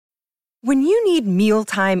When you need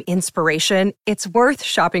mealtime inspiration, it's worth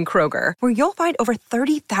shopping Kroger, where you'll find over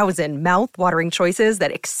 30,000 mouth-watering choices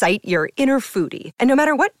that excite your inner foodie. And no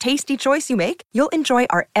matter what tasty choice you make, you'll enjoy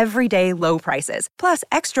our everyday low prices, plus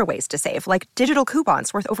extra ways to save, like digital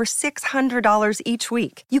coupons worth over $600 each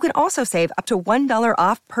week. You can also save up to $1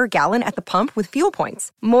 off per gallon at the pump with fuel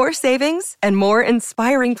points. More savings and more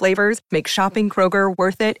inspiring flavors make shopping Kroger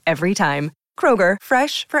worth it every time. Kroger,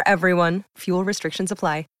 fresh for everyone. Fuel restrictions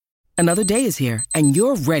apply. Another day is here, and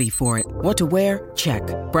you're ready for it. What to wear? Check.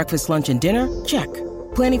 Breakfast, lunch, and dinner? Check.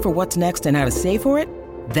 Planning for what's next and how to save for it?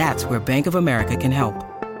 That's where Bank of America can help.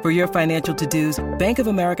 For your financial to-dos, Bank of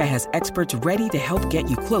America has experts ready to help get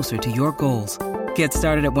you closer to your goals. Get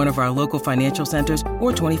started at one of our local financial centers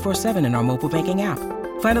or 24/7 in our mobile banking app.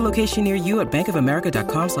 Find a location near you at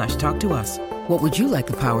bankofamerica.com/talktous. What would you like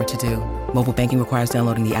the power to do? Mobile banking requires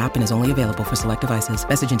downloading the app and is only available for select devices.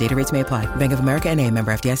 Message and data rates may apply. Bank of America N.A.,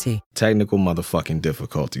 member FDIC. Technical motherfucking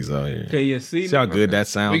difficulties out here. Can you see how good that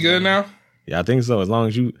sounds? We good now? Yeah, I think so. As long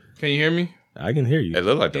as you... Can you hear me? I can hear you. It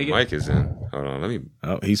looked like the mic is in. Hold on, let me...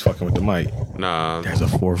 Oh, he's fucking with the mic. Nah. There's a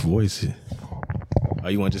fourth voice. Oh,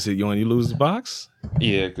 you want to sit? You want to lose the box?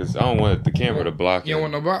 Yeah, because I don't want the camera to block You don't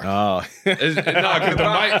want no box? Oh. Because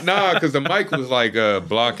the mic was like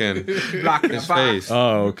blocking his face.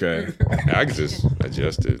 Oh, okay. I could just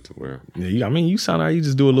adjust it to where... Yeah, you sound like you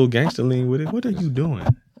just do a little gangster lean with it. What are you doing?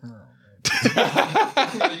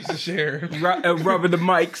 I used to share. Rubbing the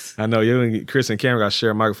mics. I know. Chris and Cameron got to share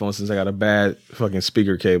a microphone since I got a bad fucking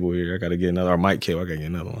speaker cable here. I got to get another, or mic cable. I got to get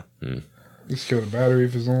another one. Just kill the battery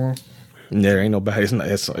if it's on. Yeah, there ain't no battery.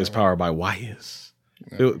 It's powered by wires.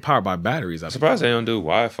 It powered by batteries. I'm surprised they don't do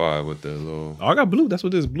Wi-Fi with the little... Oh, I got Bluetooth. That's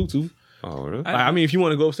what this is, Bluetooth. Oh, really? I mean, if you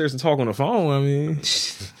want to go upstairs and talk on the phone, I mean...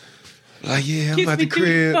 Like, yeah, I'm at the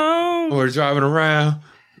crib. Or driving around.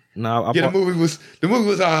 Nah, the movie was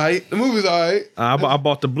all right. The movie was all right. I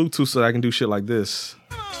bought the Bluetooth so that I can do shit like this.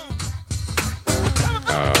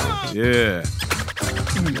 Yeah.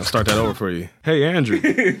 I'll start that over for you. Hey, Andrew.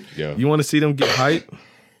 Yo. You want to see them get hype?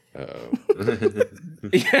 Get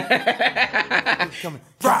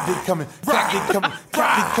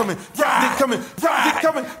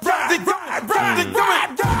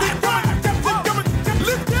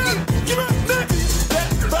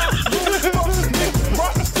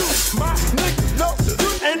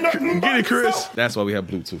it, Chris. That's why we have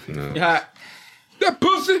Bluetooth. Yeah. That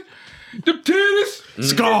pussy, the titties,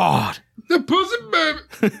 scarred. The pussy, baby.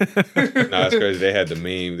 Nah, it's crazy. They had the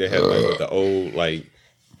meme. They had like with the old like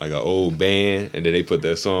an old band, and then they put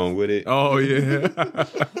their song with it. Oh yeah.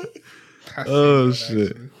 Oh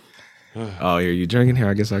shit. Oh, here you drinking? Here,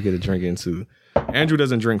 I guess I'll get a drink in too. Andrew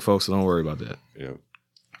doesn't drink, folks, so don't worry about that. Yep.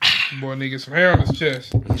 Boy, nigga, some hair on his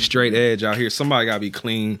chest. Straight edge out here. Somebody gotta be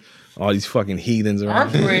clean. All these fucking heathens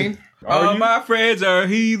around. I'm clean. All my friends are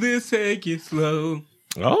heathens. Take it slow.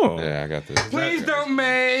 Oh. Yeah, I got this. Please don't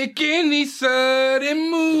make any sudden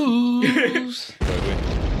moves.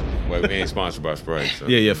 Wait, we ain't sponsored by Sprite. So.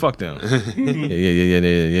 Yeah, fuck them.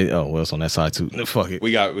 Yeah. Oh, well, it's on that side too. Fuck it.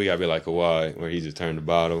 We got to be like Kawhi, where he just turned the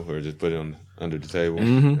bottle or just put it under the table.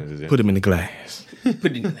 Mm-hmm. Put him in the glass. Put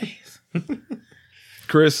it in the glass.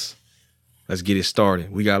 Chris, let's get it started.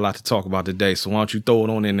 We got a lot to talk about today, so why don't you throw it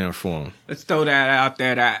on in there for him? Let's throw that out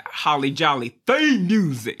there, that holly jolly theme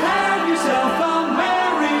music. Have yourself a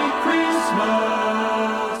Merry Christmas.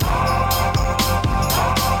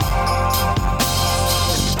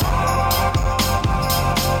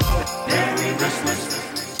 Merry Christmas.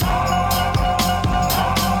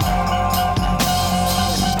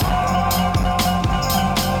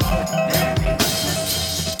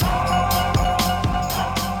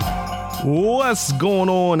 What's going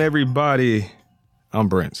on, everybody? I'm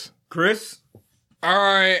Brent. Chris.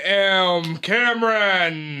 I am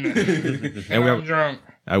Cameron. And I'm drunk.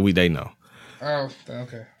 They know. Oh,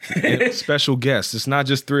 okay. Special guest. It's not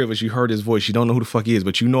just three of us. You heard his voice. You don't know who the fuck he is,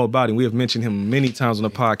 but you know about him. We have mentioned him many times on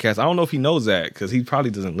the podcast. I don't know if he knows that because he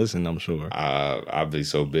probably doesn't listen, I'm sure. I'll be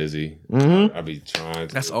so busy. Mm-hmm. I'll be trying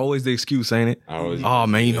to. That's always the excuse, ain't it? Oh,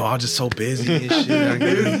 man, I'm just so busy and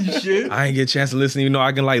shit. I ain't get a chance to listen, even though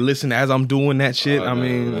I can listen as I'm doing that shit.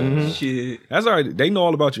 Shit. That's all right. They know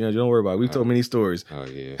all about you, Andrew. Don't worry about it. We've told many stories. Oh,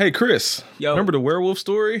 yeah. Hey, Chris. Yo. Remember the werewolf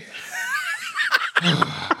story?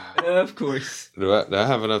 Of course. Do I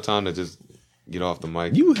have enough time to just get off the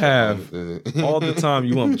mic? You have all the time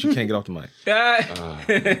you want, but you can't get off the mic.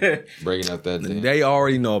 Bringing up that thing. They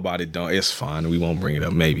already know about it, don't. It's fine. We won't bring it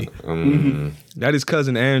up, maybe. That is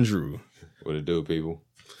cousin Andrew. What it do, people?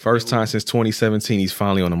 First time since 2017, he's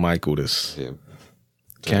finally on the mic with us. Yeah.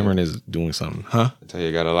 Cameron is doing something, huh? I tell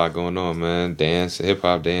you, got a lot going on, man. Dance, hip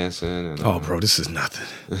hop dancing. And, Oh, bro, this is nothing.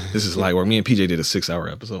 This is like where me and PJ did a 6-hour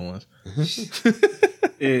episode once.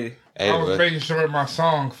 Yeah. Hey, I was but- making sure my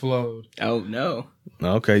song flowed. Oh no.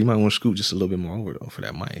 Okay, you might want to scoot just a little bit more over though for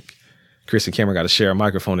that mic. Chris and Cameron got to share a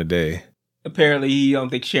microphone today. Apparently, he don't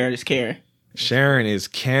think Sharon is caring. Sharon is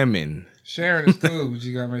camming. Sharing is cool, but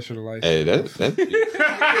you gotta make sure the lights. Hey, that beat.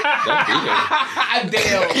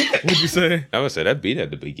 What'd you say? I would say that beat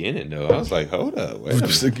at the beginning though. I was like, hold up, wait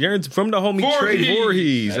a minute. From the homie Trey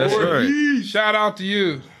Voorhees. That's right. Shout out to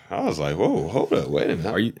you. I was like, whoa, hold up, wait a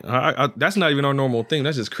minute. Are you? That's not even our normal theme.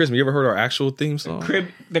 That's just Christmas. You ever heard our actual theme song?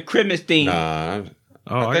 The Christmas theme. Nah,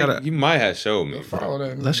 Oh, I think you might have showed me. Follow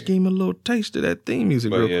that. Let's give him a little taste of that theme music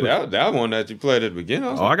But real yeah, quick. that one that you played at the beginning.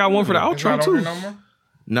 Oh, I got one for the It's outro not on too. there no more?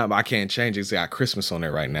 No, but I can't change it. It's got Christmas on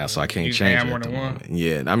there right now, so I can't You change have it. more at the than one? moment.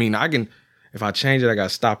 Yeah, I mean, I can. If I change it, I got to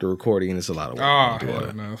stop the recording, and it's a lot of work. Oh, to do hell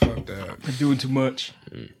that. no, fuck that. I'm doing too much.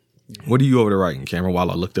 What are you over there writing, Cameron? While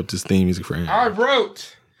I looked up this theme music for him.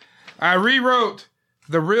 I rewrote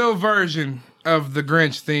the real version of the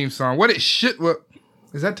Grinch theme song. What it should, what,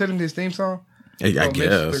 is that technically his theme song? Hey, I Oh,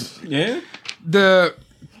 guess. Yeah.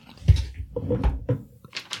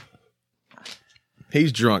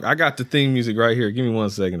 He's drunk. I got the theme music right here. Give me 1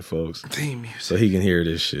 second, folks, Theme music. so he can hear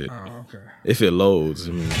this shit. Oh, okay. If it loads.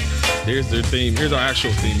 I mean, here's their theme. Here's our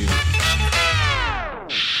actual theme music.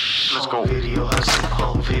 Let's go. Video hustle,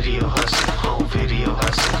 home video hustle, home video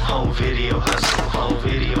hustle, home video hustle, home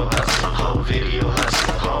video hustle, home video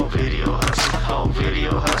hustle, home video hustle, home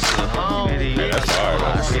video hustle, home video That's hard.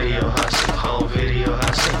 hustle, video hustle, home video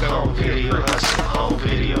hustle, home video hustle, home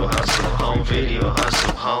video hustle, home video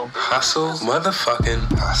hustle, home hustle,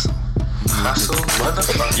 motherfucking hustle. Hustle,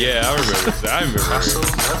 motherfucking. Yeah, I remember. I remember. Hustle,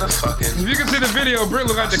 motherfucking. If you can see the video, Britt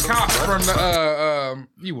look like the cop from the,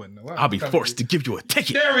 you wouldn't know. I'll be forced to give you a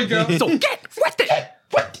ticket. There we go. So get with it.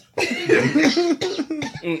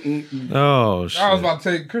 Oh, shit. I was about to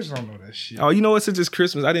tell you, Chris don't know that shit. Oh, you know what? Since it's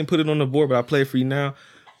Christmas, I didn't put it on the board, but I play it for you now.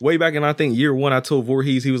 Way back in, I think, year 1, I told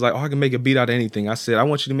Voorhees, he was like, oh, I can make a beat out of anything. I said, I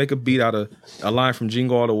want you to make a beat out of a line from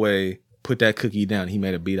Jingle All the Way. Put that cookie down. He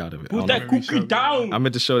made a beat out of it. Put that cookie down. I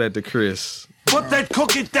meant to show that to Chris. Put that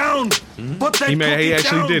cookie down. Put that He cookie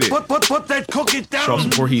actually down. did it. Put that cookie down. Show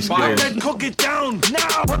some Voorhees Put skills. that cookie down.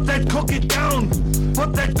 Now. Put that cookie down.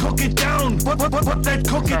 Put that cookie down. Put that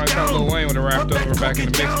cookie Sound like something Lil down. Wayne would have rapped Put that over back in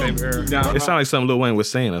the cookie down. mixtape era. It sounded like something Lil Wayne was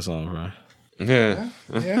saying or something, right? Yeah.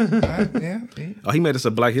 Yeah. Oh, he made us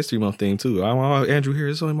a Black History Month theme too. I want Andrew here.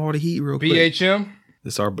 It's on him all the heat real quick. BHM.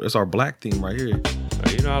 It's our black theme right here.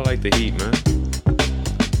 You know, I like the heat, man.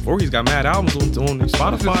 Voorhees got mad albums on What does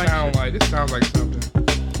Spotify. this sound like?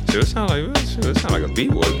 This sounds like something. It sound like a beat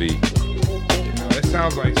boy beat. No, it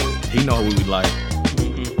sounds like. He know who we like.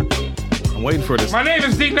 I'm waiting for this. My name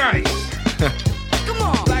is D Nice. Come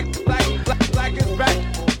on. Black is back.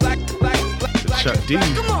 Black Chuck D.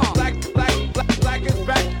 Come on. Black is back.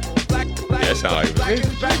 Yeah, that sound like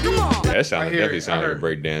Come on. that sound I hear definitely it. sound I like a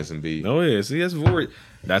heard breakdancing beat. Oh yeah, see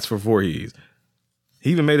that's for Voorhees. He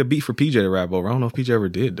even made a beat for PJ to rap over. I don't know if PJ ever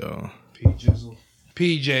did though.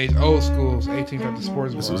 PJ's old schools, 18th at the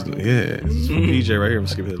sports bar. This is for PJ right here. I'm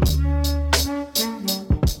skip it.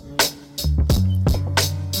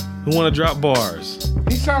 Who want to drop bars?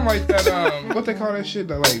 He sound like that. What they call that shit?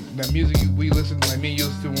 That music we listen, like me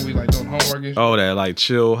used to when we like doing homework and shit. Oh, that like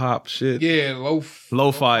chill hop shit. Yeah,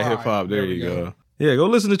 Lo-fi hip hop. There you go. Yeah, go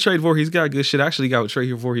listen to Trey Voorhees. He's got good shit. I actually got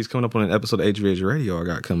Trey Voorhees coming up on an episode of HVH Radio. I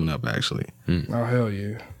got coming up actually. Oh hell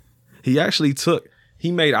yeah. He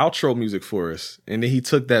made outro music for us, and then he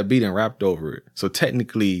took that beat and rapped over it. So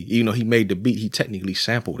technically, even though he made the beat, he technically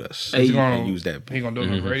sampled us He and used that beat. He gonna do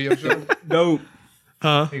it on the radio show? Dope.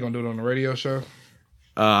 He gonna do it on the radio show?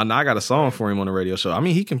 Now I got a song for him on the radio show. I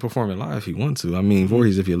mean, he can perform it live if he wants to. I mean,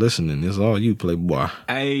 Voorhees, if you're listening, it's all you, Playboy.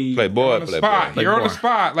 Hey. Playboy, On the spot. Play You're on the boy.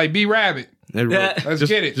 spot, like B Rabbit. Let's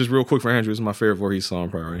get it. Just real quick for Andrew, it's my favorite Voorhees song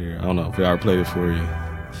probably right here. I don't know if I already played it for you.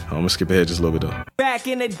 I'm gonna skip ahead just a little bit though. Back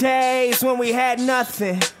in the days when we had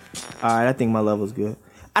nothing. Alright, I think my level's good.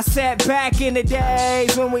 I said back in the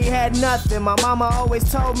days when we had nothing. My mama always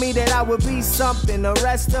told me that I would be something. The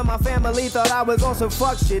rest of my family thought I was on some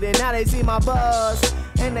fuck shit. And now they see my buzz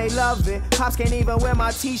and they love it. Pops can't even wear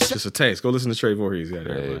my t-shirt. Just a taste. Go listen to Trey Voorhees.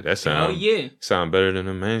 Hey, that sound sound better than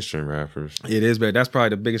the mainstream rappers. It is bad. That's probably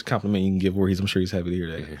the biggest compliment you can give Voorhees. I'm sure he's happy to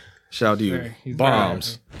hear that. Shout out to you. He's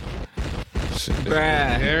Bombs.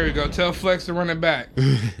 There we go. Tell Flex to run it back.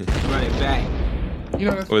 Run it back. You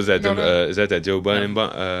know What is that? Is that Joe Budden?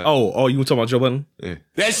 Oh, you were talking about Joe Budden? Yeah.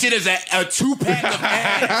 That shit is a 2-pack of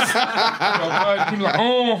ass. He be like,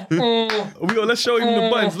 Let's show him the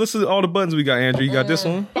buttons. Listen to all the buttons we got, Andrew. You got this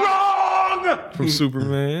one from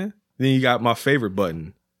Superman. Then you got my favorite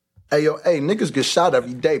button. Hey, niggas get shot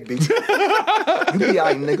every day, B. You be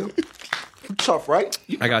alright, nigga. You tough, right?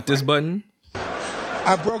 I got this button.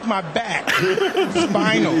 I broke my back.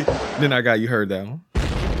 Spinal. Then I got, you heard that one.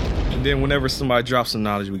 And then whenever somebody drops some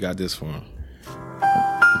knowledge, we got this for them.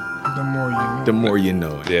 The more you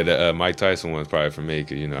know. Yeah, the Mike Tyson one's probably for me,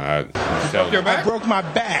 because, you know, I broke my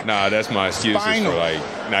back. Nah, that's my excuses for, like,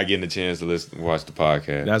 not getting a chance to watch the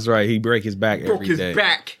podcast. That's right. He break his back every day. Broke his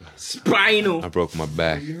back. Spinal. I broke my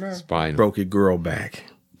back. Spinal. Broke your girl back.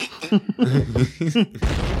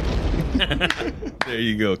 There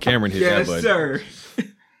you go. Cameron hit that button. Yes, sir.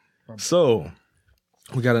 So,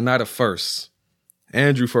 we got a night of firsts.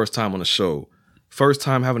 Andrew, first time on the show. First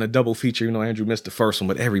time having a double feature. You know, Andrew missed the first one,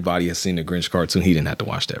 but everybody has seen the Grinch cartoon. He didn't have to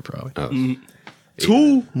watch that, probably. Oh.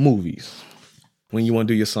 2 movies. When you want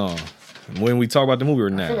to do your song. When we talk about the movie or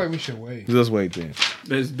now? I feel like we should wait. Let's wait then.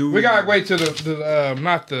 Let's do it. We gotta wait till the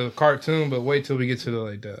not the cartoon, but wait till we get to the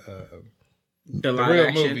live real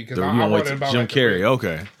action. movie. Because You I want wrote to it about Jim like, Carrey.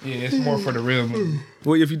 Okay. Yeah, it's more for the real movie.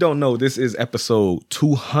 Well, if you don't know, this is episode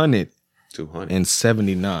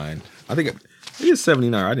 279. I think it's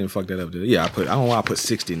 79. I didn't fuck that up. Yeah, I don't know why I put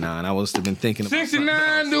 69. I must have been thinking about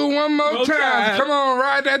 69, do it one more time. Come on,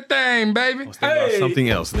 ride that thing, baby. about something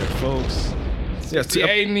else there, folks. Yeah, The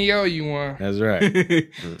A and the O you won. That's right.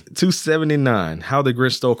 279, How the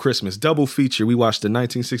Grinch Stole Christmas. Double feature. We watched the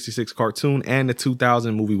 1966 cartoon and the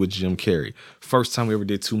 2000 movie with Jim Carrey. First time we ever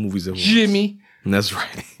did 2 movies at once. Jimmy. That's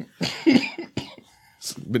right.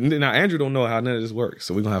 But now Andrew don't know how none of this works,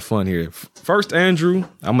 so we're going to have fun here. First, Andrew,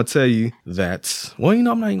 I'm going to tell you that, well, you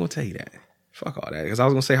know, I'm not even going to tell you that. Fuck all that, because I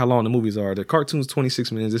was going to say how long the movies are. The cartoon's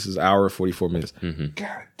 26 minutes. This is an hour, 44 minutes. Mm-hmm.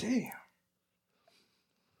 God damn.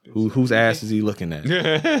 Whose ass is he looking at?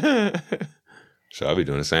 So I'll be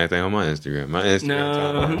doing the same thing on my Instagram. My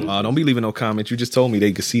Instagram. Don't be leaving no comments. You just told me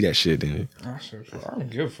they could see that shit, didn't you? I don't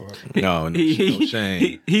give a fuck. No, no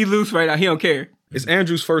shame. He loose right now. He don't care. It's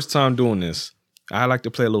Andrew's first time doing this. I like to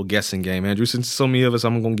play a little guessing game. Andrew, since so many of us,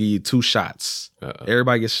 I'm going to give you 2 shots.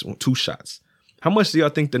 Everybody gets 2 shots. How much do y'all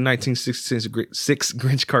think the 1966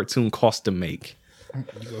 Grinch cartoon cost to make? You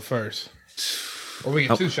go first. Or we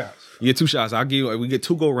get 2 shots. You get 2 shots. We get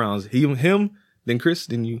 2 go rounds. Him, then Chris,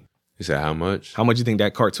 then you. You said how much? How much you think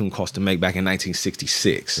that cartoon cost to make back in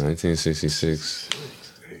 1966? 1966.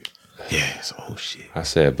 Yeah, it's old shit. I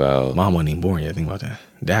said about. Mom wasn't even born yet. Think about that.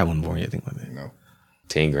 Dad wasn't born yet. Think about that. No.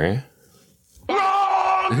 10 grand.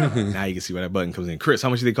 Now you can see where that button comes in. Chris, how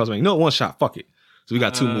much do you think it cost to make? No, 1 shot. Fuck it. So we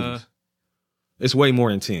got 2 movies. It's way more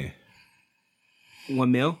than 10.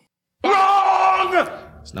 1 mil?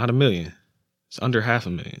 It's not $1 million. It's under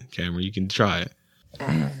 $500,000. Cameron, you can try it.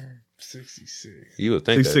 66. You would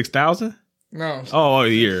think 66,000? No. Oh, a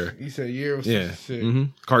year. You said year was Yeah. 66. Mm-hmm.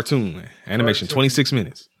 Cartoon. Animation. 26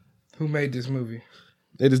 minutes. Who made this movie?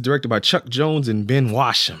 It is directed by Chuck Jones and Ben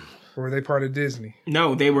Washam. Or were they part of Disney?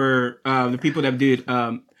 No, they were the people that did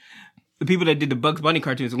the Bugs Bunny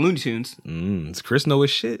cartoons, the Looney Tunes. Does Chris know his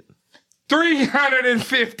shit?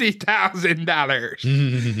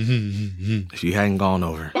 $350,000. If you hadn't gone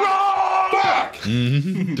over. Fuck!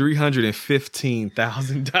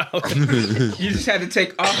 $315,000. You just had to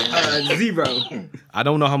take off 0. I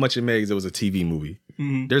don't know how much it made because it was a TV movie.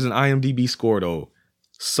 Mm-hmm. There's an IMDb score though.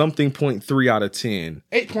 Something 0.3 out of 10.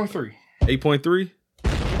 8.3. 8.3?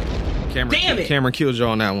 Cameron killed you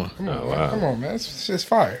on that one. Come on, come on, man. It's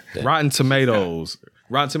fire. Rotten Tomatoes.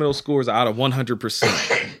 Rotten Tomatoes scores are out of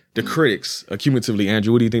 100%. The critics, cumulatively,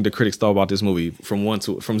 Andrew, what do you think the critics thought about this movie from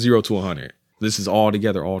 0 to 100? This is all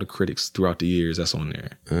together, all the critics throughout the years that's on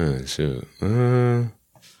there. Shoot. 1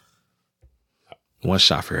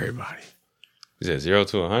 shot for everybody. Is that 0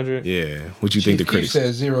 to 100? Yeah. What you think the critics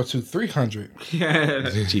said 0 to 300. Yeah.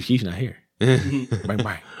 Chief Keef's not here. Bang,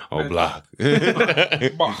 bang. Oh, block. You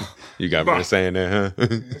got me saying that,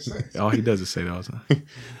 huh? All he does is say that all the time.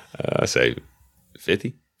 I say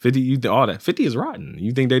 50. 50, all that. 50 is rotten.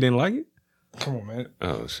 You think they didn't like it? Come on, man.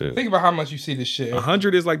 Oh, shit. Think about how much you see this shit.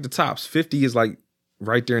 100 is like the tops. 50 is like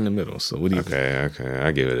right there in the middle. So what do you think? Okay.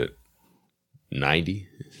 I give it 90.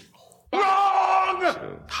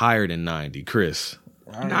 Higher than 90. Chris.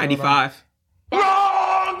 95.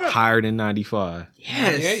 Higher than 95.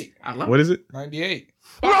 Yes. 98. I love What is it? 98.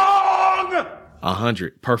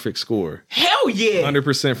 100. Perfect score. Hell yeah.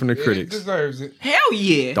 100% from the It critics. deserves it. Hell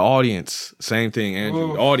yeah. The audience, same thing,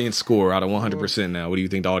 Andrew. Ooh. The audience score out of 100% now. What do you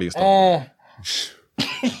think the audience thought?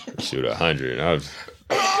 Shoot, 100.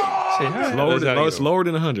 It's lower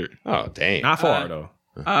than 100. Oh, damn. Not far, though.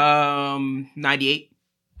 98.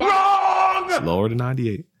 It's lower than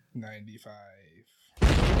 98. 95.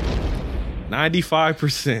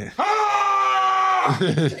 95%.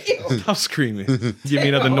 Stop screaming. Give me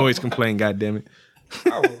another noise complaint, goddammit.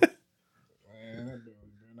 Man,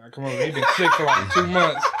 now come on, he been sick for like 2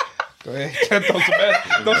 months. Go ahead,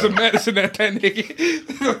 throw some medicine at that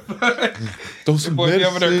nigga. Throw some boy be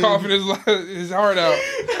over there coughing his heart out.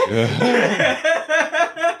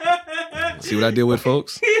 See what I did with,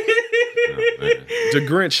 folks? The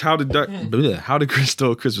Grinch, How the Grinch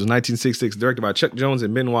Stole Christmas, 1966, directed by Chuck Jones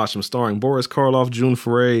and Ben Washam, starring Boris Karloff, June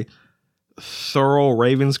Foray, Thurl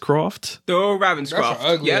Ravenscroft. That's an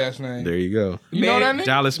ugly ass name. There you go. You know that name?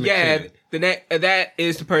 Dallas McKay. Yeah, that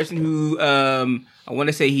is the person who I want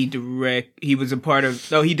to say he was a part of.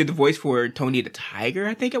 No, he did the voice for Tony the Tiger,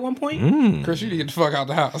 I think, at one point. Chris, you need to get the fuck out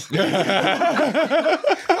the house. How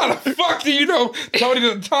the fuck do you know Tony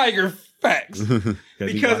the Tiger facts?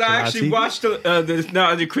 Because I actually watched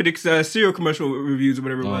the critics' cereal commercial reviews or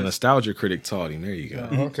whatever it was. Nostalgia Critic taught him. There you go.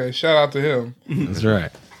 Okay, shout out to him. That's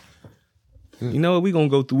right. You know what? We're gonna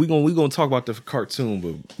go through. We're gonna talk about the cartoon,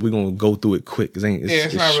 but we're gonna go through it quick. It's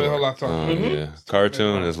not really a whole lot to talk about. Yeah,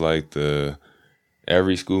 cartoon is like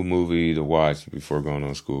every school movie to watch before going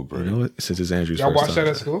on school break. You know what? Since it's Andrew's y'all first watched time.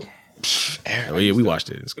 that at school? Oh yeah, we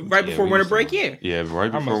watched it in school. Right before winter break, yeah. Yeah,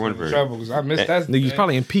 right before winter break. Because I missed that. Nigga, you was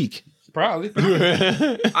probably in peak. Probably.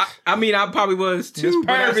 I mean, I probably was too.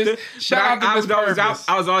 Shout out to Miss Purvis.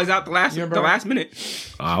 I was always out the last minute.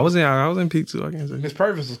 I was in peak too. I can't say. Miss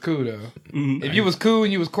Purvis was cool though. Mm-hmm. If you was cool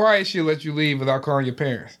and you was quiet, she'll let you leave without calling your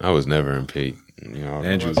parents. I was never in peak. You know,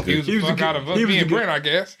 Andrew was good. He was the fuck out of us. Me and Brent, I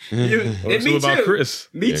guess. Me about too. Chris?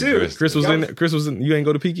 Me too. Chris was in. Chris was in. You ain't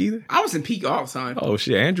go to peak either. I was in peak all the time. Oh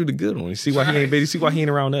shit, Andrew the good one. You see why he ain't? You see why he ain't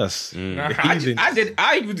around us? I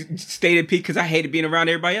stayed at peak because I hated being around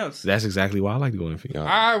everybody else. That's exactly why I like to go in peak.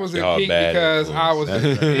 I was in peak because I was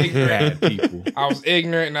ignorant. People. I was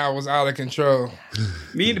ignorant and I was out of control.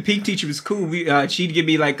 Me and the peak teacher was cool. She'd give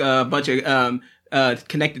me like a bunch of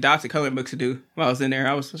connected dots and coloring books to do while I was in there.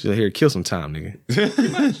 I was she'll here kill some time,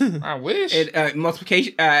 nigga. I wish. And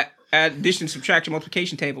multiplication, addition, subtraction,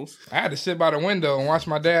 multiplication tables. I had to sit by the window and watch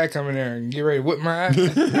my dad come in there and get ready to whip my ass.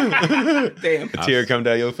 Damn. A tear come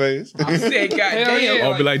down your face. I said, God damn. Yeah,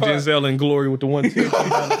 I'll be like Denzel in Glory with the one tear coming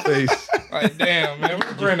down the face. Like, damn, man,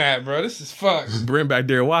 where Brent at, bro? This is fucked. Brent back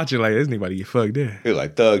there watching like, this nigga about to get fucked there. It was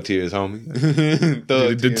like thug tears, homie.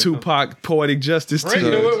 The Tupac poetic justice Brent tears.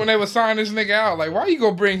 knew it when they was signing this nigga out. Like, why you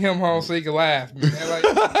gonna bring him home so he can laugh, man? Like,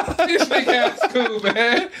 this nigga ass cool,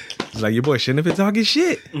 man. It's like, your boy shouldn't have been talking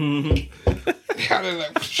shit.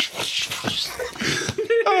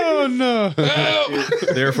 Oh no!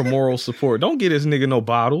 There for moral support. Don't get this nigga no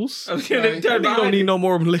bottles. He don't need no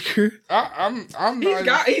more liquor. I'm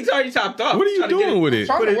he's already topped off. What are you doing with it?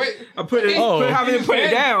 Put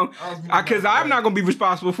it down because I'm not gonna be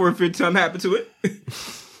responsible for if something happened to it.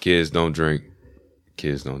 Kids don't drink.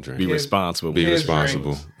 Kids don't drink. Be responsible. Be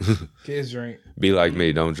responsible. Kids drink. Be like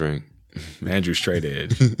me. Don't drink. Andrew straight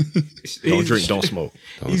edge. Don't drink, don't smoke.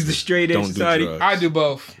 He's the straight edge society. I do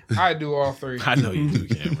both. I do all three. I know you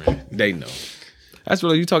do, Cameron. They know. That's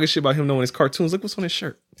what you talking shit about him knowing his cartoons. Look what's on his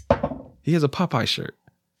shirt. He has a Popeye shirt.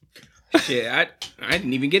 Shit, I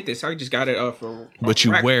didn't even get this. I just got it for. But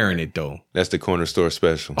you wearing it though. That's the corner store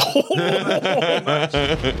special.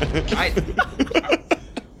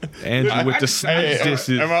 Andrew with the science.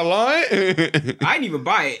 Am I lying? I didn't even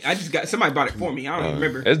buy it. I just got somebody bought it for me. I don't even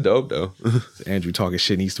remember. It's dope though. Andrew talking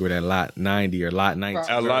shit. He used to wear that lot 90 or lot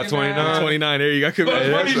 19. Lot 29. 29. There you go.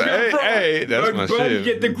 Hey, that's my shit.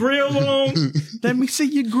 Get the grill on. Let me see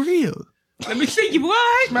your grill. Let me see you, boy.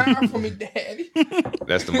 Smile for me, daddy.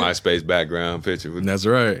 That's the MySpace background picture. That's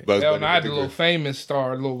right. Hell, no, I had the little famous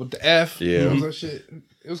star, little with the F. Yeah. That shit.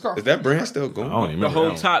 It was called. Is that brand still going? I don't even the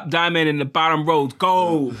whole top diamond and the bottom rose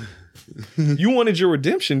gold. You wanted your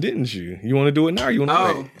redemption, didn't you? You want to do it now? Or you want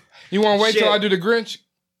to wait? You want to wait till I do the Grinch?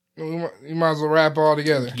 You might as well wrap all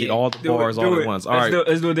together. Get all the bars all at once. All right.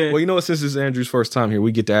 Let's do it then. Well, you know what? Since it's Andrew's first time here,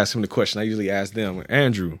 we get to ask him the question. I usually ask them.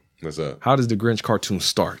 Andrew, what's up? How does the Grinch cartoon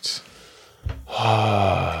start?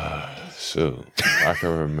 So I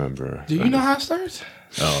can remember. Do you know how it starts?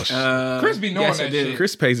 Oh, shit. Chris be knowing yes, I that did. shit.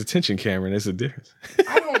 Chris pays attention, Cameron. There's a difference.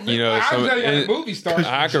 I don't You know, I some- tell you how the it- movie starts.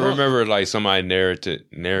 I can remember like somebody narrated.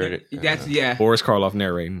 That's yeah. Boris Karloff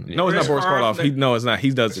narrating. No, it's not Boris Boris Karloff. Karloff. It's not. He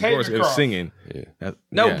does it. Hayden Boris is Croft. singing. Yeah.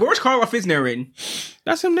 No, Boris Karloff is narrating.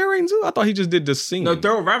 That's him narrating too. I thought he just did the singing. No,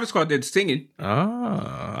 Thurl Ravenscraft did singing.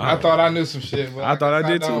 Ah, I thought I knew some shit, but I thought I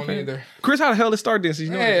did too. don't man. either. Chris, how the hell did it start this? You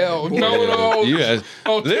know Hell no. You guys,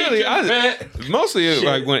 literally, mostly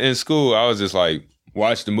like when in school, I was just like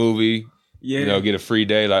watch the movie. Yeah. You know, get a free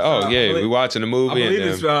day. Like, oh yeah, we watching the I movie. believe And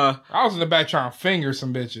it's then, I was in the back trying to finger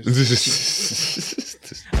some bitches.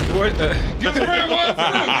 Boris, Get the red one.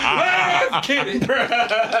 Let's kick it,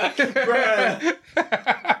 bruh.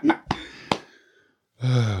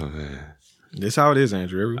 oh man, This how it is,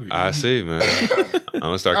 Andrew. Every week. I see, man. I'm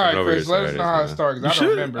gonna start All coming right, over Chris, here. let us know how it started. 'Cause I don't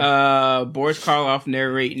remember. Boris Karloff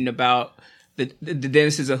narrating about the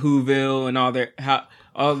denizens of Whoville and all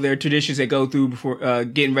their traditions they go through before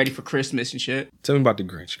getting ready for Christmas and shit. Tell me about the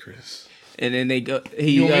Grinch, Chris. And then they go.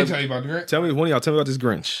 You want me to tell you about the Grinch? Tell me, one of y'all, tell me about this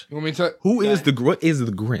Grinch. You want me to tell? What is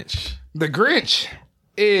the Grinch? The Grinch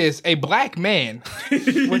is a black man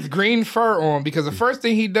with green fur on because the first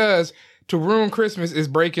thing he does to ruin Christmas is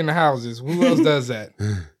break into houses. Who else does that?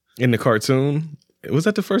 In the cartoon, was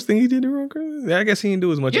that the first thing he did in Christmas? I guess he didn't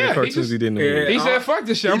do as much in the cartoons he did in the movie. He said, "Fuck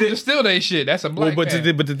this shit. I'm just steal that shit." That's a black But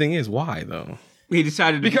man. the thing is, why though? He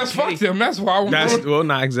decided to Because be fuck petty. them. That's why. Well,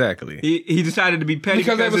 not exactly. He decided to be petty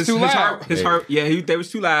Because they was too loud. His heart, they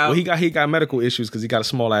was too loud. Well, he got medical issues because he got a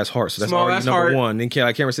small ass heart, so that's Small already ass number heart. one. Then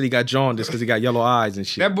like Cameron said, he got jaundice because he got yellow eyes and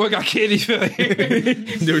shit. That boy got kidney failure.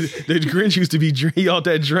 the Grinch used to be all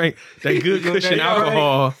that drink, that good cushion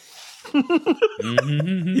alcohol. He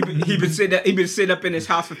been sitting up in his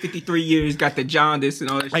house for 53 years, got the jaundice and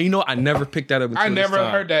all that shit. You know, I never picked that up. Until I this never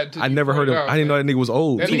time. heard that. I never heard him. I didn't know that nigga was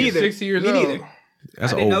old. That too. nigga 60 years Me old. neither.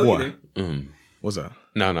 That's I an didn't old know boy. either. What's up?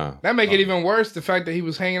 No. That make it even worse. The fact that he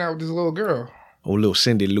was hanging out with this little girl. Oh, little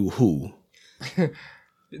Cindy Lou Who.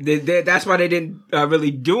 That's why they didn't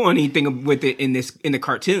really do anything with it in the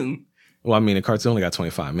cartoon. Well, I mean, the cartoon only got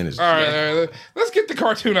 25 minutes. All right. Let's get the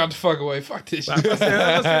cartoon out the fuck away. Fuck this shit.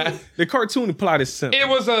 The cartoon plot is simple. It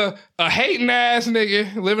was a hating ass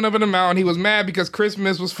nigga living up in the mountain. He was mad because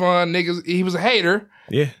Christmas was fun. Niggas, he was a hater.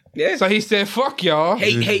 Yeah. So he said, "Fuck y'all."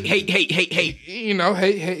 Hate. You know,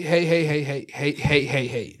 hate.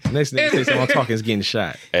 Next nigga say someone talking is getting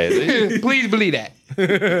shot. At least, Please believe that.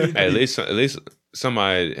 at least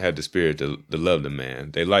somebody had the spirit to love the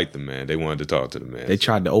man. They liked the man. They wanted to talk to the man. They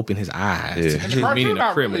tried to open his eyes. Yeah. to And his the cartoon meaning of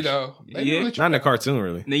not really privilege. though. They Yeah. really Not tried. in the cartoon,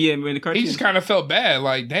 really. Yeah, in the cartoon. He just kind of felt bad.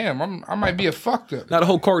 Like, damn, I might be a fucked up. Now, the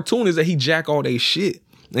whole cartoon is that he jack all they shit.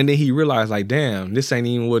 And then he realized, like, damn, this ain't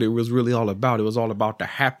even what it was really all about. It was all about the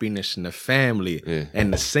happiness and the family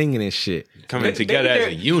and the singing and shit. Coming together as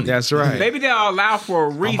a unit. That's right. Maybe they all allow for a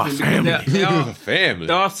reason. because they all, Family.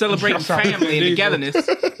 they're all celebrating family and togetherness.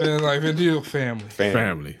 And like, they do family.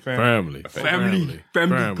 Family. Family good.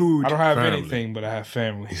 I don't have Family. anything, but I have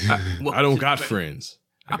family. I don't got friends.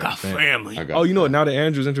 I got family. Oh, you know what? Now that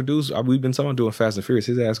Andrew's introduced, we've been talking about doing Fast and Furious.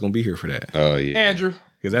 His ass gonna be here for that. Oh yeah. Andrew,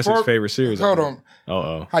 Because that's his favorite series. Hold on.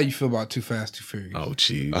 Uh-oh. How you feel about Too Fast, Too Furious? Oh,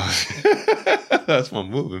 jeez. That's my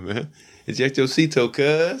movie, man. Eject your Cito,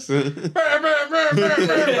 cuz. Nah,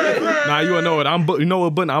 you wanna know what? You know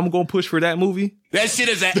what button I'm gonna push for that movie? That shit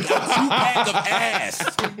is a two-pack of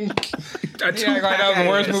ass. Yeah, like that was the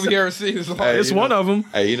worst movie you ever seen. It's one of them.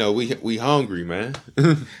 Hey, you know, we hungry, man.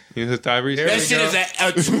 You know, Tyrese. That shit is a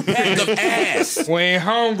two-pack of ass. We ain't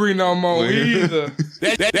hungry no more either.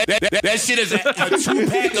 That shit is a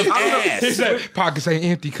two-pack of ass. Pockets ain't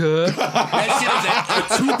empty, cuz. That shit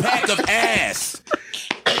is a two-pack of ass.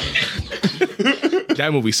 That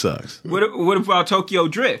movie sucks. What about Tokyo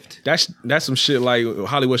Drift? That's some shit like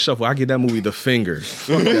Hollywood Shuffle. I give that movie the finger.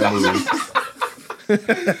 Fuck that movie.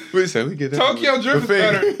 We said we get that. Tokyo Drift is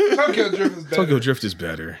better. Tokyo Drift is better. Tokyo Drift is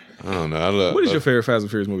better. I don't know. I love. What is your favorite Fast and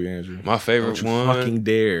Furious movie, Andrew? My favorite Don't you one. fucking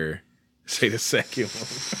dare say the second one.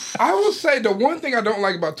 I will say the one thing I don't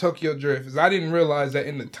like about Tokyo Drift is I didn't realize that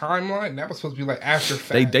in the timeline that was supposed to be like after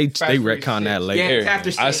Fast. They Fast Furious retcon that 6. later. Yeah, after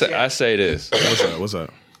I six, say yeah. I say this. What's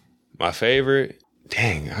up? My favorite.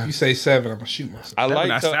 Dang. You say 7, I'm gonna shoot myself. I like.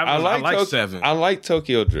 I like 7. I like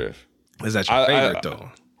Tokyo Drift. Is that your favorite though?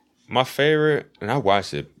 My favorite, and I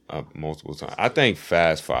watched it multiple times. I think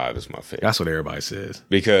Fast 5 is my favorite. That's what everybody says.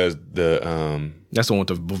 Because the That's the one with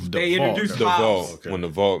the They vault. introduced the Hobbs.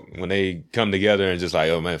 vault when they come together and just like,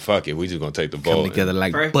 oh man, fuck it, we just gonna take the vault. Come together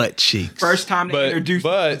like First- butt cheeks. First time they introduced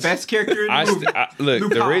the best character in the movie. Look,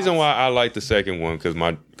 Luke the reason Hobbs. why I like the second one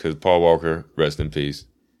because Paul Walker, rest in peace,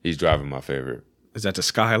 he's driving my favorite. Is that the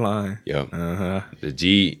Skyline? Yep. Uh-huh. The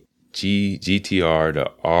G GTR,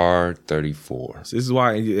 the R34. So this is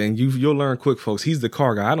why, and you'll learn quick, folks. He's the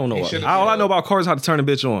car guy. I don't know. All I know about cars is how to turn a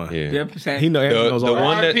bitch on. Yeah. He knows all that.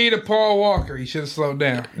 R.I.P. to Paul Walker. He should have slowed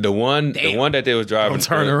down. The one that they was driving. Don't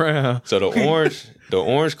turn around. So the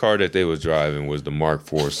orange car that they was driving was the Mark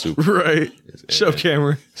IV Super. Right. Show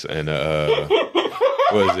Cameron. And what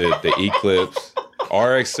was it? The Eclipse.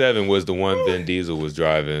 RX-7 was the one Vin Diesel was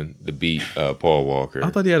driving to beat Paul Walker. I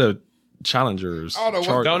thought he had a Challenger's.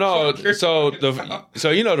 No.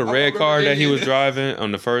 So you know the red car that he was driving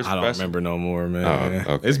on the first. I don't remember no more, man.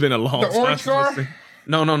 Okay. It's been a long time. The orange car?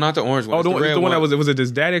 No, not the orange one. Oh, the one that was it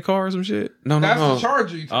his daddy car or some shit? No. That's the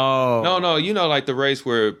Charger. Oh. No. You know, like the race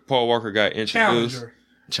where Paul Walker got introduced.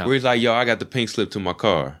 Challenger. Where he's like, yo, I got the pink slip to my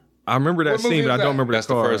car. I remember that scene, but I don't remember that's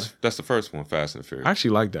the car. That's the first one, Fast and Furious. I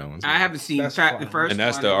actually like that one. I haven't seen the first and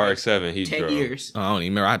that's one the in RX-7 he 10 drove. years. I don't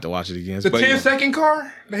even remember. I have to watch it again. The 10-second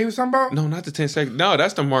car that he was talking about? No, not the 10-second. No,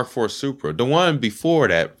 that's the Mark IV Supra. The one before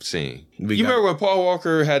that scene. You remember when Paul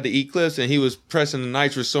Walker had the Eclipse and he was pressing the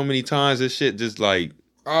nitrous so many times, this shit just like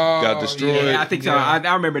got destroyed? Yeah, I think so. I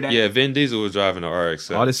remember that. Yeah, Vin Diesel was driving the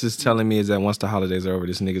RX-7. All this is telling me is that once the holidays are over,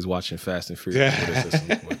 this nigga's watching Fast and Furious.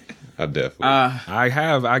 I definitely.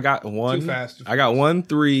 I got one. Too fast. I got 1,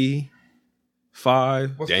 3,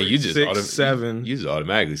 5. Dang, you just 6, 7. You just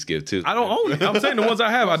automatically skip 2. I don't own it. I'm saying the ones I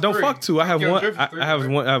have. I don't fuck 2. I have one. I have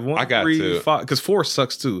one. I have 1. I got 3, 2. 5. Because 4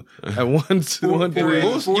 sucks too. I have 1, 2, 1, 3.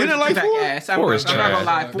 You didn't like 4? 4 is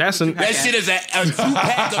trash. That shit is a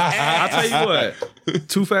 2-pack of ass. I'll tell you what.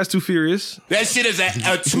 Too Fast, Too Furious. That shit is a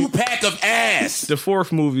 2-pack of ass. The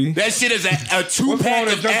 4th movie. That shit is a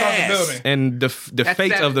 2-pack of ass. And the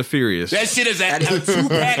Fate of the Furious. That shit is a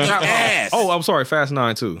 2-pack of ass. Oh, I'm sorry. Fast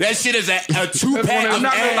 9 too. That shit is a 2-pack of I'm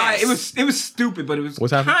not gonna lie, ass. it was stupid, but it was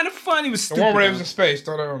What's happening? kind of fun. It was The stupid. one where they was in space.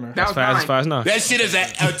 Throw that on there. That was Fast fine. 9. That shit is a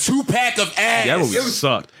 2-pack of ass. That movie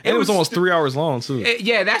sucked. And it was almost 3 hours long too.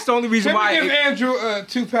 Yeah, that's the only reason Can we why. give Andrew a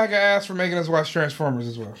 2-pack of ass for making us watch Transformers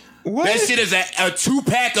as well? That shit is a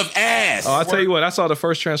 2-pack of ass. Oh, I'll tell you what. I saw the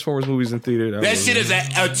first Transformers movies in theater. That shit is a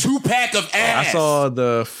 2-pack of ass. I saw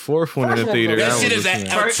the 4th one in the theater. That shit is a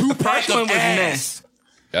 2-pack one of was ass. mess.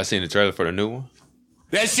 Y'all seen the trailer for the new one?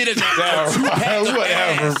 That shit is a 2-pack of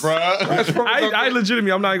ass. bro. I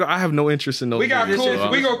legitimately, I'm not gonna. I have no interest in those. We got movies, cool.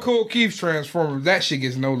 so We go Cool Keith's Transformers. That shit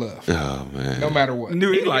gets no love. Oh man. No matter what.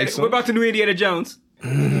 likes What about the new Indiana Jones?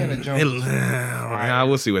 Indiana Jones.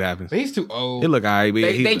 We'll see what happens. He's too old. It look alright.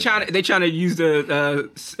 They trying to use the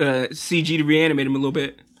CG to reanimate him a little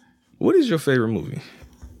bit. What is your favorite movie?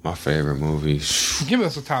 My favorite movie. Give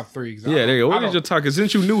us a top 3. Yeah, there you go. What is your top? Because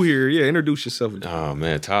since you new here, introduce yourself. Oh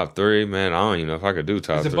man, top 3, man. I don't even know if I could do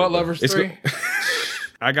top 3. Is it Butt Lovers 3?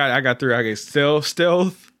 I got 3. I got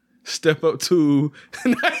Stealth, Step Up 2.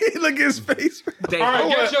 Look at his face. All right,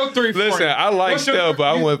 get your 3 for Listen, you. I like What's your Stealth,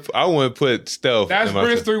 but I wouldn't put Stealth. That's in my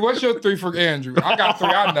Brent's 3. What's your 3 for Andrew? I got 3.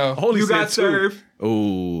 I know. Holy You got two. Serve.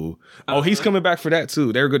 Oh, he's coming back for that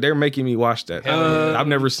too. They're good. They're making me watch that. I've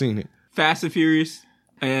never seen it. Fast and Furious.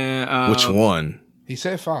 And Which one? He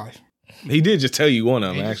said 5. He did just tell you one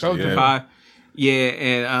of them. He just told Actually, you yeah. 5. Yeah,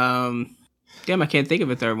 and damn, I can't think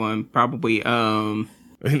of a third one. Probably I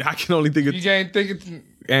can only think of. You can't think of.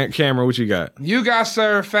 Aunt Cameron, what you got? You got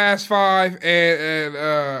Sir Fast 5 and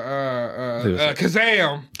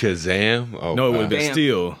Kazam. Kazam? Oh, No, it would have been Damn.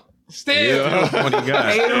 Steel. Still. What you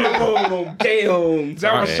got? Damn. Is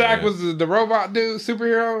that when Right. Shaq was the robot dude,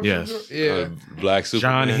 superhero? Yes. Yeah. Black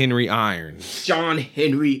Superman. John Henry Irons. John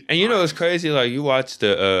Henry. And you know it's crazy, like you watch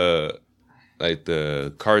the like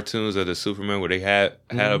the cartoons of the Superman where they had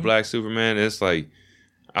a black Superman. It's like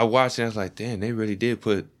I watched it, I was like, damn, they really did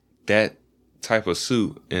put that type of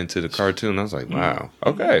suit into the cartoon. I was like, wow,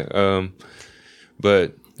 okay.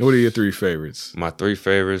 But What are your 3 favorites? my 3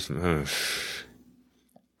 favorites,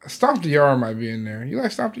 Stomp the Yard might be in there. You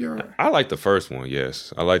like Stomp the Yard? I like the first one.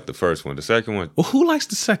 Yes, I like the first one. The second one, Well, who likes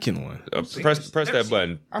the second one? press that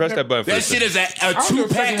button. Press that button. That shit is a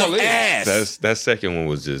 2-pack of ass. That second one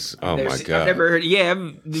was just oh my god. I've never heard. Yeah,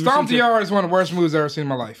 Stomp the Yard is one of the worst movies I've ever seen in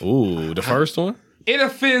my life. Ooh, the first one? It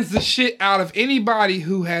offends the shit out of anybody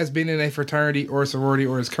who has been in a fraternity or a sorority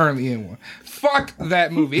or is currently in one. Fuck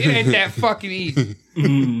that movie. It ain't that fucking easy.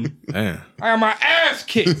 Damn. I got my ass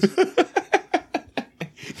kicked.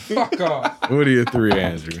 Fuck off. What are your 3,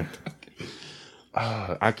 Andrew?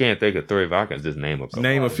 I can't think of 3, but I can just name a couple.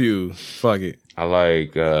 Name a few. Fuck it. I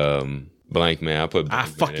like Blank Man. I put Blank I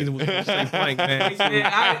Man fucking in. was gonna say Blank Man.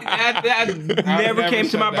 that never came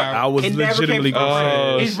to my said that. I was It never came legitimately to my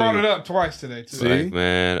gonna say He's brought it up twice today, too. See? Blank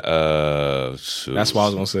Man. Shoot. That's why I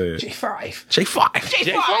was gonna say it. J5.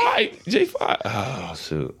 J5. J5. Oh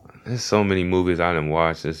shoot. There's so many movies I didn't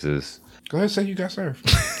watch. This is Go ahead and say you got served.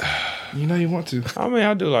 You know you want to. I mean,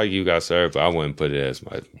 I do like You Got Served, but I wouldn't put it as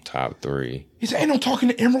my top 3. He said, ain't no talking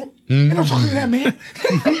to Emerald. Ain't no talking to that man.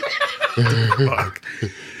 Fuck.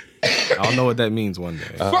 I'll know what that means one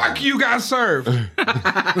day. Fuck You Got Served.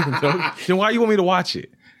 Then why you want me to watch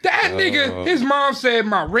it? That nigga, his mom said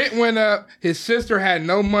my rent went up. His sister had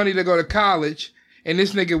no money to go to college. And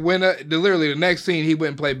this nigga went up, literally the next scene, he went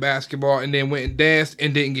and played basketball and then went and danced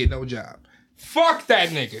and didn't get no job. Fuck that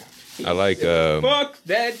nigga. I like Fuck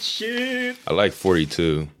that shit. I like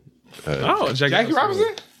 42. Jackie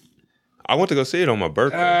Robinson? I went to go see it on my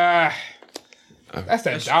birthday. That's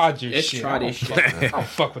that Dodgers Let's shit. try this shit. I don't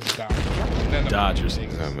fuck with the Dodgers. Dodgers.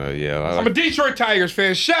 I'm a Detroit Tigers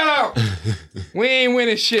fan. Shout out. We ain't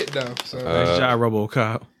winning shit though. So Nice job,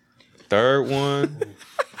 RoboCop. Third one.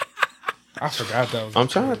 I forgot those. I'm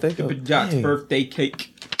trying to think of Jot's birthday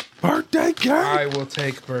cake. Birthday cake. I will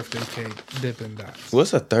take birthday cake, Dippin' Dots.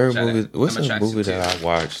 What's a third movie? What's I'm a gonna movie try that I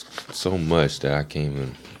watched so much that I can't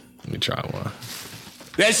even? Let me try one.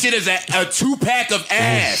 That shit is a 2-pack of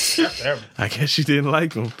ass. I guess you didn't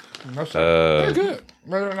like them. No, sir. They're good.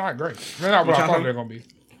 But they're not great. They're not what I thought they were going to be.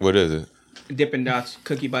 What is it? Dippin' Dots,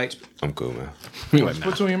 cookie bites. I'm cool, man.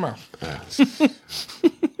 Put two in your mouth. I'm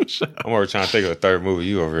already trying to think of a third movie.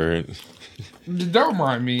 You over here? Don't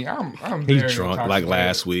mind me. I'm He very drunk like intoxicated.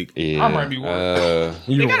 last week. Yeah. I might be one.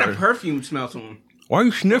 They got a perfume smell to them. Why are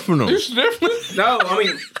you sniffing them? You sniffing? No, I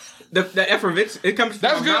mean, the effervescence, it comes from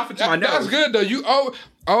That's my good. mouth into my nose. That's good though. You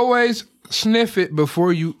always sniff it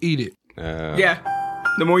before you eat it. Yeah.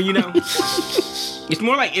 The more you know. It's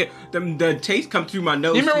more like the taste comes through my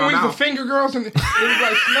nose. You remember when we my used to finger girls and it was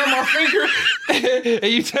like, smell my finger?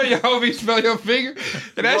 And you tell your homie, smell your finger?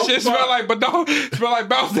 And that shit smell like, but don't smell like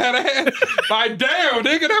bounce that ass. Like, damn,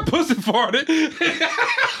 nigga, that pussy farted.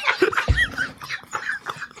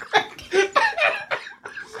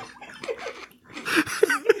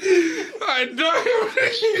 Like, damn,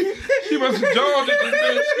 she must have jogged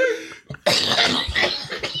it,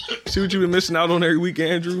 bitch. See what you been missing out on every week,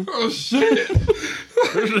 Andrew? Oh, shit.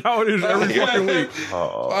 This is how it is every fucking week.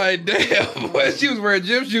 Like, damn, boy, she was wearing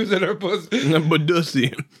gym shoes in her pussy. But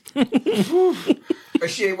dusty. But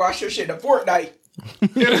she ain't wash her shit in a fortnight.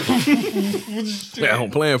 Yeah,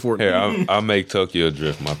 I'm playing for it. Here, I'll make Tokyo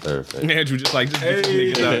Drift my third favorite. Andrew just like, just get some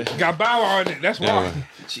niggas out. Got Bow Wow in it. That's why.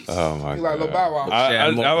 Oh my You like god! Lil Bow Wow.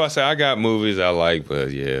 I would say I got movies I like,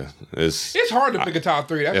 but yeah, it's hard to pick a top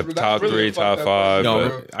three. That's top really three, a top fucked up five. No,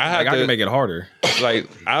 But I I can make it harder. like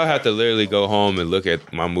I'll have to literally go home and look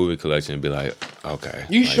at my movie collection and be like, okay,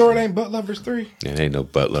 You like, sure it ain't Butt Lovers 3? It ain't no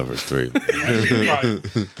Butt Lovers 3.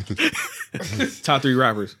 Top 3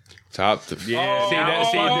 rappers. Top three.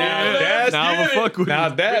 Yeah, Now I'm a fuck with now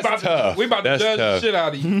you. that's tough. We about to That's judge the tough. shit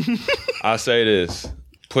out of you. I'll say this.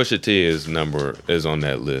 Pusha T is on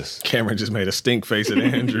that list. Cameron just made a stink face at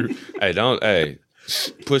Andrew. Hey,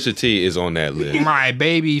 Pusha T is on that list. My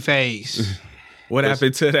baby face. What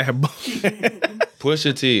happened to that?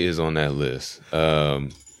 Pusha T is on that list. I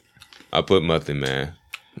put Muffin Man.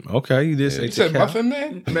 Okay, you did say You said Cal. Muffin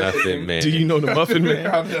Man? Muffin Man. Do you know the Muffin Man?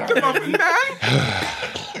 The Muffin Man?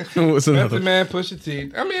 What's another? Muffin Man, Pusha T.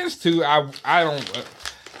 I mean, it's two.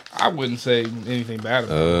 I wouldn't say anything bad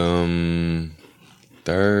about it.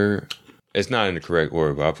 Third. It's not in the correct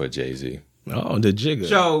order, but I put Jay-Z. Oh, the Jigga.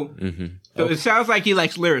 So it sounds like he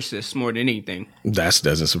likes lyricists more than anything. That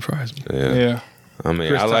doesn't surprise me. Yeah. I mean,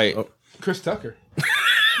 Chris I like Chris Tucker.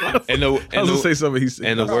 and I was gonna say something he said.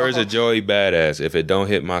 and the words of Joey Badass. If it don't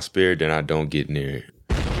hit my spirit, then I don't get near it.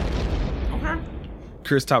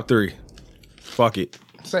 Chris top 3. Fuck it.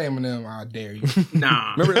 Say Eminem, I dare you.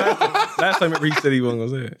 Nah. Remember last time remember he said he wasn't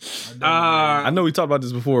gonna say it. I know we talked about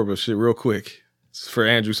this before, but shit, real quick. It's for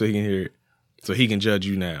Andrew so he can hear it. So he can judge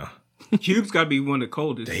you now. Cube's got to be one of the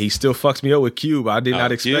coldest. He still fucks me up with Cube. I did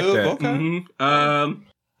not expect Cube? that. Okay.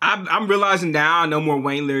 I'm realizing now I know more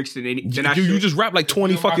Wayne lyrics than I should. You just rapped like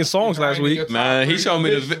 20 fucking songs last week. Man, he showed me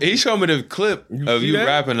the clip of you that?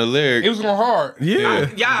 rapping the lyric. It was going hard. Yeah.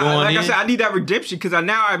 Yeah, Going like I in. said, I need that redemption because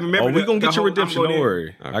now I remember. Oh, we gonna get your whole- I'm redemption. going Don't in.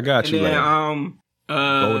 worry. I got And you. then, man.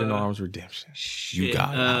 Golden Arms Redemption. You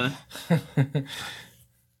got it.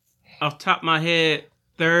 Off the top of my head,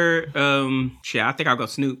 third, I think I'll go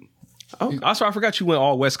Snoop. Oh, that's why I forgot you went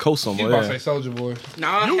all West Coast on. He's about to say Soulja Boy.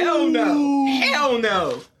 Nah, hell no. Hell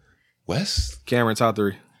no. West. Cameron top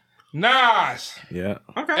 3. Nas, Yeah.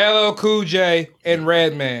 Okay. LL Cool J, and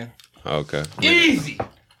Redman. Okay. Easy.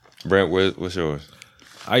 Brent, what's yours?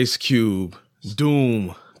 Ice Cube.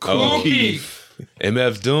 Doom. Cool Keith.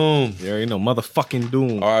 MF Doom. Yeah, you know, motherfucking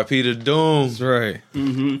Doom. R.I.P. to Doom. That's right.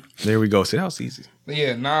 Mm-hmm. There we go. See, that was easy.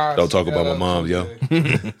 Yeah, Nas. Don't talk about my LL mom, Cool yo.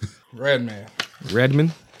 J. Redman.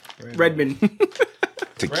 Redman. Redman.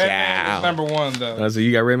 Redman is number one though. So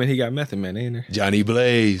you got Redman, he got Method Man, ain't there? Johnny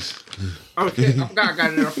Blaze. Oh shit, I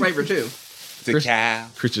got another flavor too.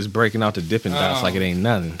 Chris just breaking out the Dippin' Dots like it ain't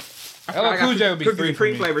nothing. LL Cool J would be three for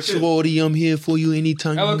me. flavor too. Shorty, I'm here for you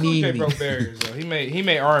anytime LL you Cool need J me. broke barriers though. He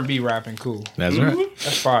made R&B rapping cool. That's right.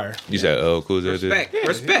 That's fire. You said LL Cool J did?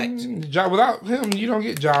 Respect. Without him, you don't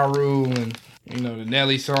get Ja Rule and the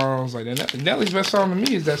Nelly songs like that. Nelly's best song to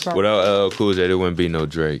me is that song. Without LL Cool J, there wouldn't be no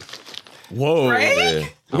Drake. Whoa. Yeah.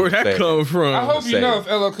 Where'd that come from? I hope you know if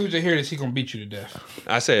LL Cool J hear this, he gonna beat you to death.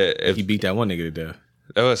 I said if he beat that one nigga to death.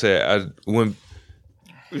 That's what I said. What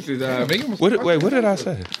did I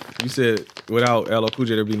say? You said without LL Cool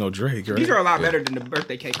J there'd be no Drake, right? These are a lot better than the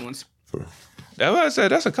birthday cake ones. That's what I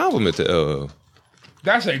said. That's a compliment to LL.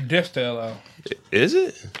 That's a diss to LL. Is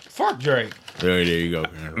it? Fuck Drake. There you go.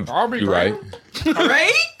 Aubrey You right.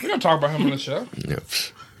 Right? We don't talk about him on the show. Yeah.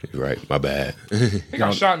 You're right. My bad. He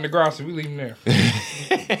got shot in the grass and we leave him there.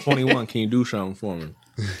 21, can you do something for me?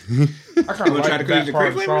 I kind of like that part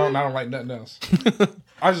of the song. I don't like nothing else.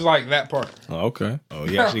 I just like that part. Oh, okay. Oh,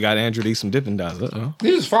 you actually got Andrew D some Dippin' Dots.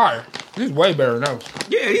 This is fire. This is way better than those.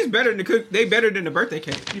 Yeah, he's better than they better than the birthday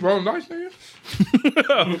cake. You rolling dice, nigga?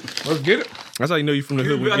 Let's get it. That's how you know you from the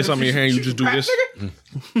hood. When you get something in your hand, you just do this.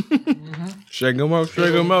 Shake them up,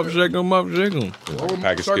 shake them up, shake them up, shake them.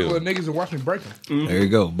 Pack of Circle skill. of niggas and watch me break them. There you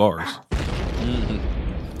go, bars.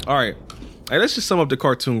 All right. Hey, let's just sum up the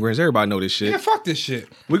cartoon Grinch. Everybody know this shit. Yeah, fuck this shit.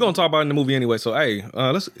 We're gonna talk about it in the movie anyway. So, hey,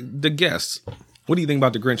 the guests. What do you think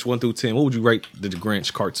about the Grinch 1 through 10? What would you rate the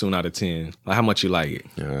Grinch cartoon out of 10? Like how much you like it?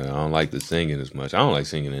 I don't like the singing as much. I don't like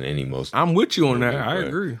singing in any most. I'm with you on that. I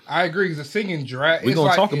agree. I agree because the singing drag. We're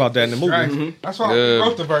gonna talk about that in the movie. Mm-hmm. That's why we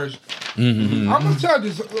wrote the version. I'm gonna tell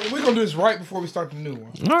you this. We're gonna do this right before we start the new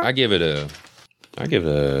one. Right. I give it a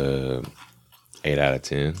 8 out of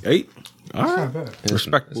 10. 8. All That's right. not bad.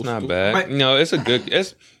 Respectable. It's not bad. It's a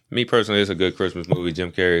good. Me personally, it's a good Christmas movie.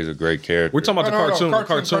 Jim Carrey is a great character. We're talking about the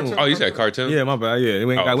cartoon. Oh, you said cartoon? Yeah, my bad. Yeah,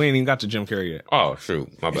 we ain't even got to Jim Carrey yet. Oh,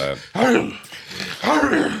 shoot. My bad.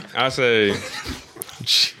 I say,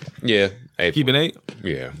 yeah. 8. Keep it 8?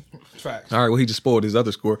 Yeah. Facts. All right, well, he just spoiled his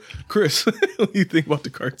other score. Chris, what do you think about the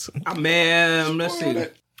cartoon? Man, let's see.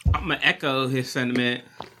 I'm going to echo his sentiment.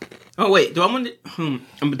 Oh, wait. Do I want to...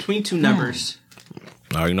 I'm between two numbers.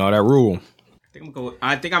 Oh, you know that rule. I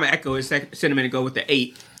think I'm going to echo his sentiment and go with the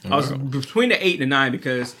 8. I was between the 8 and the 9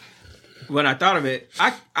 because when I thought of it,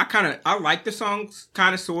 I like the songs,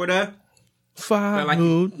 kind of, sort of. Those are the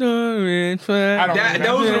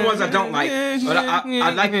ones I don't like. But I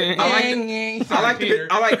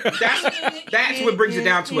like that's what brings it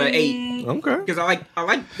down to an 8. Okay. Because I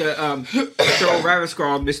like the Cheryl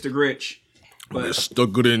Ravenscrawl, Mr. Grinch. But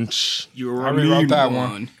Mr. Grinch. You're I rewrote that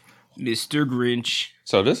one. Mr. Grinch.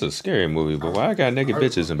 So this is a scary movie, but why I got naked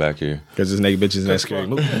bitches in back here? Because there's naked bitches in that scary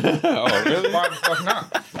movie. Oh, really? Why the fuck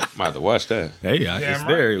not? Might have to watch that. Hey, it's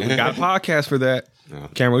there. We got a podcast for that.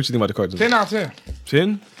 Cameron, what you think about the cartoon? 10 out of 10.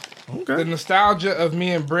 10? Okay. The nostalgia of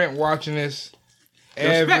me and Brent watching this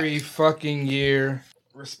every fucking year.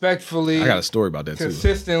 Respectfully. I got a story about that,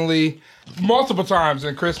 consistently, multiple times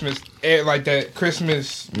in Christmas, like that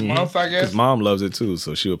Christmas month, I guess. His mom loves it too,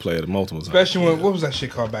 so she would play it multiple times. Especially when, what was that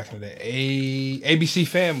shit called back in the day? ABC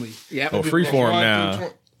Family. Yeah. Oh, Freeform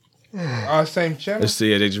now. Same channel? Let's see,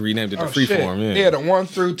 they just renamed it to Freeform. Yeah, the 1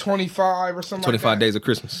 through 25 or something 25 like that. Days of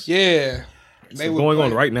Christmas. Yeah. They going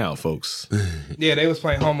on right now, folks. Yeah, they was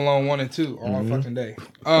playing Home Alone 1 and 2 all fucking day.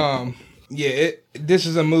 This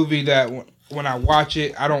is a movie that when I watch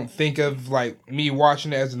it, I don't think of like me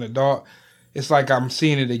watching it as an adult. It's like I'm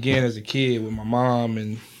seeing it again as a kid with my mom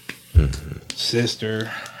and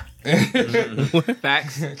sister.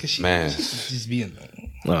 Facts. She's being.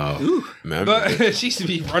 Oh, but she used to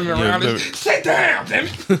be running around. Sit down, damn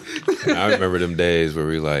it. I remember them days where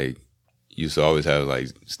we like used to always have like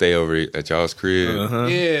stay over at y'all's crib.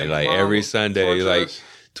 Yeah, and, like every Sunday,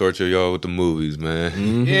 torture y'all with the movies,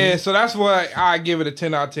 man. Yeah, so that's why I give it a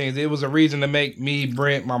 10 out of 10. It was a reason to make me,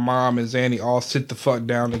 Brent, my mom, and Zanny all sit the fuck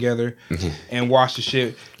down together and watch the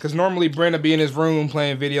shit. Because normally Brent would be in his room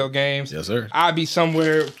playing video games. Yes, sir. I'd be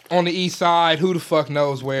somewhere on the east side, who the fuck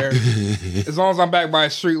knows where. As long as I'm back by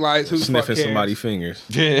street lights, who the fuck cares? Sniffing somebody's fingers.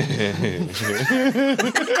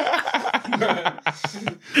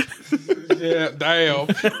 Yeah, damn.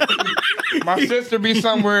 My sister be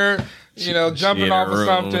somewhere, jumping off of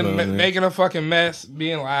something, making a fucking mess,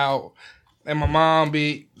 being loud. And my mom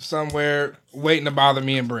be somewhere waiting to bother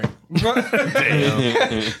me and Brent.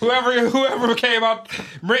 whoever came out,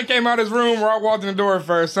 Brent came out his room where I walked in the door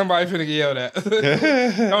first. Somebody finna get yelled at.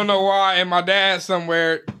 Don't know why. And my dad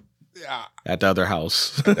somewhere At the other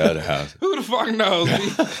house. The other house. Who the fuck knows?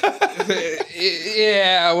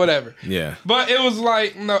 Yeah, whatever. Yeah. But it was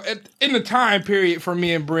like, in the time period for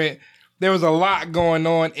me and Brent, there was a lot going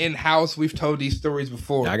on in-house. We've told these stories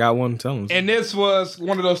before. I got one. Tell them. And this was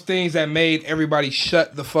one of those things that made everybody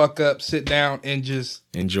shut the fuck up, sit down, and just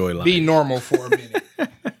enjoy life. Be normal for a minute.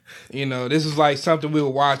 You know, this is like something we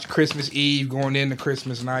would watch Christmas Eve going into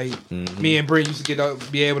Christmas night. Mm-hmm. Me and Brent used to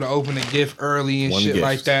be able to open a gift early and shit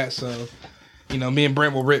like that. So, you know, me and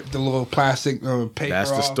Brent will rip the little plastic paper That's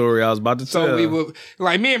off. the story I was about to tell. So we would,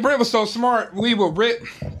 like, me and Brent was so smart, we would rip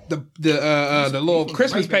the little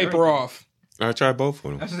Christmas paper off. I tried both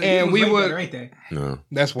of them. And we would. No.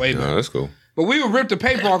 That's way better. No, that's cool. But we would rip the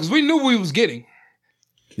paper off because we knew what we was getting.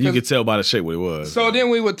 You could tell by the shape what it was. So then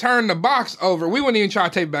we would turn the box over. We wouldn't even try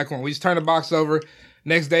to tape it back on. We just turn the box over.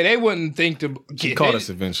 Next day, they wouldn't think to get He caught us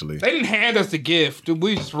eventually. They didn't hand us the gift.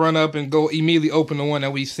 We just run up and go immediately open the one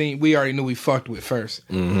that we seen. We already knew we fucked with first.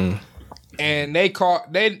 Mm-hmm. And I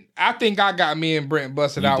think I got me and Brent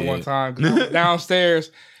busted out one time because I was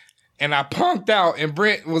downstairs and I punked out and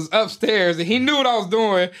Brent was upstairs and he knew what I was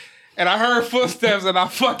doing. And I heard footsteps and I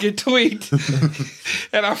fucking tweaked.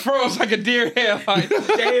 And I froze like a deer headlight.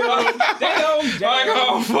 Damn. Like,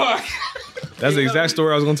 oh, fuck. That's the exact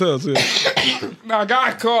story I was going to tell, too. Now, I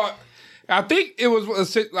got caught. I think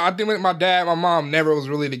my dad, my mom never was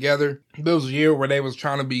really together. There was a year where they was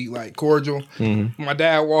trying to be like cordial. Mm-hmm. My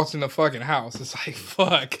dad walks in the fucking house. It's like,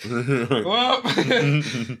 fuck. Well,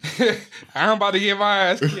 I'm about to get my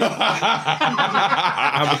ass kicked.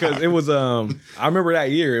 Because it was, I remember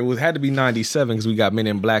that year. It had to be 97 because we got Men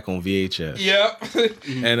in Black on VHS. Yep.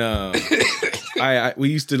 And we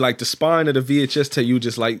used to like the spine of the VHS tape. You would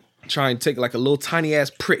just like try and take like a little tiny ass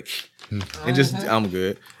prick and just, I'm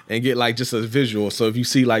good. And get like just a visual. So if you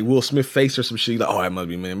see like Will Smith face or some shit, you're like, oh, that must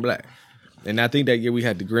be Men in Black. And I think that year we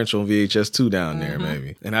had the Grinch on VHS 2 down there,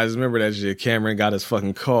 maybe. And I just remember that shit. Cameron got us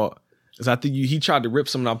fucking caught. Cause I think he tried to rip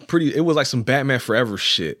something. It was like some Batman Forever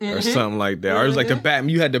shit or something like that. Or it was like the Batman.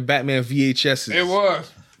 You had the Batman VHSs. It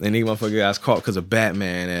was. And these motherfucker got caught because of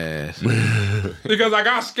Batman ass. Because I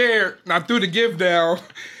got scared and I threw the gift down.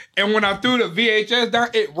 And when I threw the VHS down,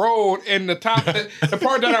 it rolled, and the top, the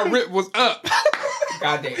part that I ripped was up.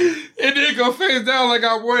 Goddamn. It didn't go face down like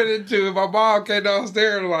I wanted it to. And my mom came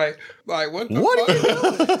downstairs like what the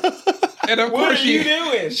fuck? And of course, are you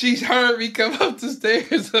doing? She heard me come up the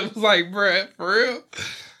stairs and was like, bruh, for real?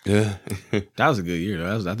 Yeah. That was a good year,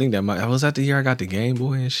 though. I think that was that the year I got the Game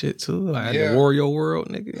Boy and shit, too. I had the Wario World,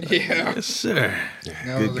 nigga. Yeah. Yes, sir.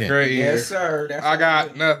 That was a great year. Yes, sir. I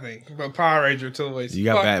got nothing but Power Ranger toys. You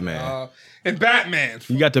got Batman. And Batman.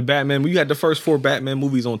 You got the Batman. You had the first 4 Batman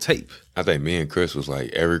movies on tape. I think me and Chris was like,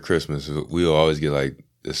 every Christmas, we'll always get like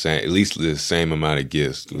the same, at least the same amount of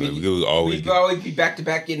gifts. We'd always be back to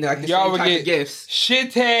back getting like the same type of gifts.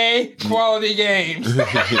 Shitty quality games. I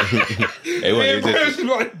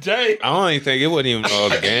don't even think it wasn't even all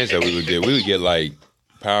the games that we would get. We would get like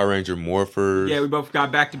Power Ranger Morphers. Yeah, we both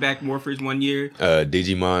got back to back Morphers one year.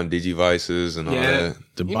 Digimon, Digivices, and all that.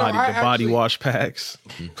 The body wash packs.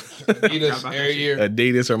 Adidas every year.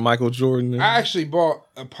 Adidas or Michael Jordan. I actually bought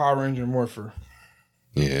a Power Ranger Morpher.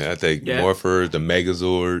 Yeah, I think Morphers, the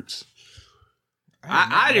Megazords.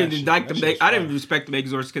 I didn't like I didn't respect the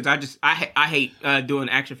Megazords because I hate doing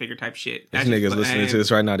action figure type shit. These niggas listening to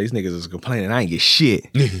this right now. These niggas is complaining. I ain't get shit.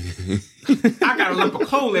 I got a lump of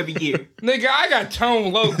coal every year. Nigga, I got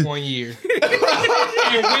Tone Loc one year.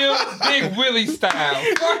 And Big Willie style.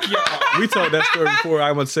 Fuck y'all. We told that story before.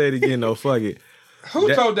 I'm gonna say it again though. Fuck it.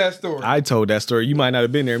 Who told that story? I told that story. You might not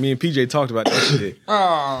have been there. Me and PJ talked about that shit.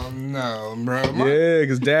 Oh no, bro. Yeah,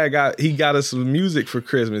 because Dad got us some music for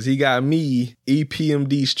Christmas. He got me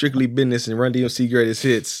EPMD Strictly Business and Run DMC Greatest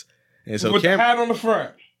Hits. And so with the hat on the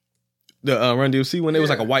front. The Run DMC one, it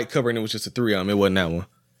was like a white cover and it was just a 3 of them. It wasn't that one.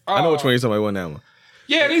 I know which one you're talking about. It wasn't that one.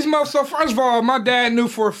 Yeah, these motherfuckers. First of all, my dad knew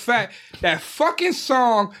for a fact that fucking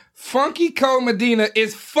song Funky Cold Medina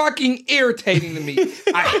is fucking irritating to me.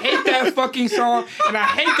 I hate that fucking song, and I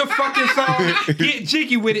hate the fucking song Get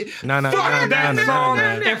Jiggy With It. Fuck that song,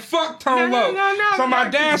 and fuck Tone Loc. So my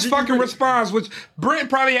dad's fucking response, which Brent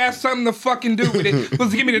probably had something to fucking do with it,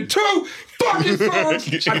 was to give me the 2 fucking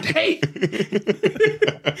songs I hate.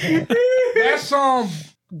 That song,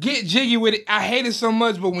 Get Jiggy With It, I hate it so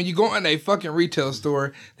much, but when you go in a fucking retail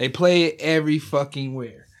store, they play it every fucking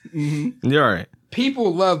where. Mm-hmm. You're all right.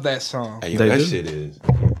 People love that song. Hey, that shit is.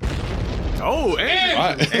 Oh,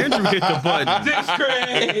 Andrew hit the button.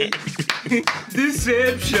 Disgrace.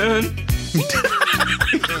 Deception.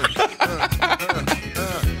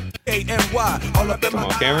 Come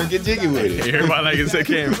on, Cameron, get jiggy with it. Everybody like it, said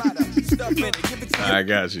Cameron. I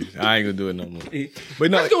got you. I ain't gonna do it no more.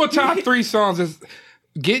 But no, Let's do a top 3 songs.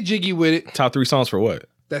 Get jiggy with it. top 3 songs for what?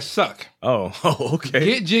 That suck. Oh, okay.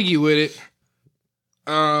 Get jiggy with it.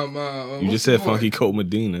 You just said Funky Cold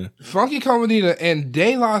Medina. Funky Cold Medina and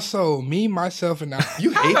De La Soul, Me, Myself, and I.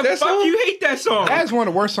 You hate that song? You hate that song. That's one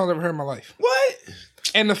of the worst songs I've ever heard in my life. What?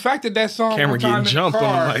 And the fact that song, Cameron one time getting in the jumped on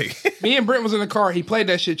car, the mic. me and Brent was in the car. He played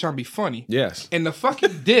that shit trying to be funny. Yes. And the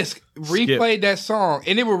fucking disc replayed that song,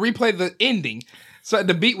 and it would replay the ending, so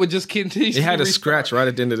the beat would just continue. It had a scratch right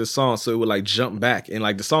at the end of the song, so it would like jump back, and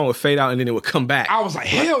like the song would fade out, and then it would come back. I was like,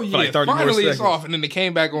 hell yeah! like 30 more Finally, it's seconds. off, and then it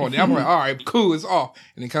came back on. And I'm like, all right, cool, it's off,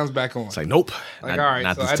 and it comes back on. It's like, nope. Like, all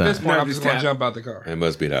right, so at this point, I'm just gonna jump out the car. It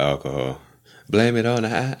must be the alcohol. Blame it on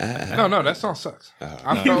the No, that song sucks.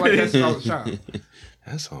 I felt like that's all the child.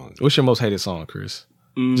 That song. What's your most hated song, Chris?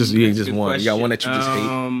 Just one. You got one that you just hate.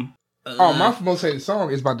 My most hated song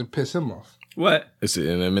is about to piss him off. What? It's an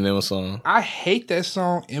Eminem song. I hate that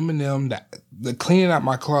song, Eminem. The cleaning out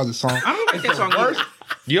my closet song. I don't like that song either.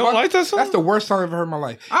 You don't like that song? That's the worst song I've ever heard in my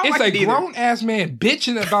life. I don't It's like it a either. grown ass man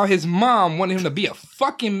bitching about his mom wanting him to be a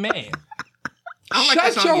fucking man. I don't like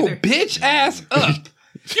that Shut song your either. bitch ass up.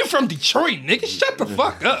 You from Detroit, nigga. Shut the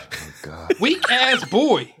fuck up. Weak ass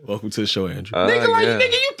boy. Welcome to the show, Andrew.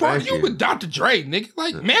 Nigga, Thank you with Dr. Dre, nigga.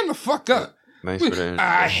 Like, man the fuck up. Thanks for that.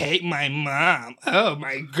 I hate my mom. Oh,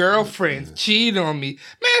 my girlfriend cheated on me.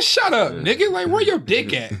 Man, shut up, nigga. Like, where your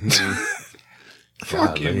dick at?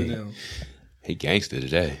 Fuck Eminem. He gangster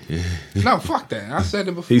today. No, fuck that. I said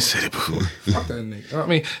it before. He said it before. Fuck that nigga. I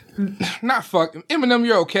mean, not fuck. Eminem,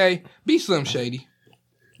 you're okay. Be Slim Shady.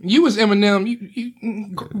 You was Eminem.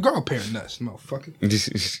 You grow a pair of nuts, motherfucker.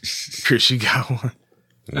 Chris, you got one?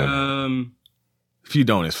 If you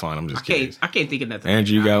don't, it's fine. I'm just kidding. I can't think of nothing.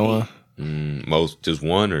 Andrew, you got one? Just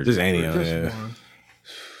one or Just any of them. Yeah.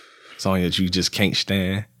 Song that you just can't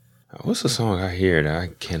stand. What's the song I hear that I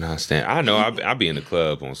cannot stand? I know I be in the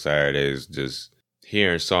club on Saturdays just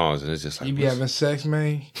hearing songs and it's just like You be having sex,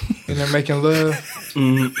 man, and they're making love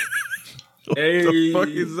What the fuck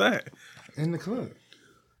is that? in the club.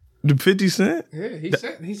 The 50 Cent? Yeah, he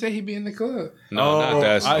said he'd be in the club. No, not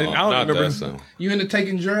that song. I don't not remember. that song. You into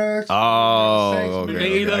taking drugs? Oh, Sex,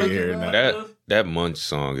 okay. I hear it now. That Munch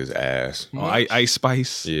song is ass. Oh, Ice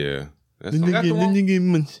Spice? Yeah. That's the one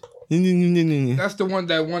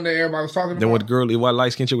that everybody was talking Then about. with the girly white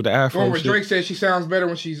light skin chick with the The afro one where shit. Drake said she sounds better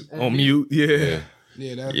when she's on mute. Yeah.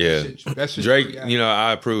 That's just Drake,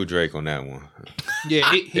 I approve Drake on that one. Yeah,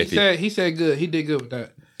 he said good. He did good with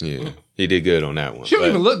that. Yeah, he did good on that one. She don't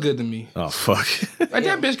even look good to me. Oh fuck! Like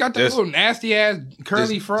that bitch got that little nasty ass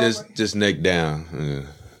curly fro. Just neck down. Yeah.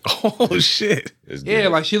 Oh shit! Yeah,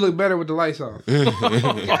 like she looked better with the lights off. Fuck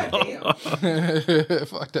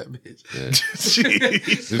that bitch.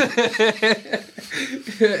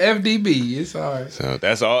 FDB, it's alright. So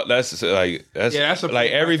that's all. That's like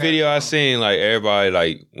every video I seen. Like everybody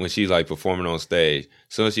like when she's like performing on stage.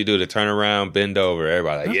 Soon as she do the turnaround, bend over,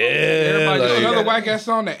 everybody like Everybody like, another whack ass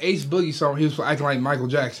song, that Ace Boogie song. He was acting like Michael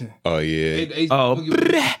Jackson. Oh yeah. Oh.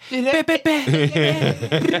 That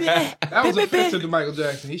was offensive to Michael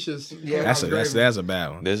Jackson. He should. That's a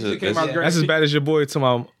bad one. That's as bad as your boy to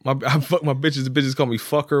my I fuck my bitches. The bitches call me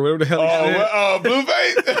fucker. Whatever the hell.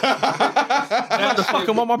 Blueface.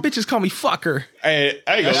 Motherfucker, my bitches call me fucker. Hey,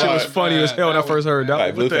 I ain't that gonna shit lie. was funny as hell when I first heard that.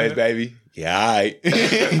 Like Blueface, baby. Yeah, all right.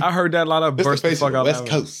 I heard that a lot of burst the fuck out. West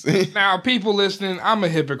Coast. Now, people listening, I'm a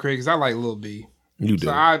hypocrite because I like Lil B. You do.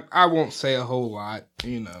 So I won't say a whole lot,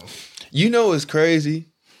 you know. You know what's crazy?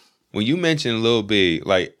 When you mention Lil B,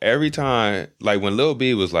 like every time, like when Lil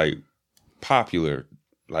B was like popular,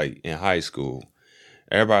 like in high school,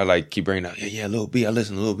 everybody like keep bringing up, yeah, Lil B. I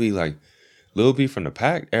listen to Lil B. Like Lil B from the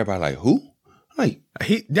Pack. Everybody like who? Like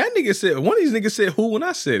that nigga said. One of these niggas said who when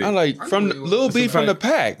I said it. I like from Lil B from the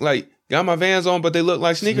Pack. Like got my Vans on, but they look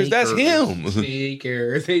like sneakers. That's him.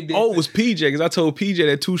 Sneakers. Oh, it was PJ because I told PJ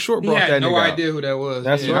that Too Short brought that nigga. No idea who that was.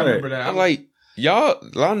 That's right. I remember that. I'm like. Y'all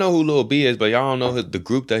know who Lil B is, but y'all don't know the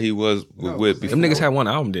group that he was with before. Them niggas had one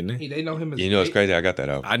album, didn't they? They know him as You know, it's crazy. I got that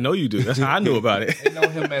album. I know you do. That's how I knew about it. They know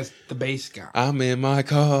him as the bass guy. I'm in my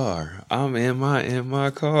car. I'm in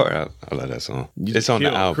my car. I love that song. It's on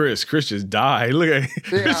the album. Chris just died. Look at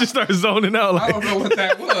Chris just started zoning out. I don't know what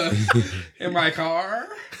that was. In my car.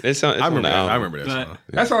 It's on the album. I remember that song.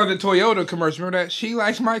 That's on the Toyota commercial. Remember that? She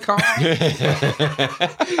likes my car.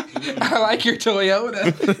 I like your Toyota.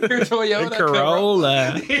 Your Toyota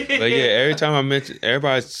Corolla. But yeah, every time I mention,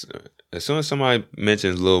 everybody's, as soon as somebody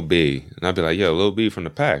mentions Lil B, and I'd be like, yo, Lil B from the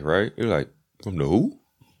Pack, right? You're like, from the who?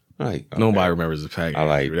 I'm like, okay. Nobody remembers the Pack. I'm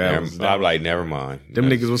like, never mind. Them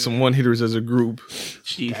niggas with some one hitters as a group.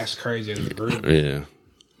 That's crazy as a group. Yeah.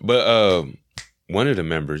 But one of the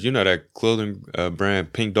members, you know that clothing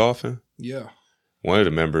brand Pink Dolphin? Yeah. One of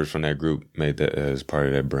the members from that group made that as part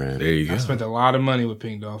of that brand. There you go. I spent a lot of money with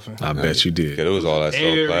Pink Dolphin. I bet you did. It was all that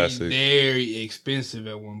soft plastic. Very expensive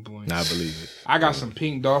at one point. I believe it. I got some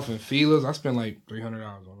Pink Dolphin feelers. I spent like $300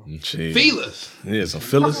 on them. Jeez. Feelers. Yeah, some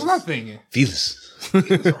fillers. What was I thinking? Feelers.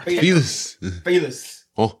 Feelers.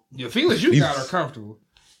 Oh. The feelers you got are comfortable.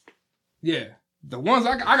 Yeah. The ones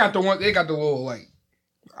I got the ones, they got the little like,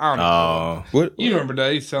 I don't know. What? You remember that?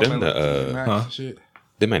 They sell them Them like Max and shit.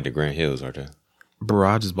 They made the Grand Hills, aren't they? Bro,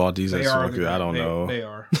 I just bought these at Smoker. I don't know. They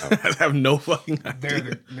are. I have no fucking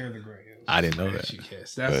idea. They're the Grant Hills. I didn't know that.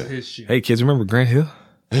 Yes, that's his shit. Hey, kids, remember Grant Hill?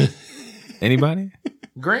 Anybody?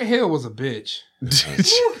 Grant Hill was a bitch.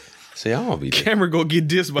 See, I won't be there. Camera go get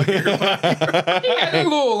dissed by everybody. He had that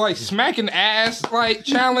little like smacking ass like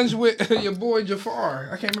challenge with your boy Jafar.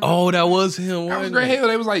 I can't remember. Oh, that was him. That was Grant Hill.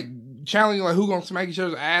 They was like challenging like who gonna smack each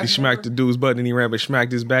other's ass. He smacked the dude's butt and he ran, but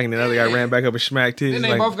smacked his back, and the other guy ran back up and smacked his. Then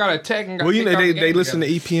they both got attacked and got well, you know, kicked out they the listen to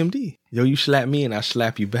game EPMD. Yo, you slap me and I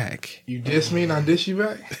slap you back. You diss me and I diss you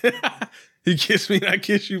back. He kissed me and I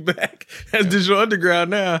kiss you back. That's Digital Underground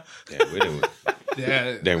now.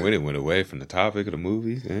 Damn, we didn't went away from the topic of the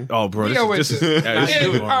movies. Eh? Oh, bro, this is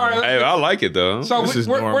normal. All right, hey, I like it though. So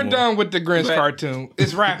we're done with the Grinch cartoon.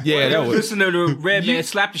 It's rap. Yeah, that was. Listen to the red man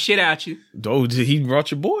slap the shit out you. Oh, he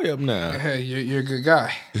brought your boy up now. Hey, you're a good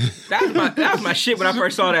guy. That was my shit when I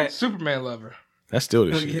first saw that. Superman lover. That's still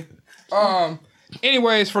the shit.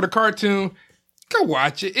 Anyways, for the cartoon, go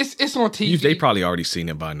watch it. It's on TV. They probably already seen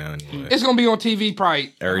it by now anyway. It's gonna be on TV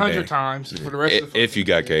probably Every 100 day. times for the rest of the If you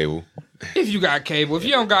got cable. If you got cable. If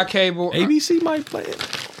you don't got cable, ABC might play it.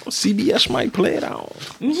 CBS might play it out.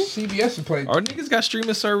 CBS will play. Our niggas got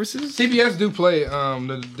streaming services. CBS do play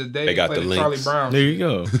the day They got play the the Charlie links. Brown. There you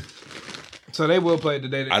go. So they will play the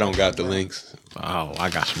day. I don't got the links. Oh,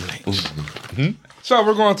 I got some links. So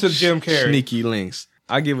we're going to Jim Carrey. Sneaky links.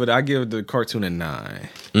 I give the cartoon a 9.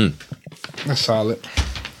 That's solid.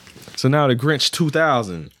 So now the Grinch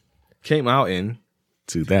 2000 came out in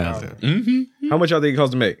 2000. Mm-hmm. How much y'all think it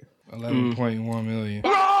cost to make? 11.1 million.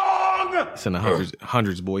 It's in the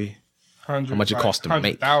hundreds, boy. Hundreds, How much it cost to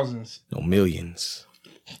make? Thousands. No, millions.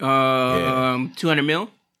 200 mil.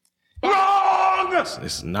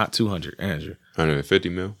 It's not 200, Andrew. 150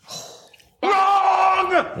 mil.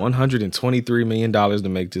 $123 million to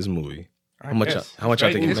make this movie. How much I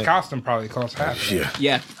think it His made? costume probably cost half.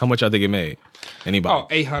 Yeah. How much I think it made? Anybody? Oh,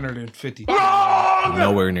 850.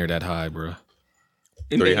 Nowhere near that high, bro.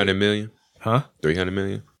 300 million. Huh? 300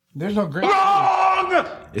 million. There's no Grinch.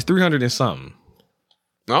 It's 300 and something.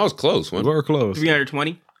 No, I was close. We were close.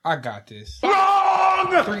 320. I got this.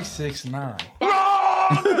 369.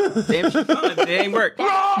 Damn, it ain't work.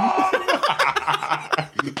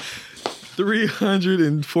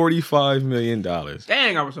 $345 million.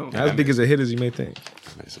 Dang, I was on. As big as a hit as you may think.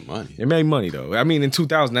 Made some money. It made money though. I mean, in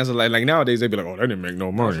 2000, that's like nowadays they'd be like, "Oh, that didn't make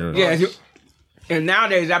no money." Yeah, and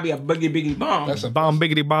nowadays that'd be a biggie bomb. That's a bomb,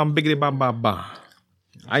 biggity, bomb, bomb, bomb.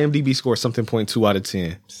 IMDb score something 0.2 out of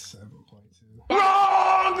 10.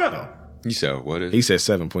 7.2. You said what is? He said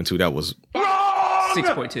 7.2. That was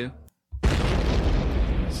 6.2.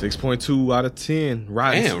 6.2 out of 10.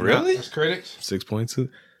 Rotten. Damn, really? That's critics. 6.2.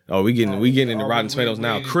 Oh, we getting into Rotten Tomatoes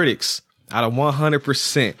now. Critics out of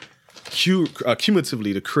 100%.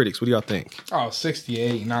 Cumulatively, the critics. What do y'all think? Oh,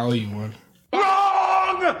 68. And I owe you one.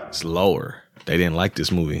 It's lower. They didn't like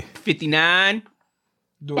this movie. 59.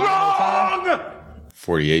 Do it one more time.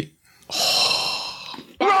 48.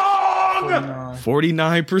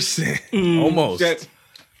 49%. Almost.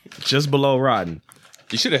 Just below Rotten.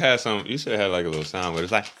 You should have had some. You should have had like a little sound, but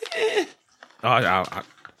it's like.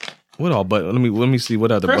 What all? But let me see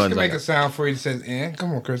what other Chris buttons can I make got. a sound for you that says "eh."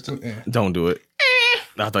 Come on, Chris, do eh. Don't do it.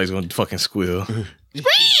 I thought he was gonna fucking squeal.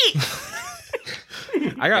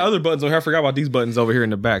 I got other buttons over here. I forgot about these buttons over here in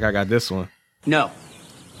the back. I got this one. No,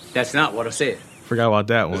 that's not what I said. Forgot about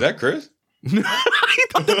that one. Was that Chris? You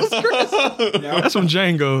thought that was Chris? No. That's from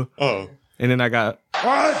Django. Oh. And then I got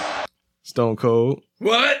What? Stone Cold.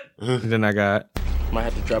 What? And then I got. Might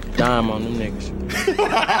have to drop a dime on them niggas.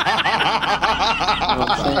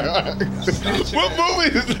 What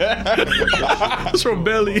movie is that? It's from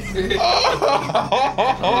Belly.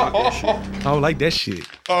 I don't like that shit.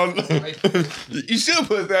 You should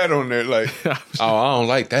put that on there. Like, I don't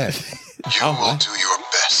like that. You will do your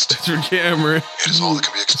best. It's from Cameron. It is all that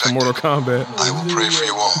can be expected. Mortal Kombat. I will pray for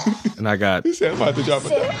you all. And I got. He said I'm about to drop a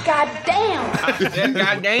dime. Goddamn.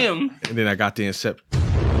 Goddamn. And then I got the Inception.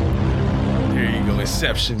 There you go,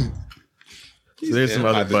 Inception. So there's some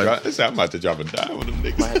other buttons. I'm about to drop a dime on them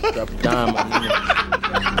niggas. Might have to drop a dime on them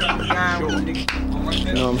niggas. 9 with the nigga.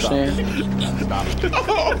 You know what I'm saying? I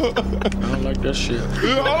don't like that shit. I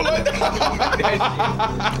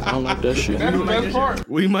don't like that shit. That's the best part.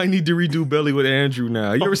 We might need to redo Belly with Andrew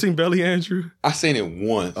now. You ever seen Belly, Andrew? I seen it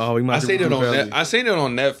once. Oh, we might. I seen it on I seen it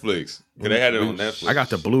on Netflix. Cause they had it on Netflix. I got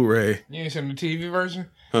the Blu-ray. You ain't seen the TV version?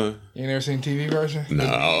 Huh? You ain't never seen the TV version? No,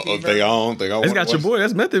 I don't think I It's got your boy.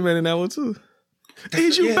 That's Method Man in that one too.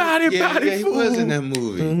 Ain't you body he fool? was in that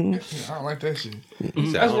movie. Mm-hmm. I don't like that shit.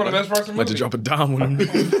 That's one of the best parts of the About to movie. drop a dime on him.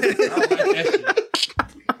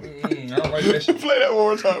 I don't like that shit. Play that one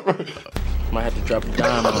more time, bro. Might have to drop a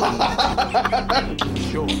dime on him.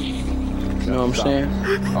 Sure. You know what I'm saying?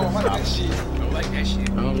 I don't like that shit. I don't like that shit.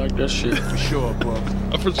 I don't like that shit. For sure, bro.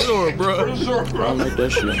 For sure, bro. For sure, I bro. don't like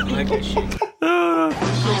that shit. I don't like that shit. I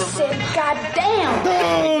said,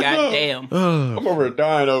 goddamn. Goddamn. I'm over here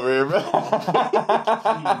dying over here, bro.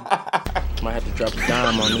 Might have to drop a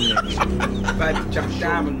dime on them niggas. Might have to drop a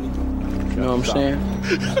dime on me. You know what I'm saying?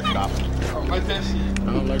 I don't like that shit. I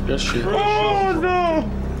don't like that shit. Oh no.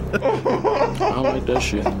 I don't like that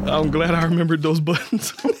shit. I'm glad I remembered those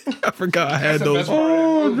buttons. I forgot I had those.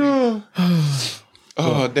 Oh no.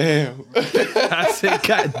 Oh damn. I said,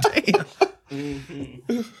 God damn.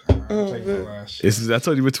 I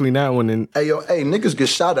told you between that one and Hey, niggas get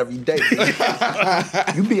shot every day.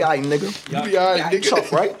 You be alright, nigga. You be alright, nigga.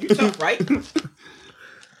 Tough, right? You tough, right?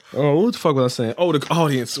 oh, what the fuck was I saying? Oh, the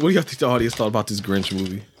audience. What do you think the audience thought about this Grinch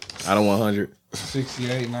movie? Out of 100.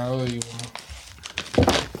 68, now what you want?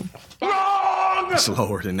 It's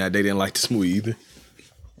lower than that. They didn't like this movie either.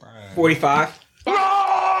 45.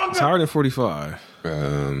 It's higher than 45.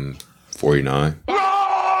 49.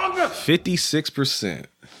 56%.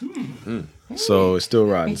 So it's still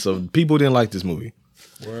riding. So people didn't like this movie.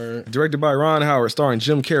 Word. Directed by Ron Howard, starring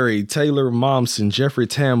Jim Carrey, Taylor Momsen, Jeffrey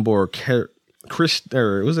Tambor,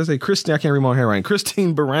 Christine, I can't read my handwriting.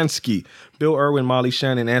 Christine Baranski, Bill Irwin, Molly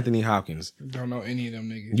Shannon, Anthony Hopkins. Don't know any of them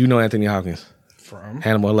niggas. You know Anthony Hopkins. From?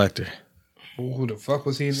 Hannibal Lecter. Who the fuck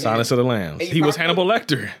was he in? Silence of the Lambs. He was Hannibal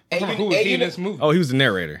Lecter. Who was he in this movie? Oh, he was the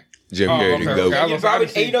narrator. Jim Carrey to go. And you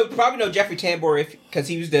probably know Jeffrey Tambor because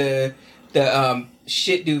he was the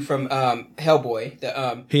shit dude from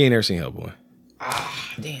Hellboy. He ain't never seen Hellboy.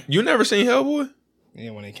 Damn. You never seen Hellboy?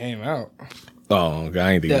 Yeah, when it came out. Oh, God,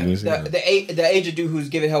 I ain't think you seen that. The Asian dude who's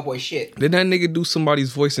giving Hellboy shit. Did that nigga do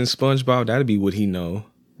somebody's voice in SpongeBob? That'd be what he know.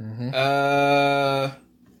 Mm-hmm.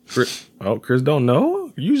 Chris don't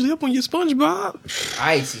know? Usually up on your SpongeBob.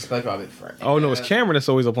 I ain't see SpongeBob in front. Oh, no, it's Cameron that's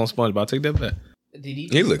always up on SpongeBob. Take that back. Did he?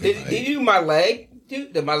 Did he do my leg,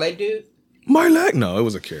 dude? My leg dude? My leg? No, it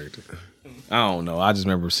was a character. I don't know. I just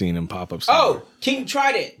remember seeing him pop up somewhere. Oh, King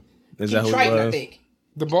Trident. Is King that who Triton, it was? I think.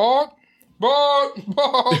 The bald? Bald.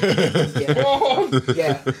 Yeah. Bald.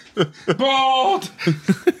 Yeah. Bald.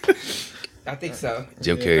 I think so.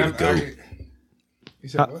 Jim Carrey to go. You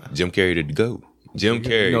said what? Jim Carrey to go. Jim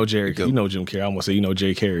Carrey. You know Jerry. You know Jim Carrey. I almost say you know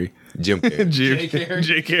Jay Carrey. Jim Carrey. Jay Carrey.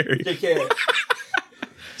 Jay Carrey. Jay Carrey.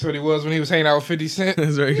 That's what he was when he was hanging out with 50 Cent.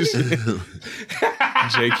 That's right. Jay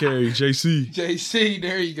Carrey. JC. JC,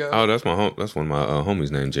 there you go. Oh, that's my that's one of my homies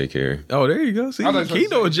named Jay Carrey. Oh, there you go. See, he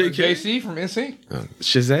know Jay Carrey. JC from NSYNC.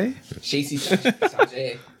 Shazay. JC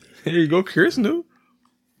Sanjay. Here you go. Chris knew.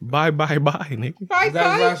 Bye, nigga. Bye, Is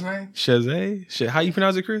that his last name? Shazay. How you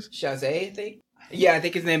pronounce it, Chris? Shazay, I think. Yeah, I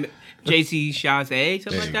think his name is JC Shazay,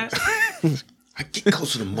 something like that. I get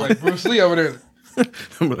close to the mic. Like Bruce Lee over there.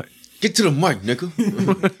 I'm like, get to the mic, nigga.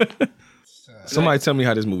 Somebody tell me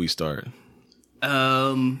how this movie started.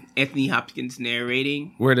 Anthony Hopkins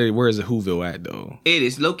narrating. Where is the Whoville at though? It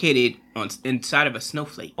is located inside of a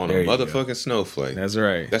snowflake. On a motherfucking snowflake. That's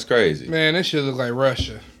right. That's crazy. Man, this shit look like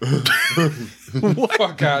Russia.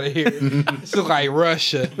 Fuck out of here. This look like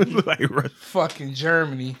Russia. Fucking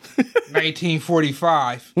Germany.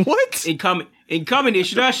 1945. What? In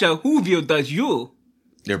communist Russia, Whoville does you.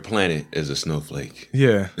 Their planet is a snowflake.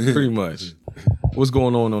 Yeah, pretty much. What's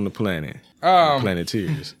going on the planet?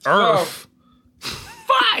 Planeteers. Earth.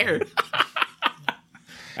 Fire.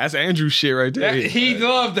 That's Andrew's shit right there. He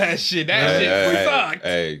loved that shit. That shit sucked.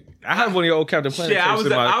 Hey, I have one of your old Captain Planet Shit, tapes in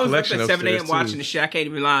my I was up collection at 7 a.m. upstairs, watching too. the shit. I can't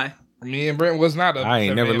even lie. Me and Brent was not up. I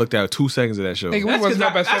ain't never looked at 2 seconds of that show. Nigga, we wasn't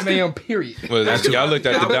up at 7 a.m. period. Well, y'all looked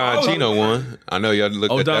at the Don Chino one. I know y'all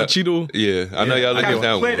looked at Don that. Cheadle? Yeah, I know y'all looked at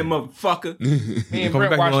that Play the one. motherfucker. Me and Coming Brent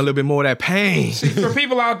back on a watched. little bit more of that pain. For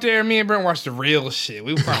people out there, me and Brent watched the real shit.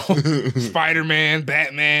 We watched Spider-Man,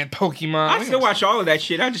 Batman, Pokemon. I still watch all of that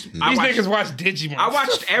shit. These niggas watch Digimon. I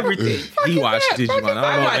watched everything. He watched Digimon.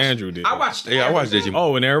 I don't know if Andrew did. I watched. Yeah, I watched Digimon.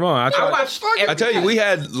 Oh, and Airmon. I watched. I tell you, we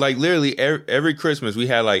had like literally every Christmas we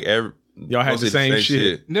had like Y'all had the same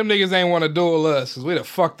shit. Them niggas ain't want to duel us because we'd have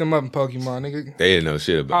fucked them up in Pokemon, nigga. They didn't know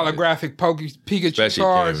shit about holographic Pikachu Especially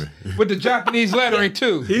cards with the Japanese lettering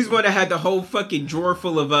too. He's one that had the whole fucking drawer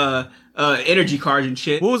full of energy cards and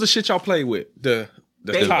shit. What was the shit y'all played with? The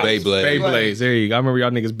Beyblades. Beyblades. There you go. I remember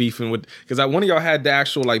y'all niggas beefing with because one of y'all had the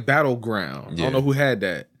actual like battleground. I don't know who had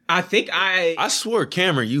that. I think I swore,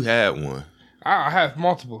 Cameron, you had one. I have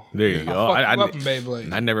multiple. There you go. I fucked you up in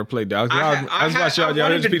Beyblade. I never played that. I was watching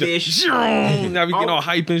y'all just be now we getting all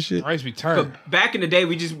hype and shit. I used to be turned. But back in the day,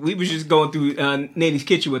 we was just going through Nanny's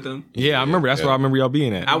kitchen with them. Yeah, I remember. That's where I remember y'all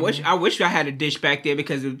being at. I wish I had a dish back there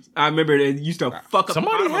because I remember they used to fuck up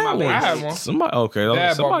somebody the bottom of my I legs. had one. Somebody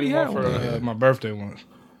had one one for my birthday once.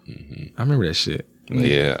 I remember that shit.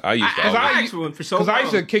 Yeah, I used to. I asked for one for so long. Because I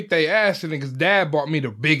used to kick their ass, and niggas' dad bought me the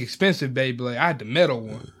big expensive Beyblade. I had the metal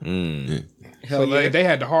one. So they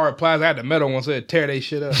had the hard plastic. I had the metal one, so it'd tear they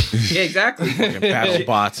shit up. Yeah, exactly. Battle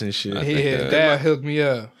bots and shit. Yeah, dad hooked me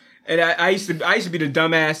up. And I used to be the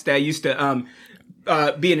dumbass that used to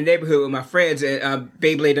be in the neighborhood with my friends and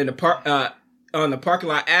Beyblade in the park on the parking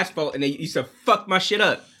lot asphalt, and they used to fuck my shit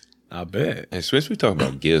up. I bet. And since we talk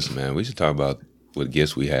about gifts, man, we should talk about what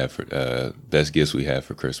gifts we have for best gifts we have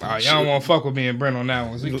for Christmas. Oh, y'all don't want to fuck with me and Brent on that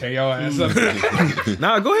one. So we can tear y'all ass up.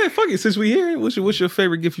 Nah, go ahead. Fuck it. Since we here, what's your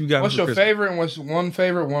favorite gift you got? What's for your Christmas? favorite? And what's one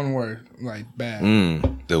favorite? One word, like bad.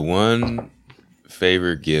 The one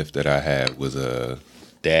favorite gift that I had was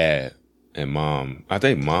dad and mom. I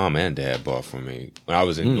think mom and dad bought for me when I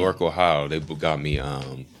was in Newark, Ohio. They got me a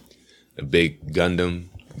big Gundam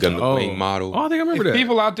wing model. Oh, I think I remember that.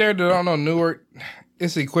 People out there that don't know Newark,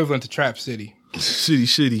 it's the equivalent to Trap City.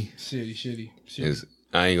 Shitty.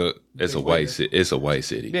 It's a white city. It's a white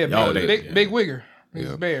city. Yeah, big wigger.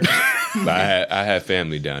 It's bear. But I had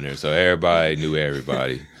family down there, so everybody knew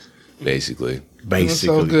everybody, basically. It's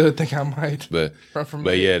so good. I think I might. But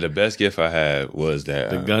yeah, the best gift I had was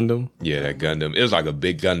that the Gundam. Yeah, that Gundam. It was like a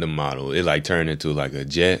big Gundam model. It like turned into like a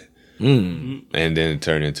jet, and then it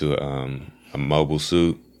turned into a mobile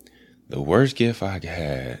suit. The worst gift I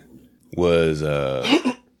had was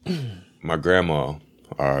my grandma,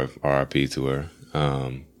 RIP to her.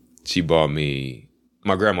 She bought me,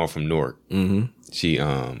 my grandma from Newark. She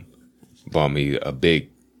bought me a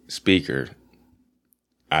big speaker.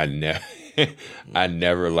 I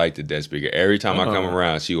never liked that speaker. Every time I come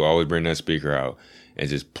around, she would always bring that speaker out and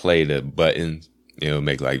just play the buttons,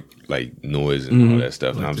 make like noise and all that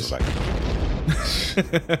stuff. And I was just like,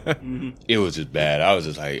 it was just bad. I was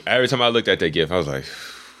just like, every time I looked at that gift, I was like,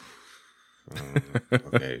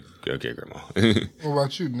 okay, grandma. What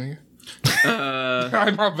about you, nigga?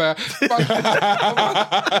 Alright, my bad.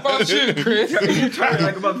 About you, Chris. You're trying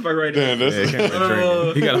like a motherfucker right now.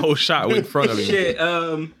 He got a whole shot in front of him. Shit.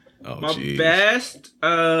 My best.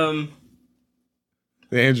 I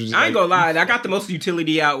ain't gonna lie. I got the most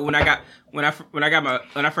utility out when I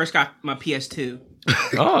first got my PS2.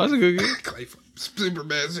 Oh, that's a good game.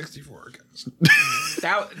 Superman 64.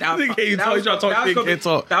 That was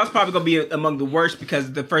probably gonna be among the worst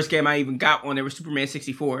because the first game I even got on there was Superman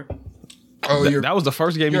 64. Oh, that was the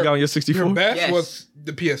first game you got on your 64? Your best was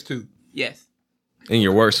the PS2. Yes. And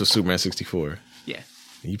your worst was Superman 64. Yeah.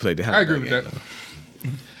 You played the hell I agree with that.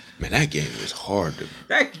 Man, that game was hard to.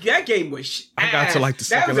 That game was. I got to like the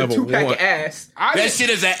second level. That was a 2-pack one. of ass. That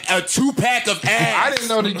shit is a 2-pack of ass. I didn't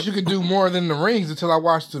know that you could do more than the rings until I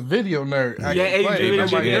watched the video nerd.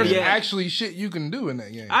 There's actually shit you can do in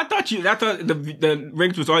that game. I thought the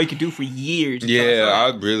rings was all you could do for years. Yeah,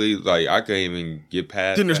 I really I couldn't even get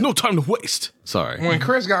past. Then there's no time to waste. Sorry. When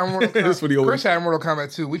Chris got Mortal Kombat, Chris had Mortal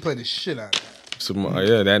Kombat 2. We played the shit out of that.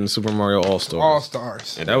 That and Super Mario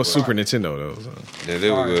All-Stars. And that was Super Nintendo, though. So. Yeah, they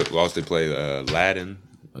would also play Aladdin.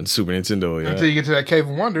 On Super Nintendo, yeah. Until you get to that Cave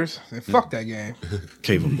of Wonders, and fuck that game.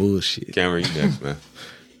 Cave of bullshit. Cameron, you next, man.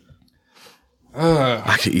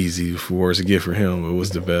 I could easy for worst gift for him, but what's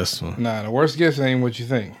the best one? Nah, the worst gift ain't what you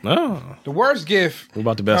think. No. The worst gift. What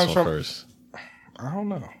about the best one first? I don't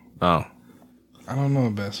know. Oh. I don't know the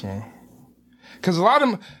best one. Because a lot of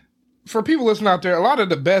them, for people listening out there, a lot of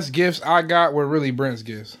the best gifts I got were really Brent's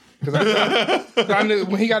gifts. Because I knew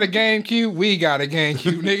when he got a GameCube, we got a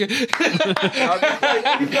GameCube, nigga.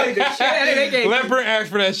 Let Brent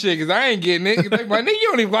ask for that shit, because I ain't getting it. Like, nigga, you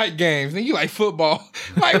don't even like games. Nigga, you like football.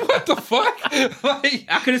 Like, what the fuck? Like,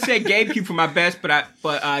 I could have said GameCube for my best, but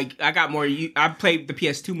I got more. I played the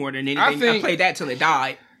PS2 more than anything. I played that till it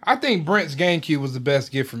died. I think Brent's GameCube was the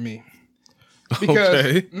best gift for me.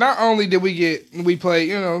 Because not only did we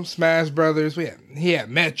play, Smash Brothers, he had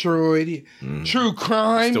Metroid, True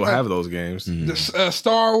Crime. Still have those games. The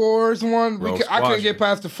Star Wars one. I couldn't get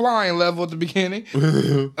past the flying level at the beginning.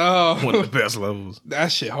 One of the best levels.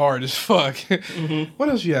 That shit hard as fuck. What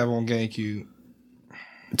else you have on GameCube?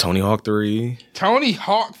 Tony Hawk 3. Tony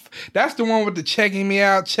Hawk. That's the one with the checking me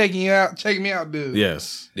out, dude.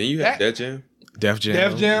 Yes. Then you had Def Jam. Def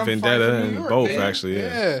Jam, Vendetta, and both, actually.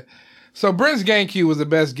 Yeah. So Brent's GameCube was the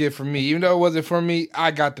best gift for me. Even though it wasn't for me,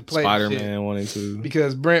 I got to play Spider-Man 1 and 2.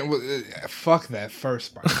 Because Brent was... fuck that first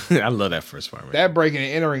Spider-Man. I love that first Spider-Man. That breaking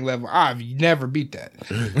and entering level, I've never beat that.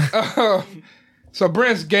 So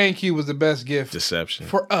Brent's GameCube was the best gift. Deception.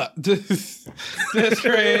 For us. That's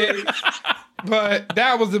great. But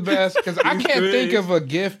that was the best. Because I can't think of a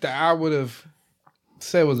gift that I would have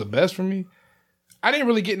said was the best for me. I didn't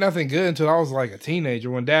really get nothing good until I was like a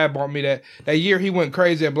teenager. When Dad bought me that year, he went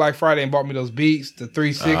crazy at Black Friday and bought me those Beats, the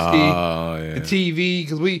 360, the TV.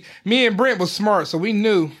 Because me and Brent was smart, so we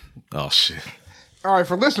knew. Oh shit! All right,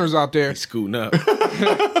 for listeners out there, he's scooting up.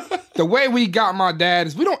 The way we got my dad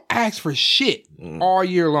is we don't ask for shit all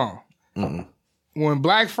year long. When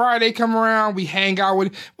Black Friday come around, we hang out with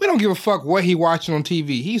him. We don't give a fuck what he watching on TV.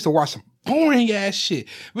 He used to watch some boring ass shit.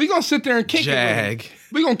 We gonna sit there and kick it with him.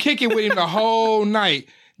 We gonna kick it with him the whole night.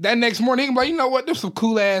 That next morning, he gonna be like, you know what? There's some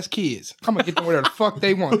cool ass kids. I'm gonna get them whatever the fuck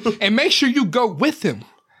they want. And make sure you go with him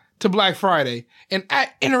to Black Friday and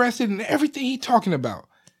act interested in everything he talking about.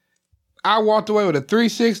 I walked away with a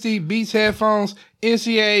 360, Beats headphones,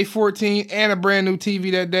 NCAA 14, and a brand new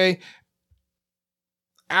TV that day.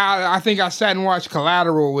 I think I sat and watched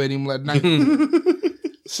Collateral with him that night.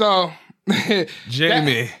 So,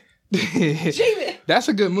 Jamie. That's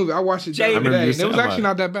a good movie. I watched it the other day. It was actually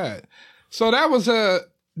not that bad. So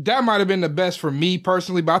that might have been the best for me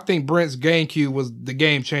personally, but I think Brent's GameCube was the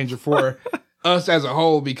game changer for us as a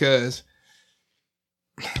whole because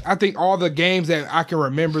I think all the games that I can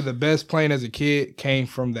remember the best playing as a kid came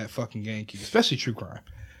from that fucking GameCube, especially True Crime.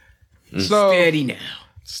 So Steady now.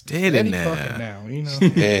 Steady now. Fucking now,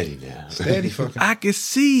 Steady now. Steady fucking. I can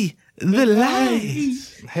see the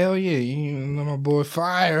lights. Hell yeah, my boy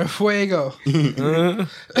Fire Fuego. The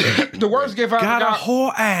worst gift I ever got. A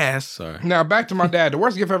whole ass. Sorry. Now back to my dad. The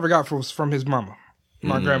worst gift I ever got was from his mama,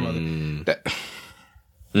 my grandmother.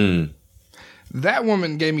 That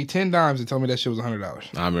woman gave me 10 dimes and told me that shit was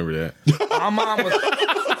 $100. I remember that. My mom was.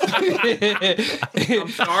 I'm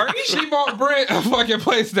sorry. She bought Brent a fucking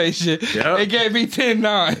PlayStation and gave me 10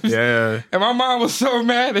 dimes. Yeah. And my mom was so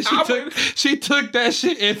mad that she took that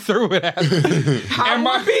shit and threw it at me.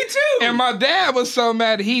 And my dad was so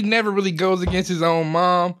mad that he never really goes against his own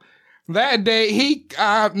mom. That day,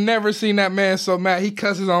 I've never seen that man so mad. He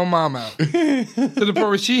cussed his own mom out. To the point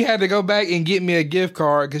where she had to go back and get me a gift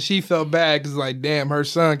card because she felt bad because, like, damn, her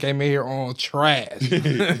son came in here on trash. that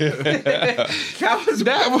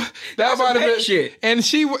might have been shit. And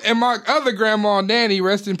my other grandma, Nanny,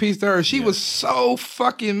 rest in peace to her, she was so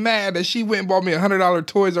fucking mad that she went and bought me a $100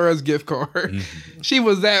 Toys R Us gift card. She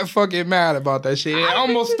was that fucking mad about that shit. It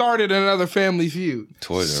almost started another family feud.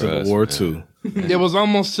 Toys R Us. Civil War II. It was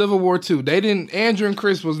almost Civil War II. Andrew and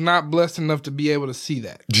Chris was not blessed enough to be able to see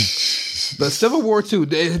that. But Civil War II,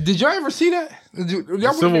 did y'all ever see that?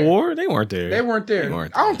 Civil War? They weren't there. They weren't there. I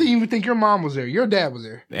don't even think your mom was there. Your dad was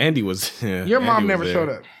there. Andy was. Yeah, your mom never showed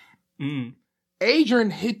up.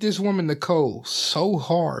 Adrian hit this woman, Nicole, so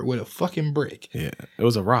hard with a fucking brick. Yeah. It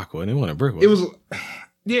was a rock, wasn't it? It wasn't a brick. It was...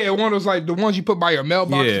 Yeah, one of those, like, the ones you put by your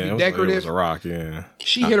mailbox to be decorative. It was a rock, yeah.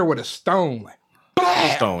 She hit her with a stone, like,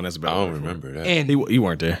 Stone, that's about. I don't remember that. And you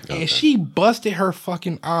weren't there. And she busted her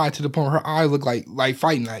fucking eye to the point where her eye looked like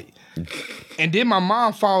fight night. And then my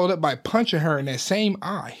mom followed up by punching her in that same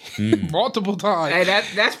eye multiple times. Hey,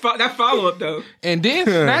 that follow up though. And then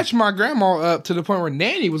snatched my grandma up to the point where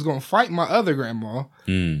Nanny was gonna fight my other grandma.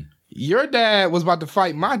 Your dad was about to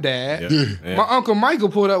fight my dad. Yeah. My Uncle Michael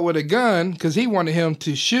pulled up with a gun because he wanted him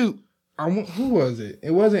to shoot. Who was it?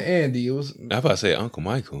 It wasn't Andy. It was. I was about to say Uncle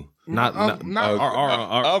Michael. I was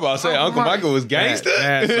about to say Uncle Michael was gangster.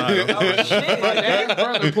 My dad's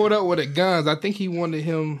brother pulled up with a gun. I think he wanted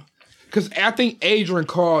him because I think Adrian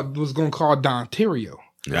was going to call Don Terrio.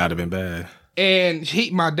 That'd have been bad. And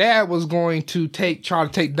my dad was going to try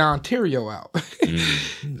to take Don Terrio out,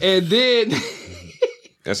 and then.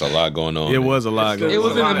 That's a lot going on. It was a lot going on. It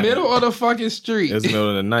was in the middle of the fucking street. It was the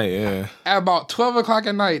middle of the night, yeah. At about 12 o'clock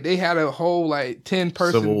at night, they had a whole,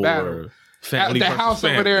 10-person battle. Family the versus house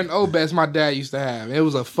family. over there in Obes my dad used to have. It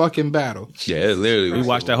was a fucking battle. Yeah, it literally. We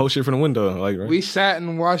watched that whole shit from the window. Like, right? We sat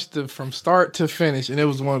and watched it from start to finish, and it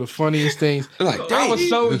was one of the funniest things. Like, I was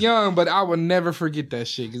so young, but I would never forget that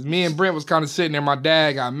shit. Because me and Brent was kind of sitting there. My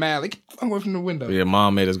dad got mad. Like, get the fuck away from the window. Yeah,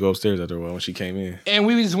 mom made us go upstairs after a while when she came in. And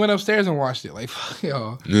we just went upstairs and watched it. Like, fuck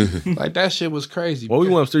y'all. Like, that shit was crazy. Well, we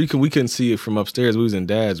went upstairs. We couldn't see it from upstairs. We was in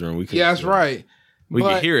Dad's room. Yeah, that's right. We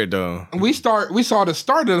But could hear it, though. We saw the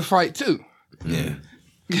start of the fight, too. Yeah.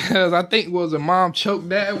 Because I think was a mom choked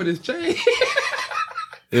dad with his chain.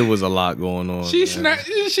 It was a lot going on. She snatched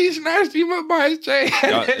him up by his chain.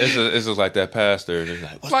 It's just like that pastor. It's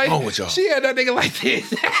like, what's wrong with y'all? She had that nigga like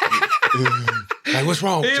this. Like, what's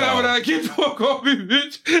wrong with y'all? Like, get the fuck off me,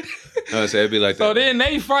 bitch. No, so it'd be like that. So then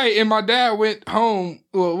they fight, and my dad went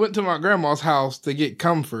to my grandma's house to get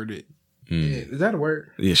comforted. Yeah, is that a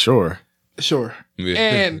word? Yeah, sure. Sure. Yeah.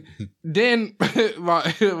 And then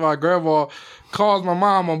my grandma calls my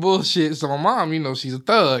mom on bullshit. So my mom, she's a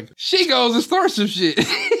thug. She goes and starts some shit.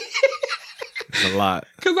 It's a lot.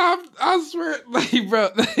 Cause I swear, like, bro,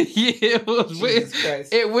 it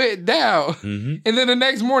went down. Mm-hmm. And then the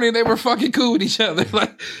next morning they were fucking cool with each other.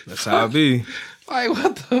 Like, that's how it be. Like,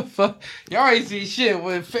 what the fuck? Y'all ain't see shit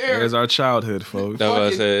with fair. There's our childhood, folks. That's what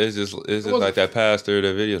I said. It's just like that pastor,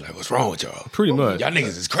 the video. Like, what's wrong with y'all? Pretty much. Y'all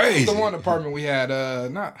niggas is crazy. The one apartment we had,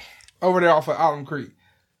 not over there off of Allen Creek.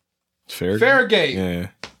 Farragate. Yeah.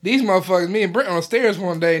 These motherfuckers, me and Brent on the stairs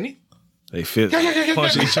one day, and they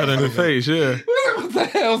punching each other in the face, yeah. What the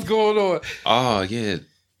hell's going on? Oh, yeah.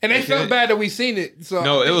 And they felt bad that we seen it. So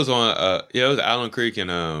no, it was on, it was Allen Creek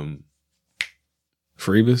and,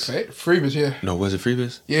 Freebus? Freebus, yeah. No, was it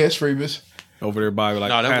Freebus? Yeah, it's Freebus. Over there by, like,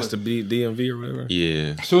 past the DMV or whatever?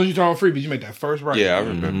 Yeah. As soon as you turn on Freebus, you make that first right. Yeah, I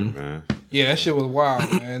remember, man. Yeah, that shit was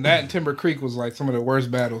wild, man. That and Timber Creek was like some of the worst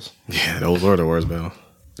battles. Yeah, those were the worst battles.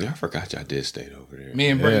 Yeah, I forgot y'all did stay over there. Me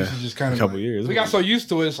and Brady just kind of a couple years. We got so used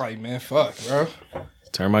to it. It's like, man, fuck, bro.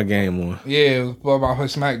 Turn my game on. Yeah, it was blow about her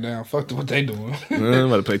SmackDown. Fuck what they doing. I'm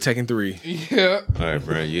about to play Tekken 3. Yeah. All right,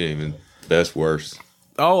 bro. You ain't even. That's worse.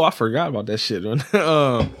 Oh, I forgot about that shit.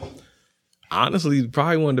 Honestly,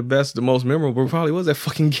 probably one of the best, the most memorable probably was that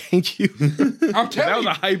fucking GameCube. I'm telling you. That was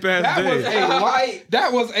a hype ass day.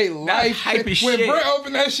 That was a life hype as when shit. Brett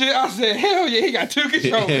opened that shit, I said, hell yeah, he got two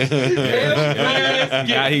controllers.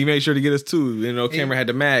 Yeah, he made sure to get us two. Cameron had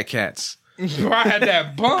the Mad Cats. I had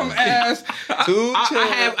that bum ass.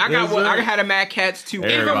 I had a Mad Cats too.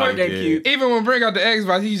 Even when Brett got the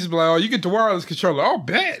Xbox, he just be like, "Oh, you get the wireless controller." Oh,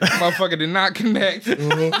 bet, motherfucker did not connect. We been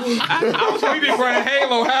running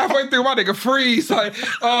Halo halfway through. My nigga freeze like,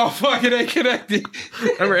 "Oh fuck, it ain't connected."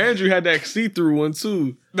 Remember Andrew had that see-through one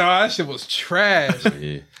too. No, that shit was trash.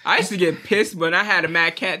 Yeah. I used to get pissed when I had a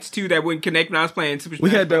Mad Cats too that wouldn't connect when I was playing Super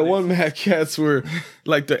Smash. We had that one Mad Cats where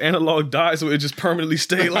like the analog died, so it just permanently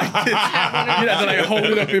stayed like this. You had to like hold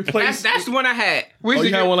it up in place. That's the one I had.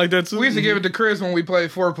 You had one like that too? We used to give it to Chris when we played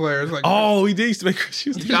 4 players. Like, we did used to make Chris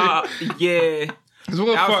use yeah.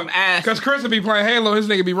 Because Chris would be playing Halo, his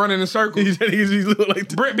nigga be running in circles.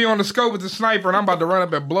 Britt be on the scope with the sniper, and I'm about to run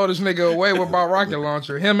up and blow this nigga away with my rocket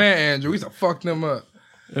launcher. Him and Andrew, we used to fuck them up.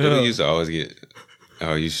 We used to always get.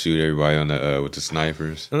 Oh, you shoot everybody on the with the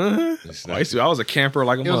snipers. I was a camper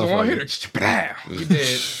like a motherfucker. It was a one hitter. He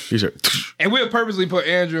dead. And we'll purposely put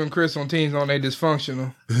Andrew and Chris on teams on they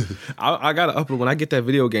dysfunctional. I gotta upload when I get that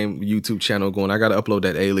video game YouTube channel going. I gotta upload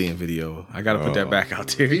that Alien video. I gotta put that back out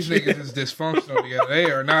there. These niggas is dysfunctional together. They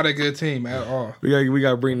are not a good team at all. We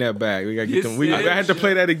gotta bring that back. We gotta get them. I had to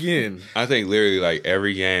play that again. I think literally like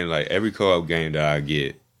every game, like every co-op game that I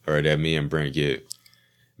get or that me and Brent get,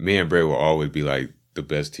 me and Brent will always be like the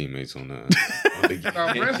best teammates on the game.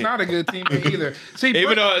 No, Brent's not a good teammate either. See,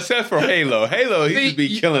 even though except for Halo, he just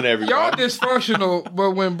be killing everybody. Y'all dysfunctional,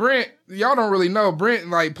 but when Brent, y'all don't really know. Brent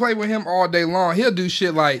like play with him all day long. He'll do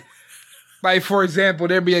shit like for example,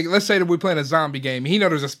 there'd be let's say that we're playing a zombie game. He know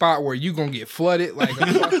there's a spot where you gonna get flooded like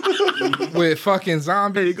with fucking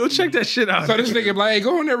zombies. Hey, go check that shit out. So this nigga be like, hey,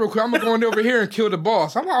 go in there real quick. I'm gonna go in over here and kill the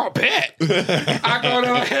boss. I'm like, oh, bet. I go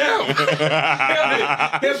there like, hell.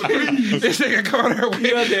 This nigga go there,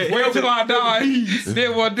 wait till I die.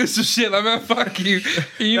 Then want to do some shit like, man, fuck you.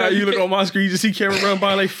 You look on my screen, you just see Cameron run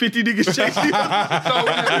by like 50 niggas chasing you. So,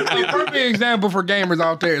 a perfect example for gamers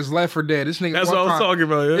out there is Left 4 Dead. This nigga, that's what I was talking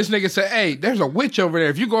about. Yeah. This nigga said, hey, there's a witch over there.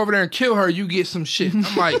 If you go over there and kill her, you get some shit.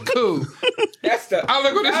 I'm like, cool. I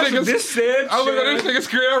look at this nigga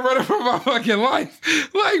scared running for my fucking life.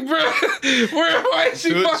 Like, bro, why is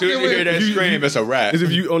she fucking with me? Hear that scream, it's a rat.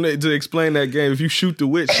 If you to explain that game, if you shoot the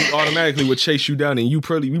witch, she automatically would chase you down, and you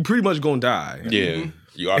pretty much gonna die. Yeah.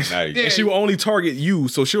 You automatic. And she will only target you,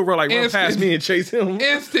 so she'll run past me and chase him.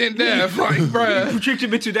 Instant death, like, bruh. Tricked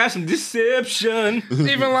him into that's some deception.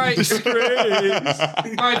 Even like,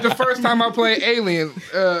 like the first time I played Alien,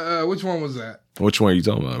 which one was that? Which one are you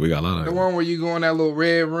talking about? We got a lot of The them. one where you go in that little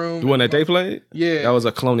red room. The one that they played? Yeah. That was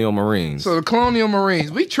a Colonial Marines. So the Colonial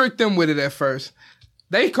Marines, we tricked them with it at first.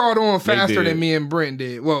 They caught on faster did. than me and Brent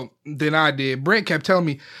did. Well, than I did. Brent kept telling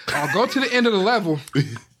me, I'll go to the end of the level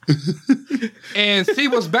and see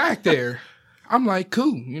what's back there. I'm like,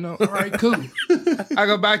 cool, all right, cool. I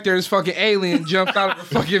go back there, this fucking alien jumped out of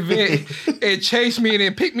the fucking vent and chased me and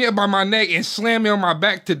then picked me up by my neck and slammed me on my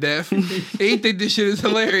back to death. And he think this shit is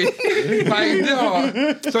hilarious. Like,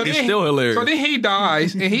 dog. So It's still hilarious. So then he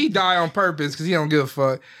dies, and he died on purpose because he don't give a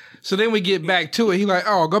fuck. So then we get back to it. He like,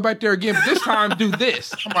 oh, go back there again, but this time do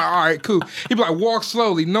this. I'm like, all right, cool. He be like, walk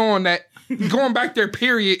slowly, knowing that going back there,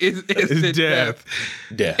 period, is death.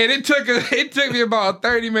 Death. And it took me about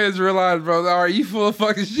 30 minutes to realize, bro, all right, you full of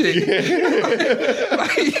fucking shit.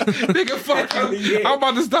 like, nigga, fuck you. I'm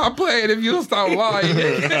about to stop playing if you don't stop lying.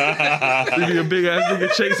 Be a big ass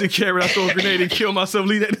nigga chasing Karen. I throw a grenade and kill myself.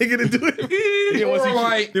 Leave that nigga to do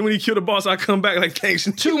it. Then when he kill the boss, I come back like thanks.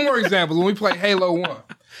 Two more examples. When we play Halo 1,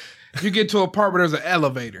 you get to a part where there's an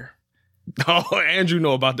elevator. Oh, Andrew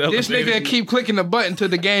know about that. This nigga keep clicking the button till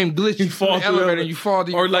the game glitches. You fall through the elevator and you fall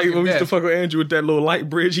to your Or like when we used to death. fuck with Andrew with that little light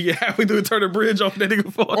bridge. He get halfway through and turn the bridge off and that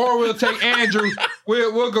nigga fall. Or we'll take Andrew,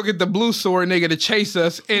 we'll go get the blue sword nigga to chase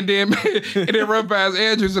us and then run past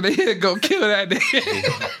Andrew so they he'll go kill that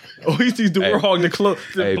nigga. Oh, he sees the warhog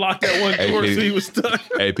to block that one door so he was stuck.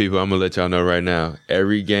 Hey, people, I'm going to let y'all know right now.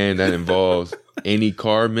 Every game that involves any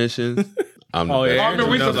car missions, I'm the best. I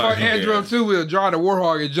remember we used to fuck Andrew up too. We'll draw the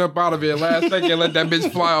warhog and jump out of it last second and let that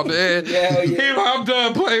bitch fly off the edge. Yeah. He like, I'm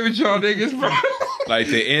done playing with y'all niggas, bro. Like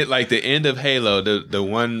the end of Halo, the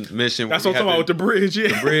one mission. That's what I'm talking about with the bridge, yeah.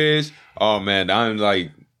 The bridge. Oh, man, I'm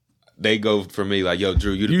like, they go for me like, yo,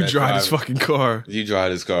 Drew, you drive driver. this fucking car. You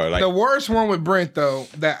drive this car. Like The worst one with Brent, though,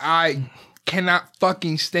 that I cannot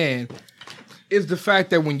fucking stand is the fact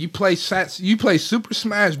that when you play Super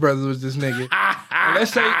Smash Brothers with this nigga,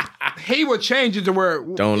 let's say he would change it to where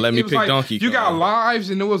Don't let me it was pick like, Donkey You got Kong. lives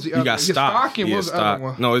and it was You got stock. and Yeah, what was the stock. other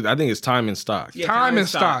one? No, I think it's time and stock. Yeah, Time and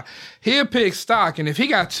stock. He'll pick stock, and if he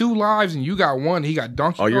got 2 lives and you got 1, he got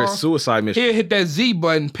Donkey Kong. Oh, you're a suicide mission. He'll hit that Z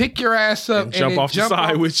button, pick your ass up, and jump then off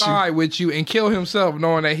the side with you. and kill himself,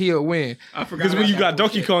 knowing that he'll win. I forgot. Because when you got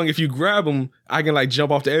Donkey Kong, if you grab them, I can like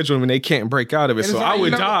jump off the edge of them and they can't break out of it. And So it's like, I would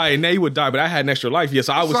you know- die and they would die, but I had an extra life. Yeah,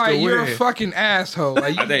 so I It's would like, still you're win. a fucking asshole.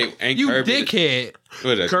 Like, I think ain't you Kirby- dickhead.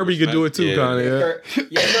 What is that? Kirby could do it too, Yeah. kind of. Yeah.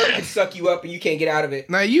 Yeah, Kirby can suck you up and you can't get out of it.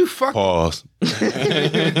 Now you fucking Pause.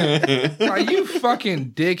 like you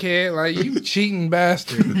fucking dickhead, like you cheating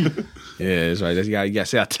bastard. Yeah, that's right. You gotta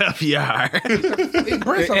see how tough you are.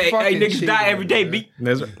 Brent's a Hey, fucking niggas cheater, die every day, B.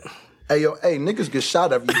 That's right. Hey, niggas get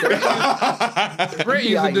shot every day. Brent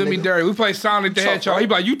used to do me dirty. We play Sonic the Hedgehog. He'd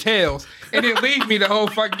be like, you tails. And then leave me the whole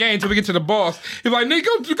fucking game until we get to the boss. He'd be like, nigga,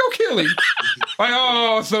 go kill him. Like,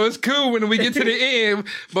 oh, so it's cool when we get to the end,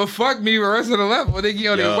 but fuck me the rest of the level.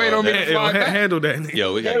 Nigga, they wait on me to fly back. Handle that nigga.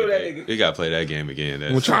 Yo, we gotta play that game again.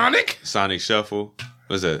 That Sonic? Sonic Shuffle.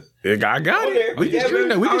 What's that? Yeah, I got it. We can stream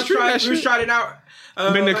that. We can stream that We was shit. trying it out.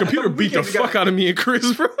 Man, the computer beat the fuck out of me and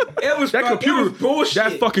Chris, bro. It was That computer, it was bullshit.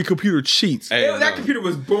 that fucking computer cheats. Hey, That computer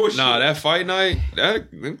was bullshit. Nah, that fight night.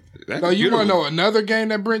 That No, you computer want to know was- another game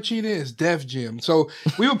that Brent cheated is Def Jam. So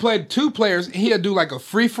we would play 2 players, and he'd do like a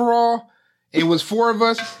free for all. It was 4 of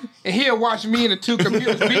us, and he'll watch me and the 2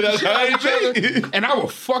 computers beat the shit out of each other, and I will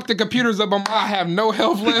fuck the computers up. I have no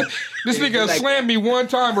health left. This nigga like slammed me one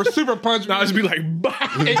time or super punch me I'll just be like, bah.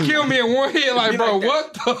 and kill me in one hit. Like, be bro, like that.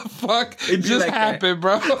 what the fuck It'd be just like that. happened,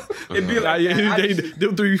 bro? It'd be Nah, like yeah, that.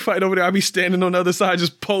 them 3 fight over there. I be standing on the other side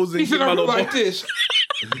just posing. He said, getting my I'm little like ball. this.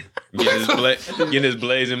 getting his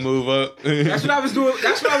blaze and move up. That's what I was doing.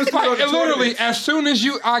 That's what I was doing. Like, and literally, as soon as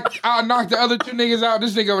I knocked the other 2 niggas out,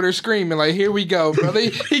 this nigga over there screaming, like, here we go, bro.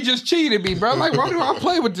 He just cheated me, bro. Like, why do I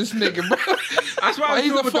play with this nigga, bro? That's why I was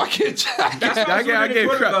He's doing a fucking jack. That's why I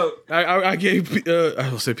I gave I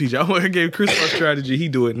don't say PJ. I gave Chris our strategy. He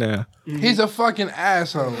do it now. He's a fucking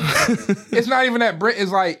asshole. It's not even that Brent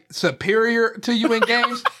is like superior to you in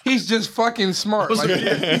games. He's just fucking smart. Like,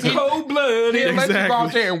 he's cold blooded. He'll let you go out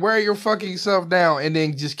Exactly. there and wear your fucking self down and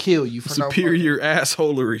then just kill you for Superior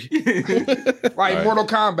assholery. no like Mortal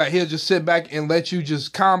Kombat, he'll just sit back and let you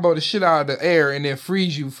just combo the shit out of the air and then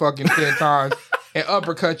freeze you fucking 10 times and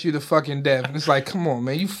uppercut you to fucking death. And it's like, come on,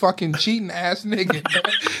 man, you fucking cheating ass nigga.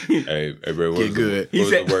 Hey, bro, Get good. He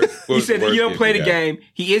said that you don't play the game.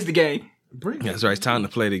 He is the game. That's right. It's time to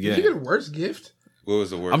play the You game. get a worse gift. What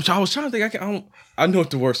was the worst? I was trying to think. I know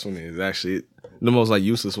what the worst one is. Actually, the most like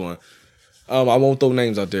useless one. I won't throw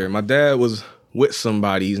names out there. My dad was with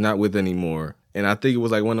somebody he's not with anymore, and I think it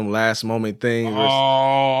was like one of them last moment things. You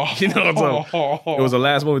know what I'm saying? It was a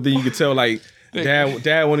last moment thing. You could tell like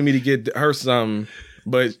dad wanted me to get her something,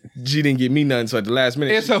 but she didn't get me nothing. So at the last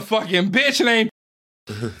minute, it's a fucking bitch named.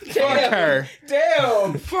 Fuck her.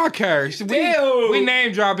 Damn. Fuck her. We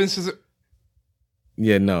name dropping.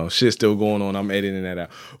 Yeah, no, shit's still going on. I'm editing that out.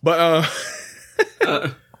 But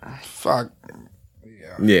fuck.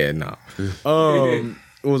 Yeah, no.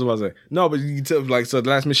 What was I about to say? No, but you can tell, like, so the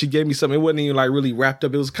last minute she gave me something. It wasn't even like really wrapped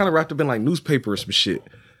up. It was kind of wrapped up in like newspaper or some shit.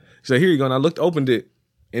 So here you go. And I opened it,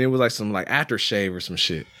 and it was like some like aftershave or some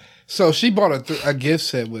shit. So she bought a gift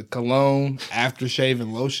set with cologne, aftershave,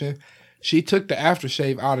 and lotion. She took the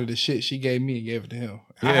aftershave out of the shit she gave me and gave it to him.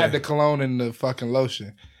 Yeah. I had the cologne and the fucking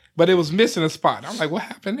lotion. But it was missing a spot. I'm like, what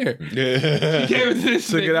happened there? Yeah. She gave it to this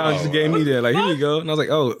Took it out and just gave me that. Like, here you go. And I was like,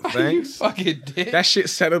 oh, thanks. You fucking dick. That shit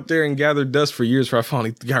sat up there and gathered dust for years before I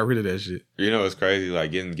finally got rid of that shit. You know, it's crazy.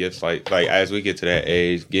 Like, getting gifts like as we get to that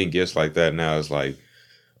age, getting gifts like that now is like,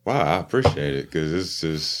 wow, I appreciate it. Because it's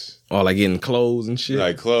just... Oh, like getting clothes and shit?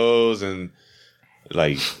 Like clothes and,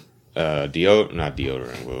 like... not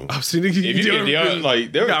deodorant. Well, I'm seeing if you get deodorant,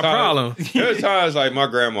 like there was got a problem. There was times like my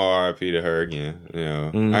grandma, RIP to her again. You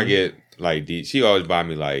know, I get like she always buy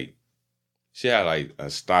me like she had like a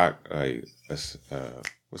stock like what's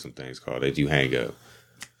some things called that you hang up.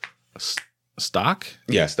 Stock?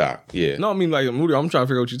 Yeah, stock. Yeah. No, I mean like I'm trying to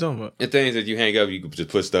figure out what you're talking about. The things that you hang up, you could just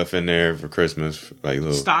put stuff in there for Christmas, like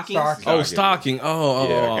little stockings. Oh, stocking. Oh,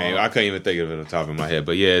 yeah. I couldn't even think of it on the top of my head,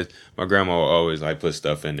 but yeah, my grandma would always like put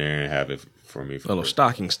stuff in there and have it for me. For little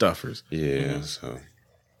stocking stuffers. Yeah. So,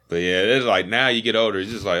 but yeah, it's like now you get older,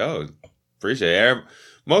 it's just like appreciate it.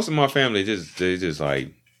 Most of my family they just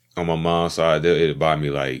like on my mom's side, they'll buy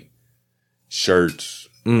me like shirts.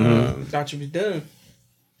 Thought you was done.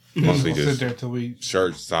 Mostly just sit there till we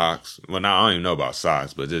shirts, socks. Well, now I don't even know about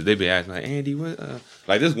socks, but they be asking like, Andy, what?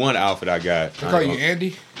 Like this one outfit I got. They call you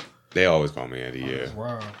Andy? They always call me Andy. Yeah.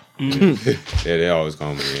 Wow. Yeah, they always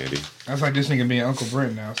call me Andy. That's like this nigga being Uncle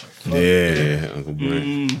Brent now. It's like, yeah, Uncle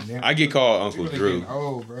Brent. I get called Uncle Drew.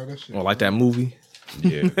 Oh, bro, that shit. Oh, like that movie.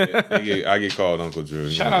 Yeah, I get called Uncle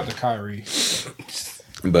Drew. Shout out to Kyrie.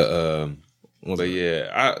 But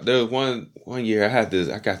yeah, there was one year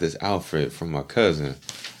I got this outfit from my cousin.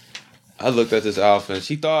 I looked at this outfit and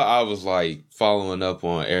she thought I was like following up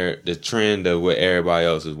on the trend of what everybody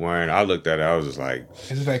else is wearing. I looked at it, I was just like,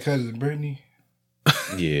 is it that cousin Brittany?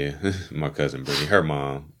 Yeah, my cousin Brittany, her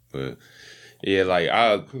mom. But yeah, like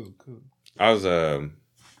cool. I was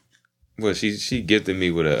well, she gifted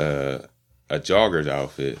me with a jogger's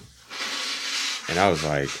outfit. And I was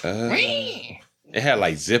like, it had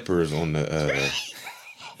like zippers on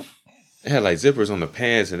the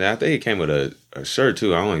pants, and I think it came with a shirt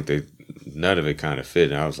too. I don't think none of it kind of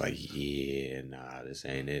fit, and I was like, yeah, nah, this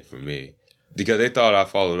ain't it for me. Because they thought I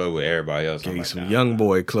followed up with everybody else. Getting like, some young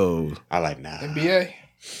boy clothes. I like, nah. NBA?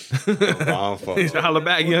 I don't follow up. Holla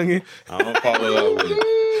back, youngin'. I don't follow up with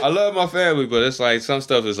it. I love my family, but it's like some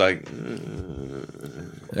stuff is like...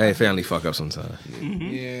 Hey, family fuck up sometimes.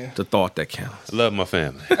 Yeah. The thought that counts. I love my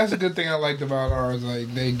family. That's a good thing I liked about ours. Like,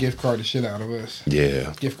 they gift card the shit out of us.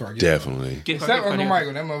 Yeah. Gift card. Definitely. Except Uncle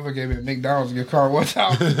Michael. That motherfucker gave me a McDonald's gift card one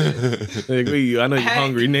time. I know you're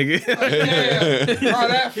hungry, nigga. Yeah. Oh,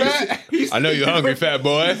 that fat. I know you're hungry, fat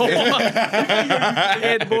boy.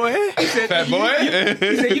 Fat boy. Fat boy?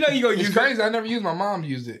 He said, you know you gonna use It's crazy. I never used my mom to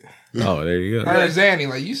use it. Oh, there you go. Her and Zanny,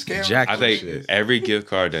 like, you scared me. I think every gift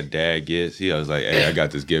card that dad gets, he was like, hey, I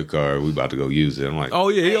got this gift card. We about to go use it. I'm like, oh,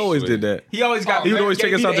 yeah, he always did that. He always got. He would always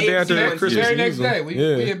take us out the day after Christmas. The very next day,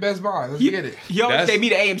 we at Best Buy. Let's get it. He always gave me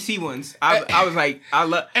the AMC ones. I was like, I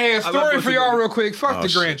love. Hey, a story for y'all real quick. Fuck the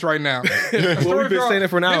Grinch right now. Well, we've been saying that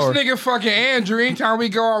for an hour. This nigga fucking Andrew, anytime we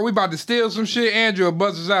go, we about to steal some shit, Andrew will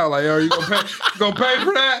buzz us out. Like, yo, you gonna pay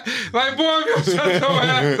for that? Like, boy, I'm gonna shut your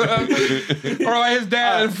ass up. Or like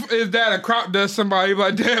his dad a crop dust somebody. He be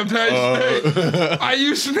like, damn, Dad, are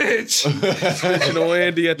you snitch? Snitching on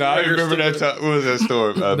Andy at the I remember that time. What was that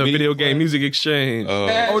story? The video game music exchange.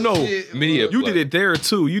 Oh, no. Media you play. did it there,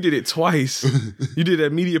 too. You did it twice. You did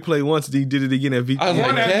that media play once, then you did it again at VT.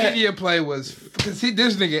 One that media play was, because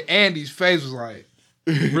this nigga Andy's face was like,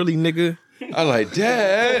 really, nigga? I like,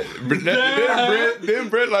 Dad. Then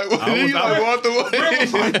Brett like, what? He like walked away.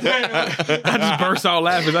 I just burst out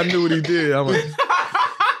laughing. I knew what he did. I'm like,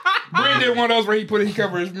 Brent did one of those where he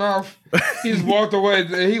covered his mouth. He just walked away.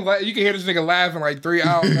 You can hear this nigga laughing like 3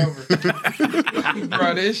 hours over.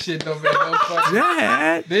 Bro, this shit don't make no fucking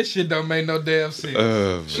sense. This shit don't make no damn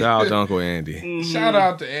sense. Shout out to Uncle Andy. Shout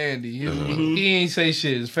out to Andy. He ain't say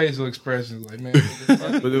shit. His facial expressions like, man.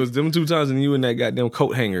 But it was them 2 times and you and that goddamn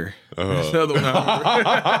coat hanger. That's the other one.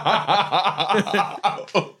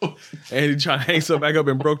 Andy tried to hang something back up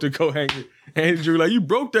and broke the coat hanger. Andy Drew like, you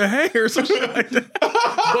broke the hanger or some shit like that.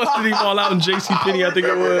 Busted him all out in JCPenney, I think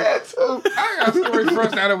it was. I got a story for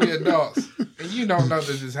us now that we adults. And you don't know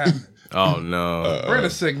this is happening. Oh, no. Brent a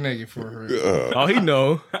sick nigga for her. Oh, he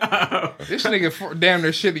know. This nigga damn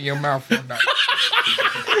near shit in your mouth for a night.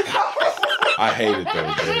 I hate it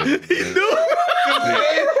though. He knew.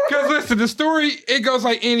 Because listen, the story, it goes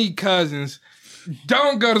like any cousins.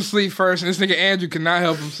 Don't go to sleep first. And this nigga Andrew cannot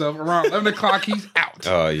help himself. Around 11 o'clock, he's out.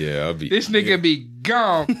 Oh, yeah. This nigga be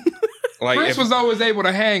gone. Like Chris was always able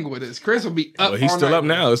to hang with us. Chris will be up. Well, he's all still night up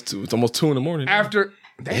now. It's almost 2 in the morning. After.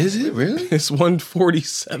 Is it really? It's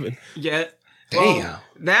 1:47. Yeah. Damn. Well,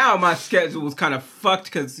 now my schedule was kind of fucked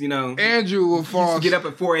because, Andrew will fall. Used to get up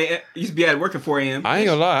at 4 a.m. Used to be at work at 4 a.m. I ain't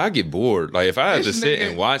gonna lie, I get bored. Like if I had to This sit nigga-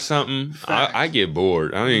 and watch something, I get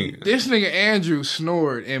bored. I mean, This nigga Andrew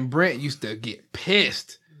snored, and Brent used to get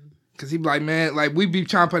pissed. Cause he be like, man, like we be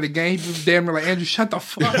trying to play the game. He be damn near like, Andrew, shut the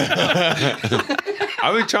fuck up.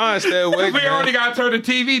 I be trying to stay awake. We man. already got to turn the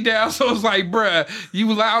TV down, so it's like, bruh,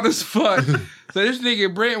 you loud as fuck. So this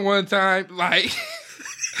nigga Brent one time, like,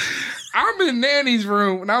 I'm in Nanny's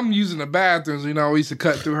room and I'm using the bathrooms. We used to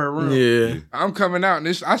cut through her room. Yeah. I'm coming out and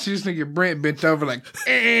I see this nigga Brent bent over like,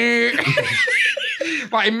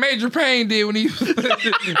 like Major Payne did when he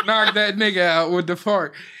knocked that nigga out with the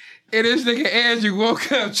fart. And this nigga Andrew woke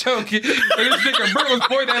up choking. And this nigga Brent was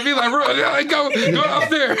pointing at me like, bro, go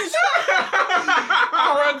downstairs.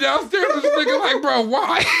 I run downstairs. This nigga like, bro,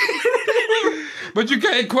 why? But you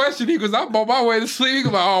can't question me because I'm on my way to sleep. He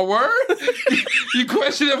go like, oh, word? You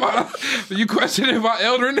question if I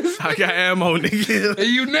elder in this? I got ammo, nigga. And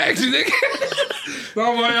you next, nigga. So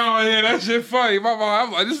I'm like, oh, yeah, that shit funny.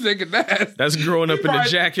 I'm like, this nigga nasty. That's growing up in the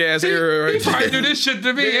jackass era right He probably do this shit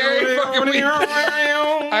to me every fucking week.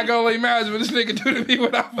 I can only imagine what this nigga do to me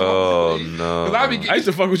when I'm Oh no! I used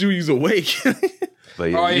to fuck with you when you was awake.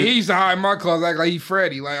 He used to hide my clothes, act like he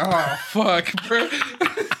Freddy. Like, oh fuck, bro.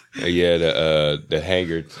 Yeah, the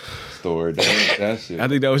hanger store. That shit. I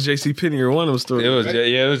think that was JCPenney or one of those stores. It was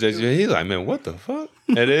it was JC. He's like, man, what the fuck?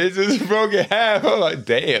 And it just broke in half. I'm like,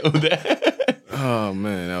 damn. Oh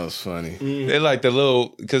man, that was funny. They like the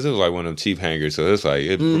little, because it was like one of them cheap hangers, so it's like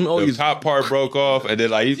the top part broke off, and then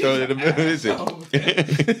like you throw it in the middle.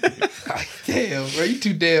 Damn, bro, you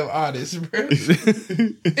too damn honest, bro.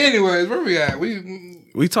 Anyways, where we at?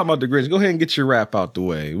 We talking about the Grinch. Go ahead and get your rap out the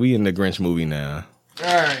way. We in the Grinch movie now.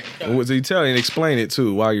 All right. What you tell you and explain it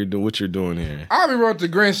too while you're doing what you're doing here. I wrote the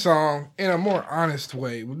Grinch song in a more honest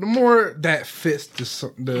way, the more that fits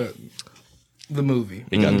the movie.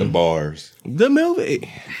 He got the bars. The movie.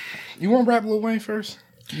 You want to rap Lil Wayne first?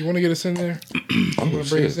 You want to get us in there? You want to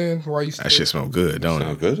bring us in? Why you? That shit smell good, don't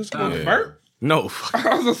it? Good. It's good. Burp? No.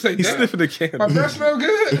 I was gonna say He's that. sniffing the candle. My breath smell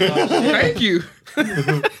good. Thank you.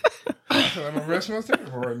 My breath smells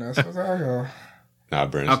terrible right now. So alcohol. Nah,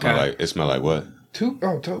 Brent. It smell like what?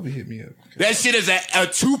 Toby hit me up. That shit is a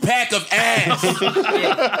 2-pack of ass.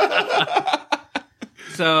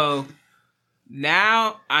 So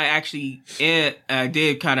now I actually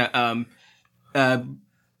did kind of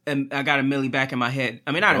and I got a milli back in my head.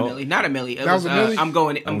 I mean, not a milli. It was a milli? I'm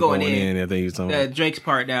going in. I think he was talking The about. Drake's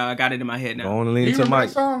part now. I got it in my head now. Go on and lean You to remember Mike.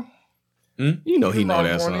 that song? You know he know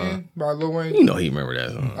that Going song. In by Lil Wayne. You know he remember that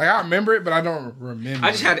song. Like I remember it, but I don't remember.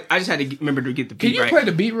 I just had to remember to get the beat Can you right. play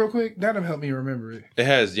the beat real quick? That'll help me remember it. It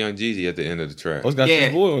has Young Jeezy at the end of the track. Oh, it's got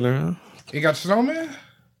some boy on there, huh? You got Snowman?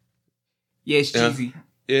 Yeah, it's cheesy.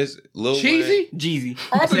 It's Lil Cheesy? Jeezy.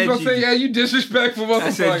 I was gonna say, yeah, you disrespectful motherfucker. I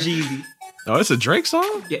said Jeezy. Oh, it's a Drake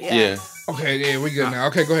song? Yeah. Okay, yeah, we good now.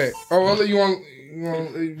 Okay, go ahead. Oh, well, you want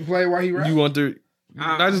to play while he rap? You want to?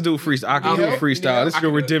 I just do a freestyle. I can do a freestyle. This is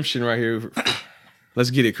your redemption right here. Let's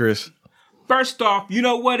get it, Chris. First off, you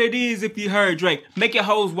know what it is if you heard Drake. Make your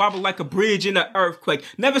hoes wobble like a bridge in an earthquake.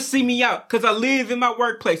 Never see me out, cause I live in my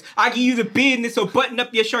workplace. I give you the business, so button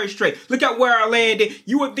up your shirt straight. Look at where I landed.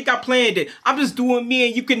 You would think I planned it. I'm just doing me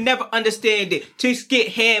and you can never understand it. Chicks get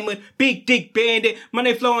hammered, big dick bandit.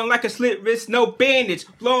 Money flowing like a slit wrist, no bandage.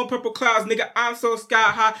 Blowing purple clouds, nigga, I'm so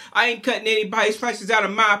sky high. I ain't cutting anybody's slices out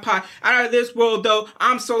of my pie. Out of this world though,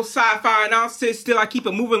 I'm so sci-fi and I don't sit still, I keep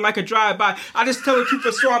it moving like a drive-by. I just tell the truth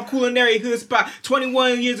for sure, I'm culinary hood spot.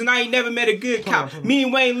 21 years and I ain't never met a good cop. Me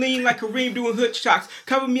and Wayne lean like Kareem doing hood shots.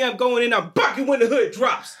 Cover me up going in, I'm bucking when the hood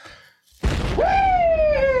drops.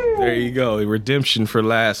 There you go. Redemption for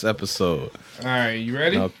last episode. All right, you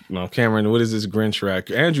ready? No, Cameron, what is this Grinch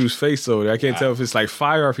rack? Andrew's face over there. I can't tell if it's like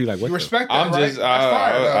fire or if he's like, what You the? respect that, I'm right? just, That's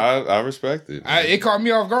fire, though. I respect it. It caught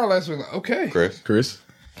me off guard last week. Like, okay. Chris.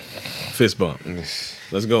 Fist bump.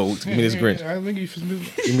 Let's go. Give me this Grinch. I think you should move.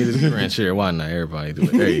 Give me this Grinch here. Why not? Everybody do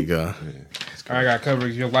it. There you go. I got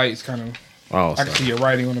covered. Your light's kind of. Oh, I can see your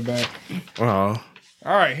writing on the back. Oh.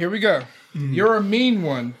 All right, here we go. You're a mean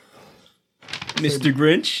one, Mr.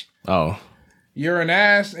 Grinch. Oh. You're an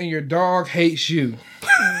ass and your dog hates you.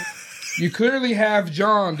 You clearly have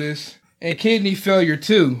jaundice and kidney failure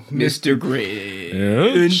too, Mr.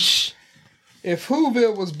 Grinch. If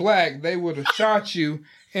Whoville was black, they would have shot you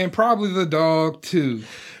and probably the dog too.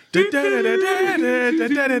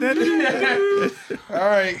 All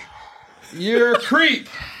right. You're a creep.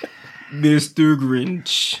 Mr.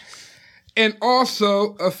 Grinch. And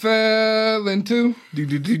also a felon too.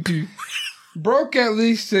 Broke at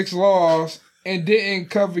least 6 laws and didn't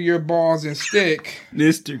cover your balls in stick.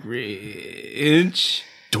 Mr. Grinch.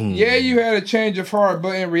 Yeah, you had a change of heart,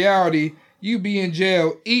 but in reality, you be in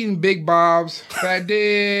jail eating Big Bob's fat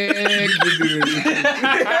dick. We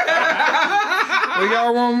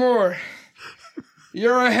got one more.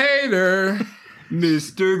 You're a hater.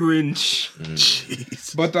 Mr. Grinch.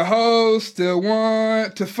 Jeez. But the hoes still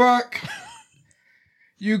want to fuck.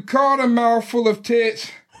 You caught a mouthful of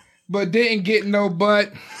tits, but didn't get no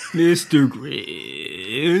butt. Mr.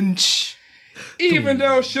 Grinch. Even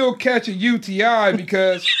though she'll catch a UTI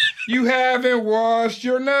because you haven't washed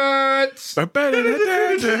your nuts. There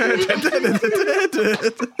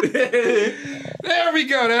we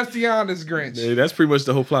go. That's the honest Grinch. Hey, that's pretty much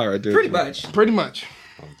the whole plot right there. Pretty much. Pretty much.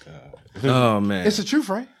 Oh, God. Oh, man. It's the truth,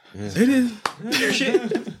 right? Yeah. It is. True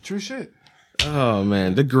shit. True shit. Oh,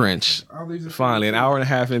 man. The Grinch. Finally, an hour and a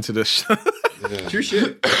half into the show. True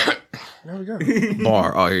shit. There we go.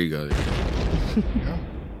 Bar. Oh, here you go.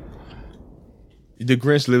 The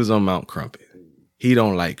Grinch lives on Mount Crumpet. He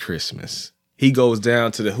don't like Christmas. He goes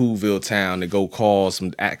down to the Whoville town to go cause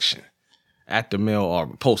some action at the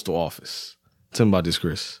postal office. Tell me about this,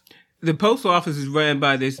 Chris. The postal office is run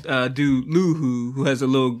by this dude, Lou who has a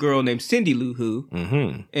little girl named Cindy Lou Who.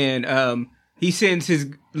 Mm-hmm. And he sends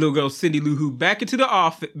his little girl, Cindy Lou Who, back into the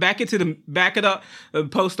office, back of the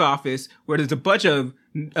post office, where there's a bunch of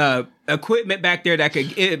equipment back there that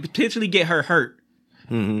could potentially get her hurt.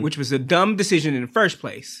 Mm-hmm. Which was a dumb decision in the first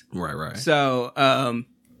place. Right. So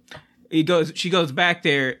she goes back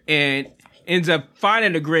there and ends up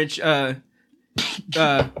finding the Grinch.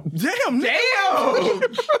 Damn!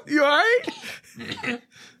 You all right?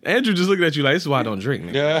 Andrew just looking at you like, this is why I don't drink,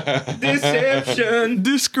 man. Deception.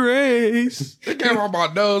 Disgrace. It came on my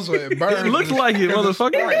nose when it burned. It looked like it,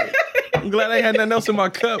 motherfucker. I'm glad I ain't had nothing else in my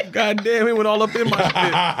cup. God damn, it went all up in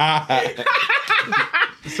my spit.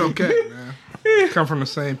 It's okay, man. Come from the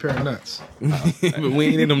same pair of nuts. But we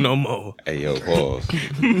ain't in them no more. Hey, yo, pause.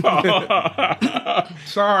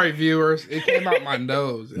 Sorry, viewers. It came out my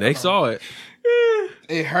nose. They saw it.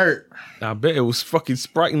 It hurt. I bet it was fucking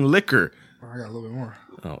Sprite and liquor. Oh, I got a little bit more.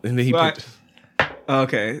 Oh, and then he put...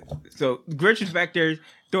 Okay. So Grinch is back there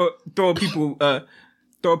throwing people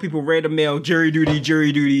random mail, jury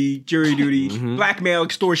duty, Mm-hmm. blackmail,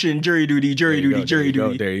 extortion, jury duty. There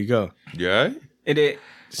you go. Yeah. And then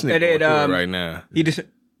this nigga right now. He just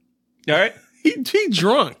all right. He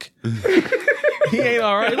drunk. He ain't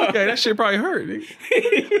all right. Okay, that shit probably hurt.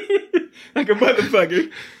 Like a motherfucker.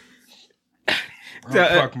 I don't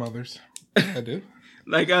fuck mothers. I do.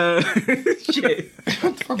 Like shit.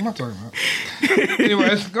 What the fuck am I talking about?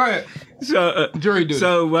 Anyways, go ahead. So jury duty.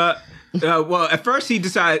 So well, at first he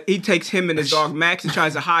takes him and his dog Max and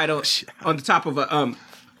tries to hide on the top of a on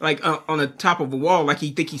the top of a wall like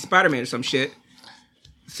he think he's Spider-Man or some shit.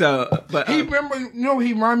 So, but he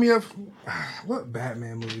reminded me of what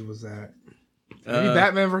Batman movie was that? Maybe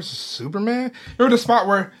Batman versus Superman. Remember the spot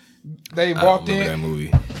where they walked in? That movie.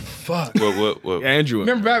 Fuck. What? Andrew.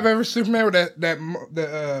 Remember Batman vs Superman with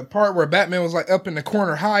the part where Batman was like up in the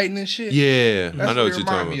corner hiding and shit? Yeah, That's I know what it you're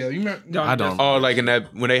talking reminded about. me of. You remember, I don't. Oh, like in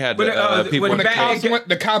that when they had the people. when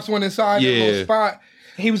the cops went inside the little spot,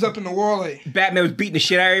 he was up in the wall. Like Batman was beating the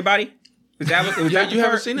shit out of everybody. Was that what? Was that you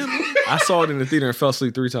haven't seen that movie? I saw it in the theater and fell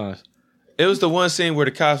asleep 3 times. It was the one scene where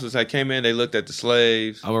the cops came in, they looked at the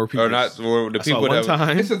slaves. I'm gonna repeat or this. not, or the I people saw it one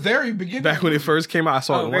time. It's the very beginning. Back when it first came out, I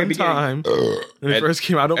saw it one time. When it first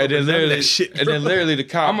came out, I don't remember that shit. And then literally the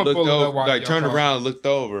cop looked over, like turned y'all around, and looked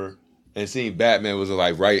over, and seen Batman was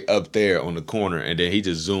like right up there on the corner, and then he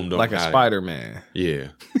just zoomed up like a Spider-Man. Yeah.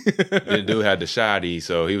 The dude had the shotty,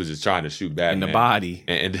 so he was just trying to shoot Batman in the body,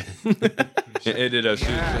 and ended up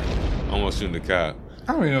almost shooting the cop.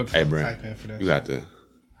 I don't even know what the Hey, fuck Brent, type in for that. you got the.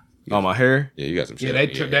 On my hair? Yeah, you got some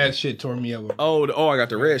shit. Yeah, that shit tore me up. Oh, I got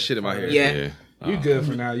the red shit in my hair. Yeah. You good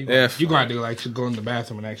for now. You gonna do like to go in the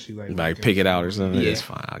bathroom and actually like pick it out or something. Yeah. It's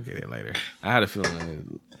fine. I'll get it later. I had a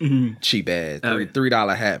feeling cheap ass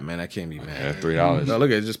 $3 hat, man. I can't be mad. $3. No, look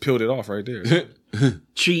at it. Just peeled it off right there.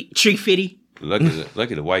 Tree fitty.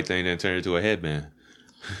 Lucky the white thing didn't turn into a headband.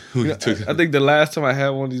 I think the last time I had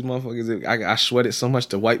one of these motherfuckers, I sweated so much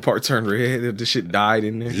the white part turned red. The shit died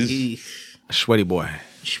in there. Sweaty boy.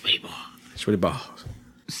 Sweaty balls.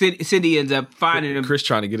 Cindy ends up finding him. Chris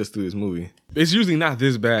trying to get us through this movie. It's usually not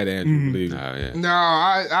this bad, Andrew. Believe me. No,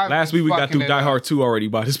 I last week we got through Die Hard 2 already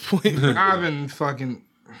by this point. I've been fucking.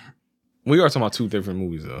 We are talking about two different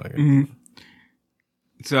movies though.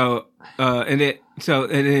 So and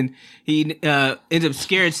then he ends up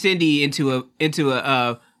scaring Cindy into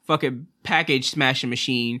a fucking package smashing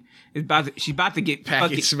machine. She's about to get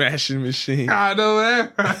package smashing machine. I know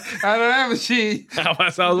that. I know that machine. I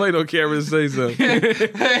was waiting on camera to say something.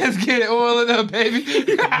 Let's get it oiling up, baby.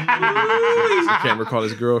 Camera called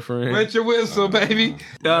his girlfriend. Wet your whistle, baby.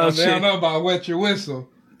 Oh, they don't know about wet your whistle.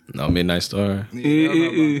 No, Midnight Star. Yeah, I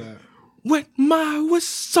don't know about that. Wet my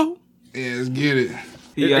whistle. Yeah, let's get it.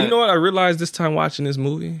 You know what I realized this time watching this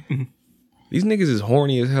movie? These niggas is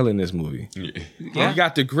horny as hell in this movie. Yeah. You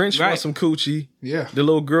got the Grinch want some coochie. Yeah. The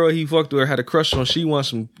little girl he fucked with had a crush on. She wants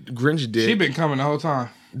some Grinch dick. She been coming the whole time.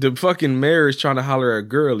 The fucking mayor is trying to holler at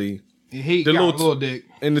Girly. He got a little dick.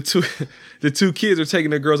 And the two kids are taking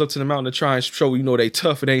their girls up to the mountain to try and show they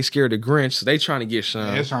tough and they ain't scared of Grinch. So they trying to get some.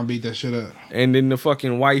 Yeah, they're trying to beat that shit up. And then the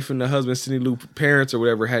fucking wife and the husband, Cindy Lou parents or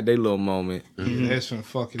whatever, had their little moment. Yeah, that's finna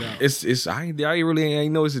fuck it out. It's I really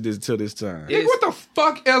ain't noticed this until this time. Yeah, what the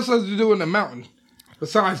fuck else does to do in the mountain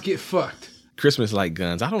besides get fucked? Christmas like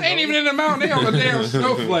guns. I don't know. They ain't even in the mountain. They on a damn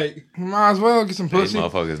snowflake. You might as well get some pussy. Hey,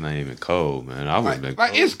 motherfuckers not even cold, man. I wouldn't been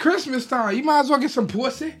like it's Christmas time. You might as well get some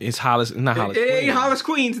pussy. It's Hollis, not Hollis. It ain't Hollis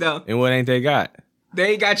Queens though. And what ain't they got?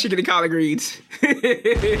 They ain't got chicken and collard greens. That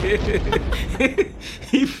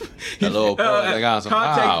little boy, they got some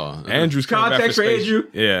power. Andrew's coming back for Andrew.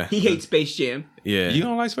 Yeah. He hates Space Jam. Yeah. You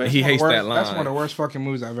don't like Space Jam? He hates that line. That's one of the worst fucking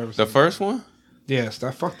movies I've ever seen. The first one? Yes,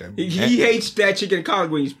 fuck that movie. He hates that chicken and collard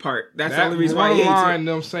greens part. That's the only reason why he hates line, it.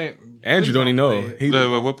 Them saying, Andrew don't even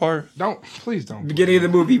know. What part? Please don't. Beginning of the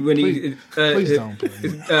movie when please don't.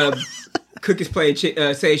 Cook is playing,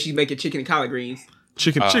 saying she's making chicken and collard greens.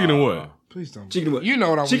 Chicken and what? Please don't. Chicken and what? You know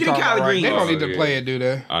what I'm chicken talking and collard about, greens. Right? They don't need to play it, do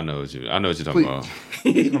they? I know what you're talking about.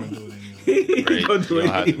 He's gonna do it. He gonna do it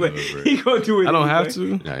anyway. He gonna do it. I don't anyway. have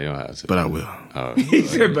to. No, you don't have to. But I will. He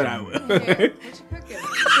said, but I will.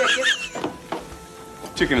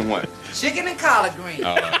 Chicken and what? Chicken and collard greens.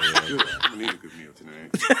 Oh, yeah. We need a good meal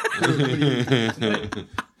tonight.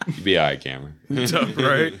 You be alright, Cameron. Tough,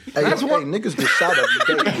 right? That's what niggas get shot every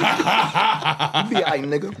day. You be alright,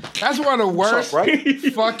 nigga. That's one of the worst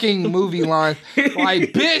fucking movie lines.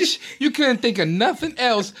 Like, bitch, you couldn't think of nothing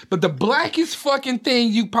else but the blackest fucking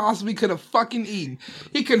thing you possibly could have fucking eaten.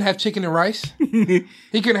 He couldn't have chicken and rice. He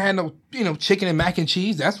couldn't have no, chicken and mac and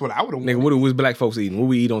cheese. That's what I would have wanted. Nigga, what was black folks eating? What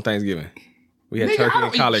we eat on Thanksgiving? We had turkey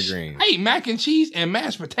and collard greens. I eat mac and cheese and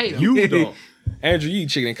mashed potatoes. You don't. Andrew, you eat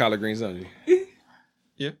chicken and collard greens, don't you?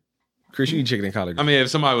 Yeah. Chris, you eat chicken and collard greens. I mean, if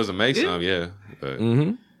somebody was to make some, yeah. But.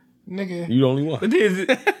 Nigga. You the only one. But here's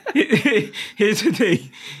the thing.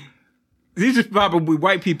 These are probably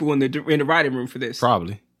white people in the writing room for this.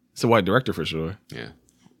 Probably. It's a white director for sure. Yeah.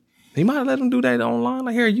 He might have let him do that online.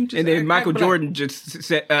 Like, here, you just. And then Michael Jordan just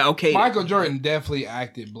said, okay. Michael Jordan definitely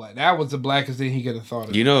acted black. That was the blackest thing he could have thought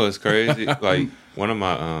of. You know, it's crazy. Like, one of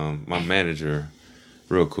my manager,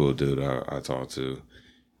 real cool dude I talked to,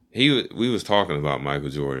 we was talking about Michael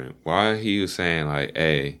Jordan. Why he was saying, like,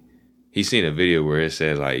 hey, he seen a video where it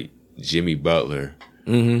said, like, Jimmy Butler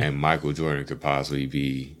and Michael Jordan could possibly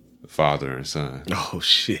be father and son. Oh,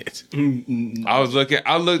 shit. I was looking,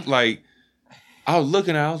 I was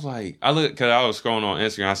scrolling on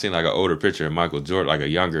Instagram, I seen like an older picture of Michael Jordan, like a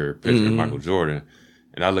younger picture of Michael Jordan.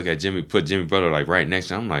 And I look at put Jimmy Butler like right next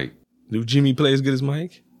to him. I'm like, do Jimmy play as good as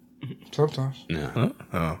Mike? Sometimes. No. Huh?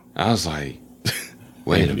 Oh. I was like,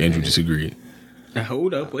 wait a minute. Andrew disagreed.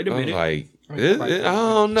 Hold up, wait a minute. I was like, I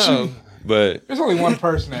don't know. But there's only one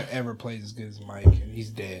person that ever plays as good as Mike, and he's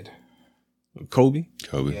dead. Kobe?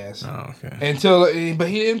 Yes. Oh, okay. But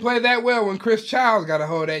he didn't play that well when Chris Childs got a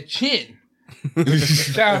hold of that chin.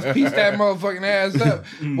 Childs pieced that motherfucking ass up.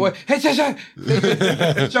 Boy, hey,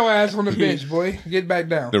 get your ass on the bench, boy. Get back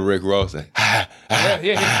down. The Rick Ross. Yeah.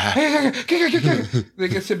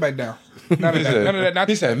 Get sit back down. None of that.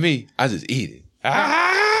 He said, me, I just eat it.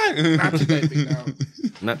 Not today, big dog.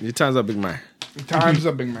 Your time's up, big man. Time's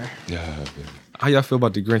up, big man. Yeah. How y'all feel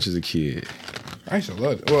about the Grinch as a kid? I used to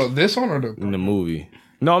love it. Well, this one or in the movie?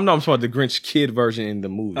 No, I'm talking about the Grinch kid version in the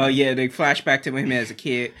movie. Oh yeah, they flashback to him as a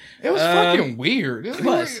kid. It was fucking weird. It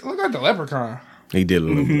was. Look like the leprechaun. He did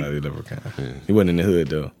look like the leprechaun. Yeah. He wasn't in the hood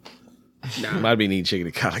though. Nah. Might be eating chicken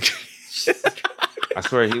and collard. I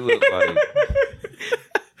swear he looked like.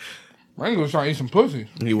 Man was trying to eat some pussy.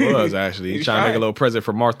 He was actually. He was trying to make a little present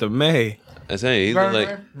for Martha May. I tell you, he looked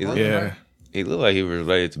like he looked like he was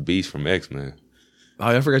related to Beast from X-Men. Oh,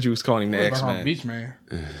 I forgot you was calling him the X-Man. Beast Man.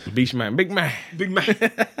 Beast Man. Big man. Big man.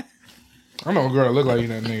 I know a girl that look like you,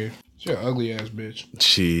 that nigga. She an ugly ass bitch.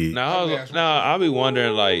 She. I'll be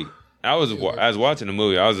wondering, like, I was watching the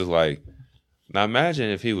movie, I was just like, now imagine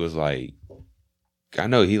if he was like, I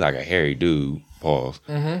know he like a hairy dude, pause.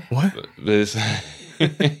 Mm-hmm. What? But this,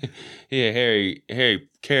 he a hairy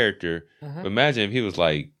character. Mm-hmm. But imagine if he was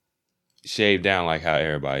like, shaved down like how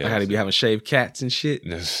everybody else. How they be having shaved cats and shit.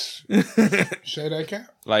 Shave that cat?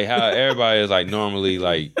 Like how everybody is like normally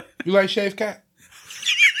like. You like shaved cat?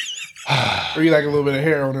 Or you like a little bit of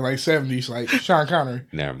hair on it, like 70s, like Sean Connery?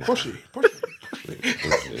 Never mind. Pushy.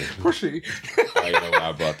 I don't know why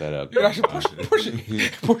I brought that up. You like pushy.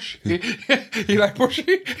 You like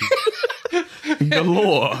pushy?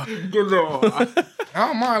 Galore. I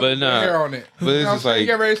don't mind but the hair on it. But it's just like you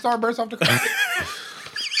get ready to start burst off the car.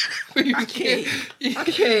 I can't.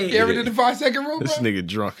 You ever did the 5-second rule, bro? This nigga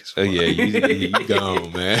drunk as fuck. Oh yeah, you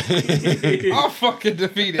gone, man. I'll fucking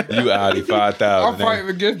defeat him. You outie 5,000. I'll fight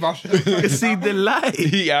against myself. See the light.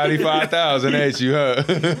 He outie 5,000, ain't you, huh?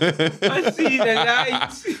 I see the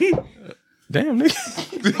light. Damn, nigga.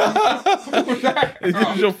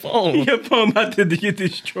 It's your phone. Your phone about to get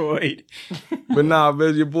destroyed. But nah,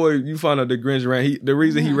 man, your boy, you found out the Grinch ran. The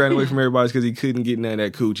reason he ran away from everybody is because he couldn't get none of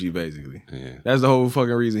that coochie, basically. Yeah. That's the whole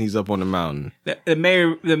fucking reason he's up on the mountain.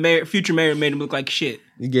 The future mayor made him look like shit.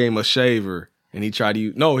 He gave him a shaver. And he tried to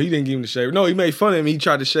use... No, he didn't give him the shaver. No, he made fun of him. He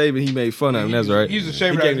tried to shave and he made fun of him. That's right. He used a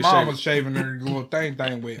shaver that his mom was shaving her little thing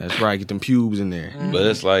with. That's right. Get them pubes in there. Mm-hmm. But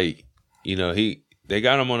it's like, you know, they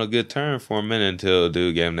got him on a good term for a minute until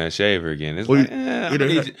dude gave him that shaver again. It's like,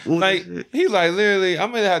 he's like, literally,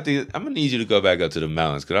 I'm gonna need you to go back up to the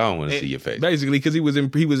mountains because I don't want to see your face. Basically, because he was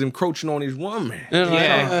encroaching on his woman.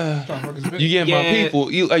 You get my people,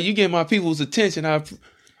 you get my people's attention.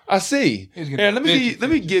 I see. Yeah, let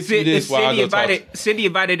me give you this while I go talk. Cindy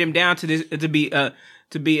invited him down to this to be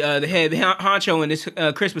the head honcho in this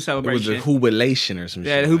Christmas celebration. It was a jubilation or some shit.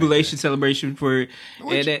 Yeah, the jubilation celebration for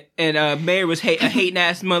and Mayor was a hating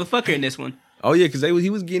ass motherfucker in this one. Oh yeah, because he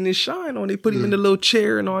was getting his shine on. They put him in the little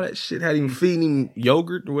chair and all that shit. Had him feeding him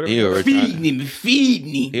yogurt or whatever. Feeding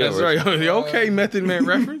him. That's right. Okay, Method Man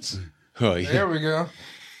reference. Oh yeah. There we go.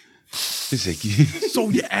 Sew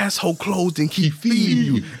your asshole closed and keep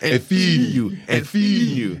feeding you and feeding you and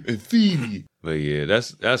feeding you and feeding you. But yeah,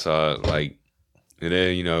 that's all. Like, and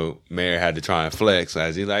then you know, Mayor had to try and flex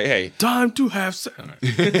as he's like, "Hey, time to have sex."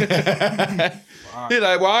 He's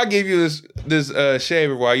like, "Well, I'll give you this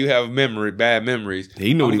shaver while you have bad memories."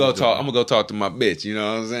 He knew I'm gonna go talk to my bitch. You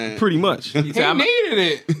know what I'm saying? Pretty much. He said, needed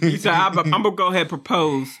it. He said, "I'm gonna go ahead and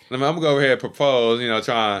propose." I'm gonna go ahead and propose. You know,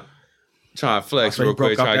 trying to flex real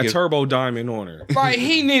quick. Broke out that turbo diamond on her. Like,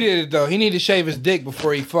 he needed it, though. He needed to shave his dick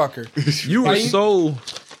before he fuck her. You were so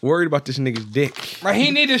worried about this nigga's dick. Like, he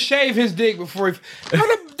needed to shave his dick before he...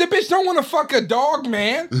 The bitch don't want to fuck a dog,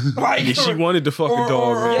 man. Like, yeah, she wanted to fuck a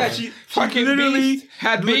dog, man. Yeah, she literally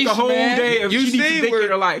had the whole day of you she needs to dick in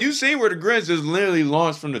her life. You see where the Grinch just literally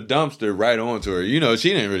launched from the dumpster right onto her. You know, she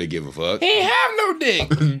didn't really give a fuck. He ain't have no dick.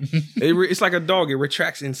 It's like a dog. It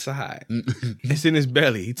retracts inside. It's in his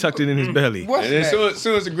belly. He tucked it in his belly. What's and then as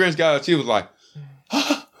soon as the Grinch got out, she was like,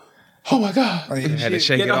 oh my God. Like, had to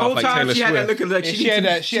shake it off like Taylor Swift. She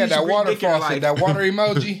had that water faucet, that water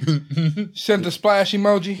emoji. Sent the splash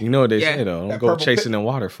emoji. You know what they say, though. Don't go chasing the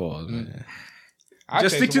waterfalls, man.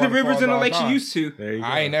 Just stick to the rivers and the lakes you used to. There you go.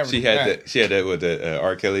 I ain't never She had that with the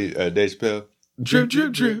R. Kelly, Dave Chappelle. Drip,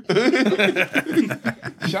 drip, drip.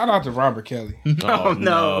 Shout out to Robert Kelly. Oh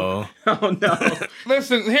no.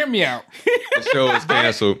 Listen, hear me out. The show is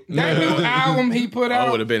canceled. That new album he put out.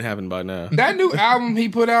 I would have been having by now. That new album he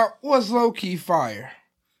put out was low key fire.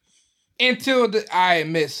 Until the I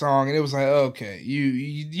Admit song, and it was like, okay,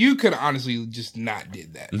 you could honestly just not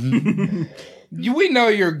did that. We know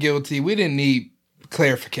you're guilty. We didn't need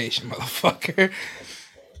clarification, motherfucker.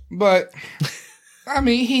 But I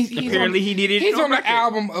mean, he's on the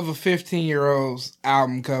album of a 15-year-old's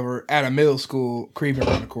album cover at a middle school creeping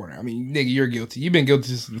around the corner. I mean, nigga, you're guilty. You've been guilty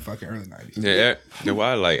since the fucking early 90s. Yeah,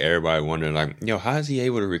 why like everybody wondering like, yo, how is he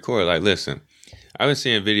able to record? Like, listen, I've been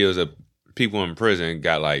seeing videos of people in prison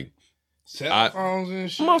got like Cell phones and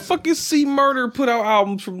shit. Motherfucking C Murder put out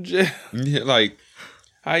albums from jail. Yeah, like,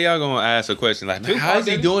 how y'all gonna ask a question like, man, how is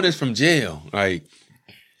he doing this from jail? Like,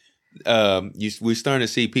 we starting to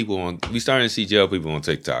see jail people on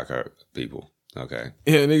TikTok. People, okay,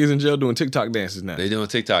 yeah, niggas in jail doing TikTok dances now. They doing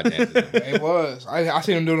TikTok dances. It was. I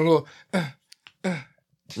seen them doing a little.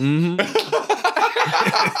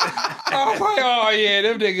 I was like, oh yeah,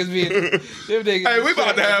 them niggas being. Hey, we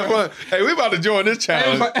about to have fun. Hey, we about to join this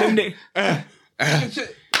challenge. I'm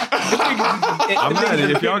mad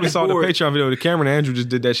at if y'all just saw the Patreon video. The Cameron and Andrew just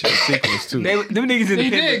did that shit in sequence too. Them niggas in the He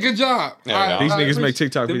did. Good job. These niggas make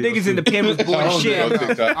TikTok Them videos. niggas in the pen was bored as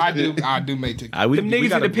shit. I do make TikTok. Them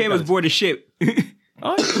niggas in the pen was bored as shit.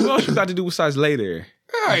 What else you got to do besides lay there?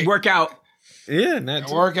 Right. Work out. Yeah, that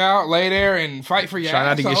too. Work out, lay there, and fight for your Try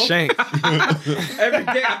not to get asshole. shanked. Every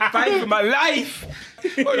day I fight for my life.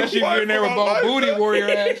 Especially if you're in there with both booty warrior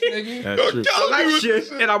ass nigga. That's true. I like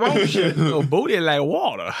shit and I want shit. No booty like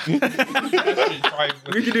water. We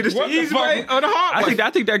can do this the easy way or the hard way. I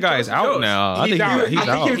think that guy is out now. I think he's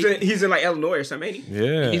out. He's in like Illinois or something, ain't he?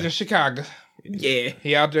 Yeah. He's in Chicago. Yeah.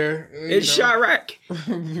 He out there. It's Chirac.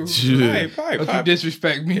 Hey, Don't you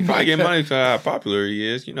disrespect me. Probably get money for how popular he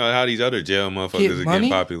is. You know how these other jail motherfuckers are getting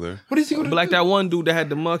popular. What is he going to do? Like that one dude that had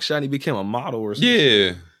the mugshot and he became a model or something.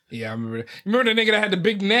 Yeah. Yeah, I remember that. Remember the nigga that had the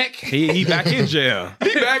big neck? He back in jail.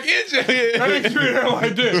 He back in jail. That nigga treated her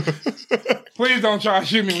like this. Please don't try to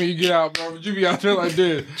shoot me when you get out, bro. But you be out there like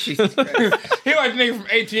this. Jesus Christ. He like the nigga from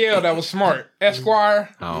ATL that was smart. Esquire.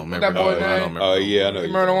 I don't remember that boy that. name. Oh, yeah, I know. You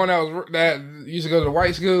remember the one that used to go to the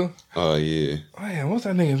white school? Oh, yeah. Man, what's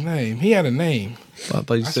that nigga's name? He had a name. I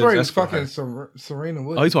thought you I said swear he was Esquire. fucking Serena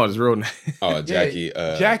Williams. Oh, he's talking his real name. Oh, Jackie.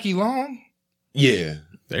 Jackie Long? Yeah.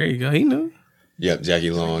 There you go. He knew. Yep, Jackie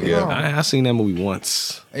Long. Yeah. I seen that movie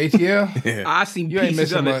once. ATL? Yeah. I seen You ain't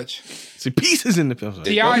pieces missing of it. much. See pieces in the film.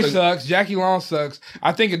 T.I. sucks. Jackie Long sucks.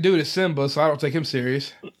 I think a dude is Simba, so I don't take him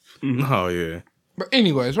serious. Oh yeah. But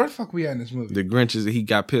anyways, where the fuck we at in this movie? The Grinch is he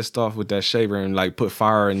got pissed off with that shaver and like put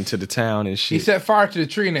fire into the town and shit. He set fire to the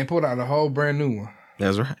tree and they pulled out a whole brand new one.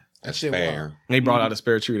 That's right. That shit fair. wild. They brought out a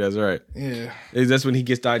spare tree. That's right. Yeah. That's when he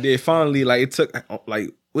gets the idea. Finally, like it took like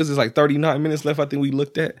was this like 39 minutes left? I think we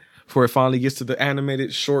looked at before it finally gets to the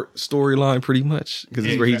animated short storyline, pretty much because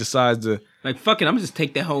it's where he decides to like fucking. I'm just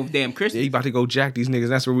take that whole damn Christmas. Yeah, he about to go jack these niggas.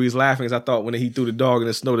 That's where we was laughing. Cause I thought when he threw the dog in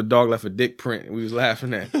the snow, the dog left a dick print. And we was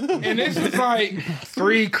laughing at. And this is like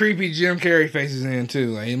 3 creepy Jim Carrey faces in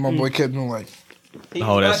too. Like my boy kept doing like, That's He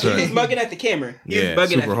right. was bugging at the camera. He Yeah, was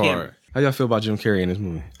bugging super at the hard. camera. How y'all feel about Jim Carrey in this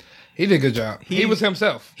movie? he did a good job. He was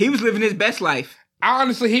himself. He was living his best life.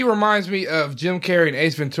 Honestly, he reminds me of Jim Carrey and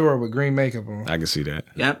Ace Ventura with green makeup on. I can see that.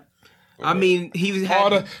 Yep. I mean, he was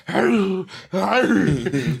All had, the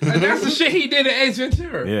and that's the shit he did in Ace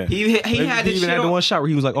Ventura. Yeah. he had He this even shit had the on. one shot where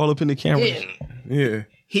he was like all up in the camera. Yeah.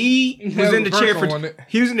 He was in the chair for on it.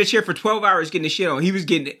 he was in the chair for 12 hours getting the shit on. He was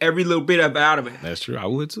getting every little bit of it out of it. That's true. I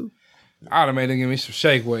would too. I'd have made him give me some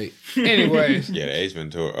shake weight. Anyways, Yeah, the Ace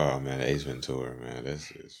Ventura. Oh, man, the Ace Ventura, man. That's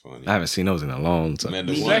funny. I haven't seen those in a long time. Man,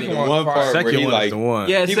 The the second one one's part fire. where Second he one like is the one.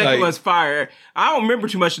 Yeah, the He second like- one's fire. I don't remember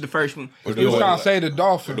too much of the first one. or he was the trying one, to say the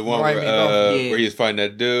dolphin. the one Miami where, Dolphin. Yeah. where he was fighting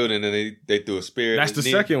that dude and then they threw a spear. in That's his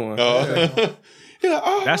the knee. second one. Oh. He like,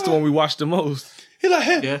 oh. That's the one we watched the most. He like,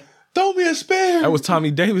 hey, Yeah. throw me a spear. That was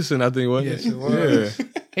Tommy Davidson, I think, wasn't Yes, it? it was. Yeah.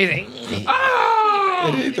 He's like, ah!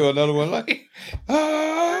 And he threw another one like,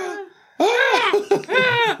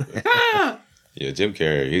 yeah, Jim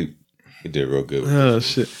Carrey, he did real good. With Oh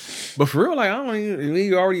shit! But for real, like I don't even.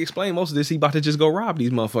 You already explained most of this. He about to just go rob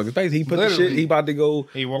these motherfuckers. Basically, he put the Literally. shit. He about to go.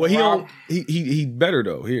 He won't well, he rob. don't. He better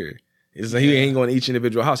though. Here, it's like he ain't going to each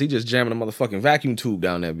individual house. He just jamming a motherfucking vacuum tube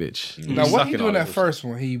down that bitch. Now, what he Sucking doing all that this. first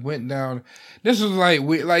one? He went down. This was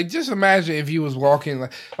like just imagine if you was walking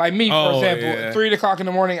like me, for Oh, example, yeah. 3 o'clock in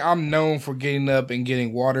the morning. I'm known for getting up and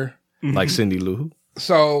getting water. Like Cindy Lou.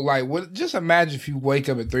 So, like, just imagine if you wake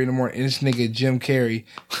up at 3 in the morning and this nigga Jim Carrey,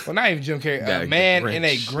 well, not even Jim Carrey, Yeah, a man Grinch. in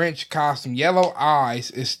a Grinch costume, yellow eyes,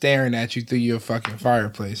 is staring at you through your fucking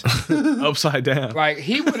fireplace. Upside down. Like,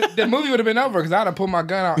 the movie would have been over because I'd have pulled my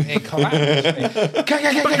gun out and collapsed.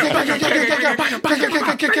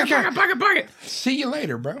 See you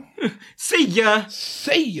later, bro. See ya.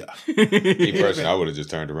 See ya. Me personally, I would have just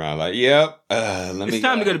turned around like, yep. Let me. It's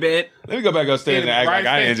time to go to bed. Let me go back upstairs and act like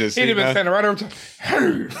I didn't just see He'd have been nothing. standing right over top.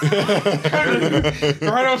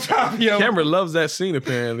 Right on top of you. Camera loves that scene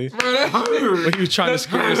apparently. When he was trying to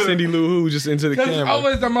scare Cindy Lou Who just into the Because it's camera.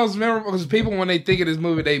 always the most memorable. Because people, when they think of this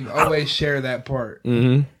movie, they always share that part.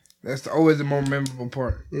 Mm-hmm. That's always the more memorable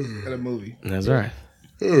part of the movie. That's right.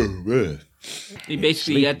 Oh man. He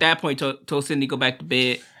basically at that point told Cindy go back to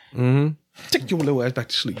bed. Mm-hmm. Take your little ass back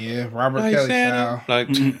to sleep. Yeah, Robert Like Kelly Santa. style. Like,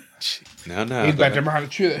 now. He's back there behind the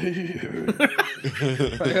tree.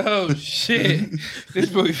 Like, oh shit.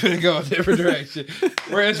 This movie finna go a different direction.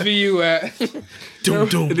 Where SVU at? Doom,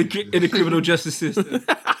 doom. In the criminal justice system.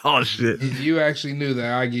 Oh, shit. If you actually knew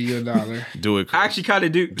that, I'd give you $1. Do it, Chris. I actually kind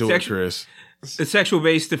of do. Do it, Chris. The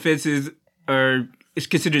sexual-based offenses is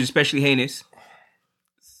considered especially heinous.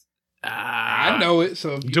 I know it,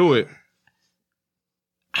 so Do it.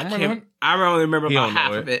 I only remember He about don't know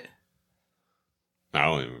half it. of it. I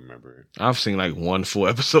don't even remember it. I've seen like one full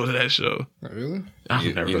episode of that show. Really? I've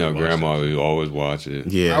You, never you really know, watched Grandma would always watch it.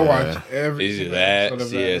 it. Yeah. I watch every Is it single that? episode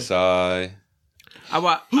of that. CSI. I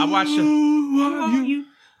watched Who are you?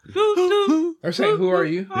 They're saying, "Who are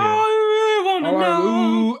you?" I really want to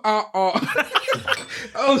know.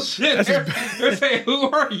 Oh shit! They're saying, "Who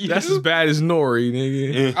are you?" That's as bad as Nori,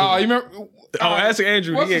 nigga. Oh, you remember? Oh, ask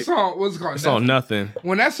Andrew. What's He the ain't- song? What's it called? It's on nothing.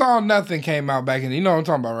 When that song "Nothing" came out back in, you know what I'm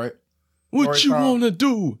talking about, right? What Nori you song. wanna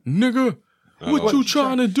do, nigga? What you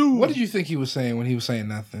trying to do? What did you think he was saying when he was saying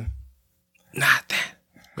nothing? Nothing.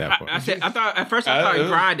 That part. I thought at first I thought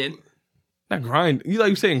grinding. Not grind.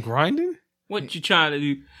 You saying grinding? What you trying to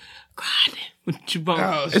do? Grinding. What you want?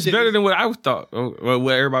 Oh, It's shit. better than what I thought.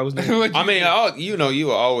 What everybody was doing. I mean, you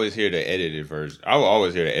will always hear the edited version. I will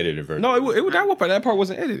always hear the edited version. No, that part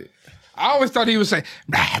wasn't edited. I always thought he was saying,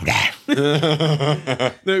 blah, blah.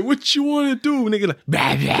 Like, what you want to do, nigga? Like,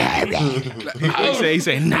 blah, blah, blah. He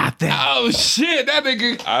say nothing. Oh shit, that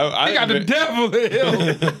nigga, he got the devil in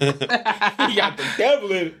him. He got the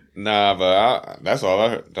devil in him. Nah, but that's all I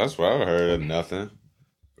heard. That's what I heard of nothing.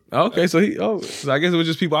 Okay, so I guess it was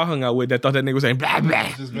just people I hung out with that thought that nigga was saying blah blah.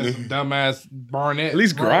 Just been some dumbass Barnett. At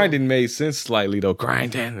least bro. grinding made sense slightly though.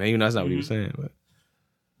 Grinding, even though that's not what he was saying, but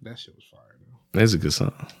That shit was fire though. that's a good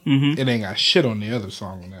song. It ain't got shit on the other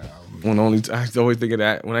song on that album. I always think of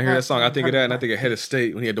that. When I hear that song, I think of that, and I think of Head of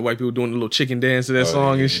State when he had the white people doing the little chicken dance to that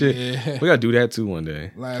song and shit. Yeah. We gotta do that too one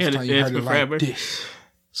day. Last time you heard it like this.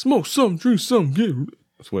 Smoke some, drink some, get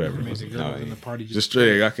whatever. Amazing girls in the party Just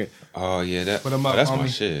straight. I can. Oh yeah, Put 'em up, that's my homie.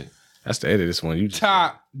 shit. That's the edit. This one. You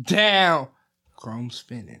Top down, chrome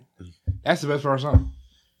spinning. That's the best part of the song.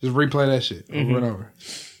 Just replay that shit over and over.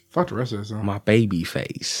 Fuck the rest of that song. my baby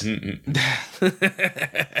face.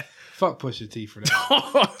 Fuck Pusha T for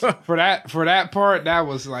that. for that part, that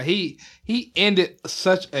was like he ended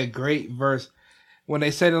such a great verse. When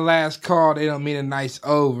they say the last call, they don't mean a nice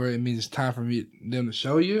over. It means it's time for them to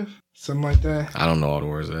show you something like that. I don't know all the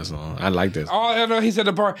words of that song. I like this. Oh, I know. He said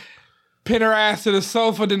the part. Pin her ass to the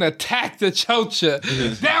sofa, then attack the chocha.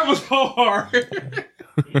 That was hard.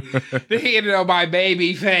 Then he ended on my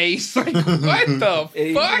baby face. Like, what the fuck?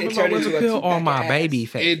 It turned into a Pill on my two-pack baby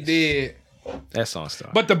face. It did. That song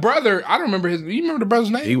stopped. But the brother, I don't remember his. You remember the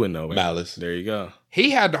brother's name? He wouldn't know. Malice. There you go.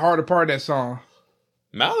 He had the harder part of that song.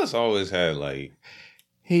 Malice always had like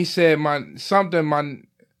He said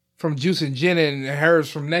from Juice and Gin and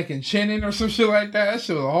hers from Neck and Chinning or some shit like that. That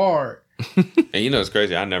shit was hard. and you know it's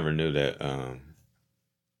crazy. I never knew that.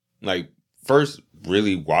 Like first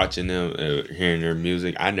really watching them, hearing their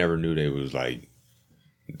music, I never knew they were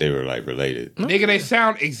like related. Nigga, they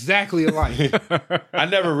sound exactly alike. I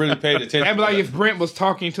never really paid attention. That'd be like if Brent was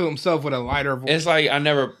talking to himself with a lighter voice. It's like I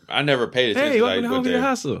never paid attention. Hey, like, welcome to Home Video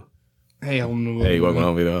Hustle. Hey, welcome to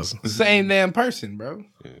Home Video Hustle. Same damn person, bro.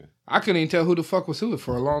 Yeah. I couldn't even tell who the fuck was who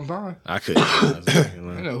for a long time. I couldn't.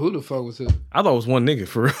 I know who the fuck was who. I thought it was one nigga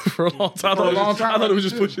for a long time. I thought it was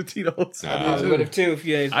just too. Pusha T the whole time. I would have too if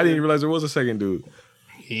you ain't. I didn't even realize there was a second dude.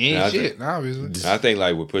 He ain't shit, obviously. I think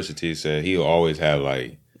like what Pusha T said, he'll always have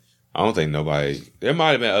like. I don't think nobody. There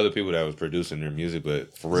might have been other people that was producing their music,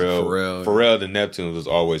 but Pharrell the Neptunes was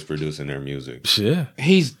always producing their music. Yeah,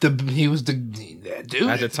 he was the that dude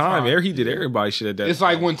at the time. He did everybody shit at that. It's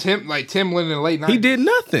like when Timbaland in the late 90s. He did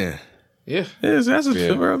nothing. Yeah, that's a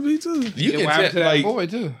Pharrell beat too. You can tell tell, that like, boy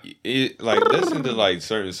too. Like listen to like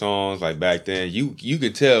certain songs like back then. You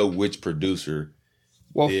could tell which producer.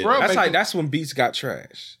 Well, Pharrell that's when beats got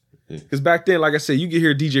trash. Because back then, like I said, you could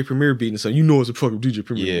hear DJ Premier beating, so you know it's a fucking DJ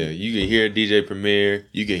Premier. Yeah, you can hear DJ Premier.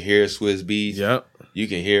 You can hear Swiss Beats. Yep. You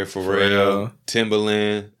can hear Pharrell,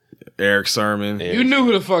 Timbaland, Eric Sermon. You knew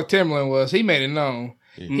who the fuck Timbaland was. He made it known.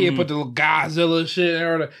 He had put the little Godzilla shit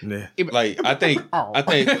or like I think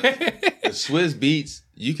the Swiss Beats.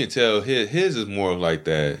 You can tell his is more like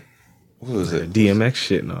that. What was it? DMX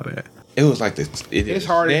shit and all that. It was like his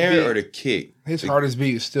hardest beat or the kick. His hardest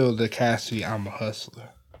beat is still the Cassidy "I'm a Hustler."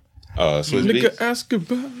 Swiss Beats. Ask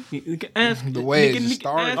about the way it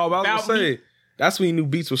started. Oh, but I was gonna say that's when you knew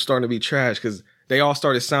beats was starting to be trash because they all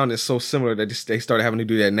started sounding so similar that they started having to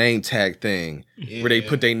do that name tag thing where they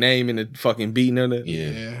put their name in the fucking beat and it.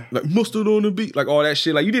 Yeah. Like mustard on the beat, like all that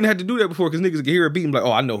shit. Like you didn't have to do that before because niggas could hear a beat and be like,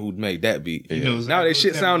 oh, I know who made that beat. Yeah. Now they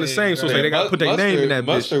shit sound the same, so it's like they gotta put their name in that bitch.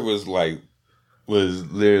 Mustard was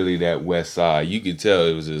literally that West Side. You could tell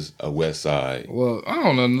it was just a West Side. Well, I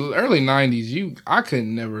don't know. In the early 90s, I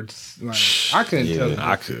couldn't never, like, I couldn't tell.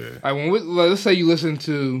 I could. Like, let's say you listen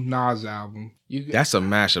to Nas' album. That's a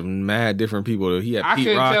mash of mad different people. He had I Pete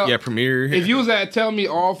couldn't Rock, tell- he had Premier. If you was at tell me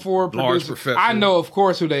all four Large producers, Professor. I know, of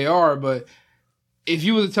course, who they are, but if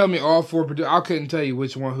you was to tell me all four producers, I couldn't tell you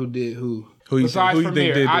which one who did who. Besides who you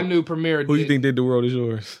Premier, think did I knew Premier Who did. you think did The World Is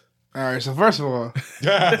Yours? All right, so first of all,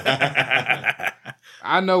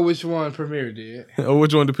 I know which one Premier did. Oh,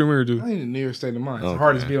 which one did Premier do? I think the New York State of Mind. It's Okay. the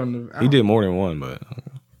hardest beat on the album. He did more than one, but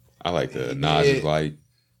I like the Nas is like.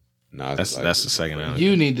 That's the second album.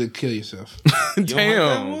 You need to kill yourself.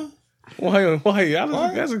 Damn. Why?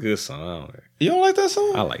 That's a good song. You don't like that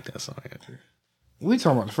song? I like that song. We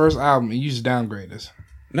talking about the first album and you just downgrade us.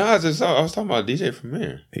 No, I was talking about DJ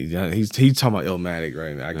Premier. He's talking about Illmatic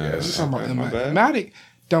right now, I guess. We're talking about Illmatic. Matic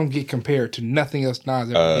don't get compared to nothing else Nas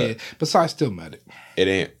ever did besides Stillmatic. It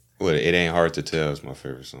ain't hard to tell. It's my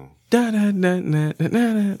favorite song.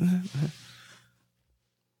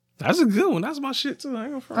 That's a good one. That's my shit too. I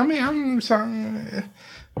ain't gonna front. I mean, I'm sorry.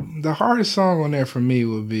 The hardest song on there for me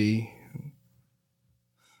would be.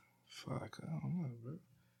 Fuck, I don't know, bro.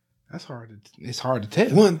 That's hard. It's hard to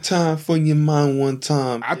tell. One time for your mind, one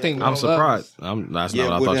time. I think I'm surprised. That's not what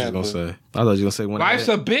I thought you was gonna say. I thought you were gonna say one. Life's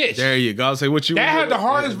a bitch. There you go. I'll say what you. That had the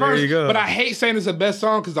hardest there verse, you go. but I hate saying it's the best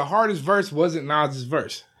song because the hardest verse wasn't Nas's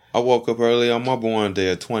verse. I woke up early on my born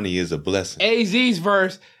day. 20 is a blessing. AZ's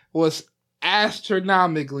verse was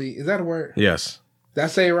astronomically. Is that a word? Yes. Did I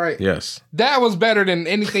say it right? Yes. That was better than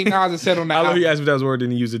anything Nas has said on that I love album. he asked me if that was a word, then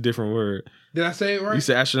he used a different word. Did I say it right? You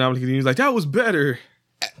said astronomically, and he was like, that was better.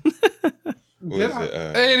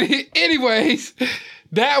 Anyways,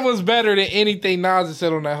 that was better than anything Nas has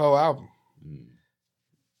said on that whole album.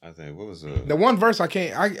 I think what was the one verse I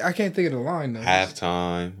can't think of the line though.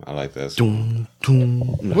 Halftime. I like that song.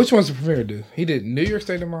 Which one's the Premier do? He did New York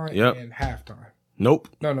State of Mind and Halftime. Nope.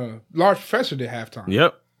 No. Large Professor did Halftime.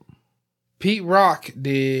 Yep. Pete Rock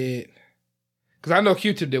did. Because I know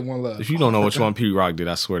Q-Tip did One Love. If you don't know which one Pete Rock did,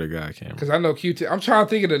 I swear to God, I can't. Because I know Q-Tip. I'm trying to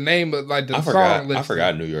think of the name of like the song list. I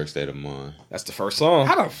forgot New York State of Mind. That's the first song.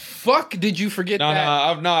 How the fuck did you forget that?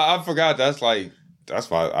 I forgot. That's why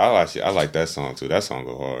I like that song too. That song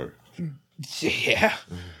go hard. Yeah.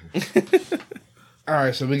 All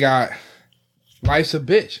right, so we got Life's a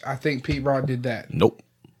Bitch. I think Pete Rock did that. Nope.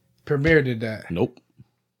 Premier did that. Nope.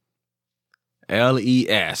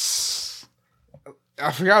 LES.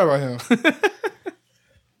 I forgot about him.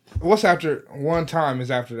 What's after One Time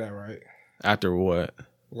is after that, right? After what?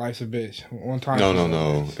 Life's a Bitch. One Time.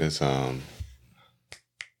 No. It's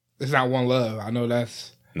It's not One Love. I know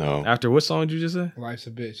that's no. After what song did you just say? Life's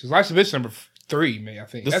a Bitch. Life's a Bitch number 3, man. I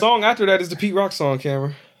think the song after that is the Pete Rock song,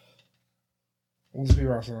 Cameron. What's the Pete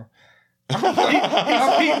Rock song?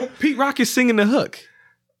 Pete Rock is singing the hook.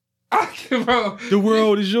 Bro. The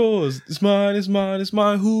world is yours. It's mine. It's mine. It's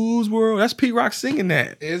mine. Whose world? That's Pete Rock singing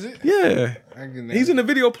that. Is it? Yeah. He's in the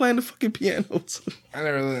video playing the fucking pianos. I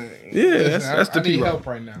never really. Yeah, that's the I need Pete Rock. help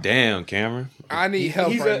right now. Damn, Cameron. I need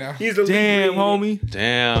help right now. Damn, homie.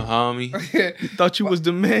 Damn, homie. Thought you was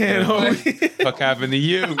the man, homie. Fuck happened to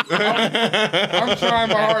you? I'm trying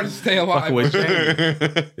my hardest to stay alive. Fucking with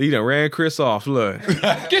Jamie. He done ran Chris off. Look.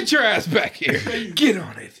 Get your ass back here. Get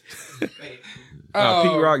on it.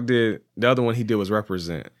 Pete Rock did. The other one he did was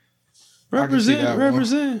Represent. Represent.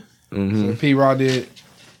 Mm-hmm. So Pete Rock did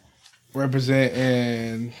Represent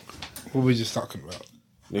and what we just talking about?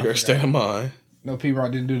 New York State of Mind. No, Pete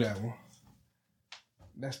Rock didn't do that one.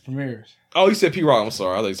 That's Premier's. Oh, you said Pete Rock. I'm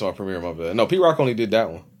sorry. I thought you saw Premier. My bad. No, Pete Rock only did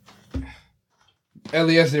that one.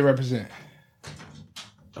 LES did Represent.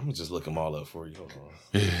 I'm gonna just look them all up for you. Hold on.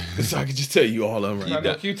 So I can just tell you all of them right I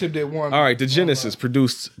know now. Q-Tip did one. All right, The Genesis,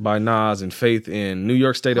 produced by Nas and Faith in New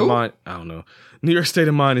York State of Mind. I don't know. New York State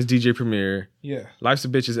of Mind is DJ Premier. Yeah. Life's a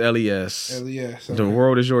Bitch is LES. LES. The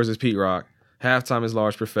World is Yours is Pete Rock. Halftime is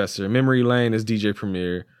Large Professor. Memory Lane is DJ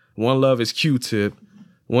Premier. One Love is Q-Tip.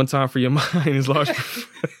 One Time for Your Mind is Large Professor.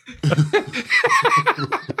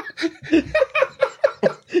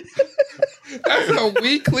 That's a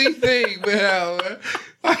weekly thing, man.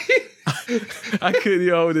 I couldn't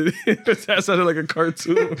hold it. That sounded like a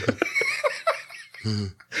cartoon.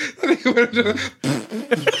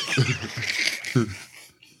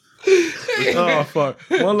 Oh fuck!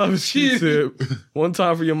 One Love is Q-Tip. One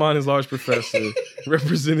Time for Your Mind is Large Professor.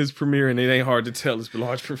 Represent is Premier, and it ain't hard to tell it's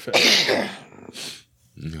Large Professor.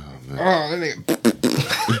 No, man. Oh, that nigga.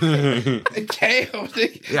 Damn,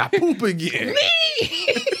 nigga. Yeah, poop again.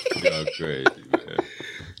 Y'all crazy, man.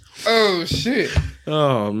 Oh, shit.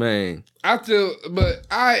 Oh, man. But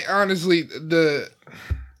I honestly,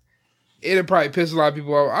 it'll probably piss a lot of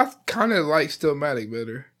people off. I kind of like Stillmatic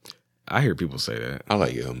better. I hear people say that. I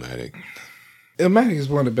like Illmatic. Illmatic is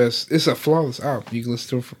one of the best. It's a flawless album. You can listen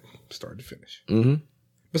to it from start to finish. Mm-hmm.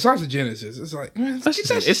 Besides the Genesis, it's like, man, get that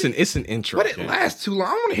shit. It's an intro. But it lasts too long.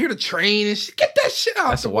 I want to hear the train and shit. Get that shit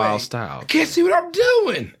out. That's the a wild way. style. I can't see what I'm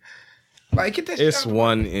doing. Like, get that shit It's out.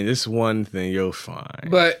 one thing you'll find.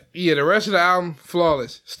 But yeah, the rest of the album,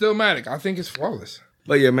 flawless. Stillmatic, I think it's flawless.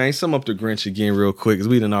 But yeah, man, sum up the Grinch again real quick, because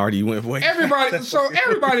we done already went way.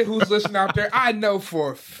 Everybody who's listening out there, I know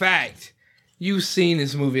for a fact you've seen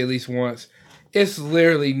this movie at least once. It's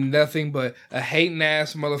literally nothing but a hating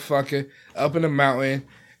ass motherfucker up in the mountain,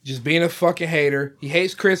 just being a fucking hater. He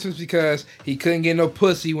hates Christmas because he couldn't get no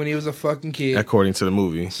pussy when he was a fucking kid. According to the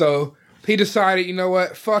movie. So he decided, you know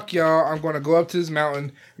what? Fuck y'all. I'm going to go up to this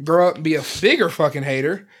mountain, grow up and be a bigger fucking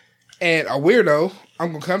hater and a weirdo.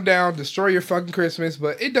 I'm going to come down, destroy your fucking Christmas,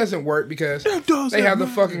 but it doesn't work because they have the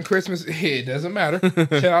fucking Christmas. It doesn't matter.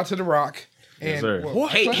 Shout out to The Rock. And, Yes, well,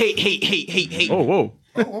 Hey. Oh, whoa.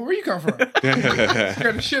 Oh, where you come from?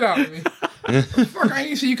 Scared the shit out of me. Fuck, I ain't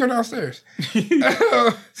even see you come downstairs.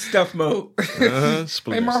 Stuff mode.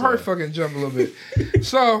 Made my heart fucking jump a little bit.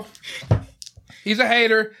 So, he's a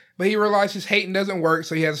hater, but he realized his hating doesn't work,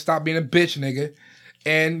 so he has to stop being a bitch nigga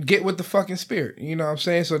and get with the fucking spirit. You know what I'm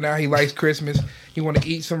saying? So now he likes Christmas. He want to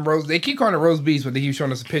eat some roast. They keep calling it roast beef, but they keep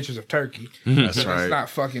showing us pictures of turkey. That's so right. It's not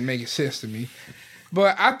fucking making sense to me.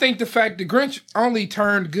 But I think the fact that Grinch only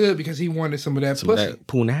turned good because he wanted some of that pussy. That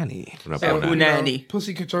punani. Punani.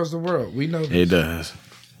 Pussy controls the world. We know this. It does.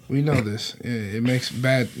 We know this. It makes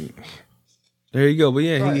bad. There you go. But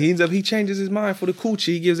yeah, he changes his mind for the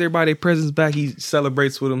coochie. He gives everybody their presents back. He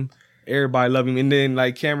celebrates with them. Everybody love him. And then,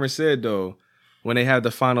 like Cameron said, though, when they have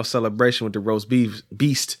the final celebration with the roast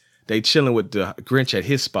beast, they chilling with the Grinch at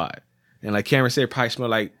his spot. And like Cameron said, probably smell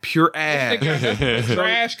like pure ass.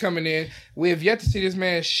 Trash coming in. We have yet to see this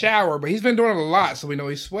man shower, but he's been doing it a lot, so we know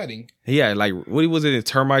he's sweating. Yeah, like what was it?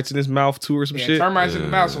 Termites in his mouth too, or some shit. Termites in the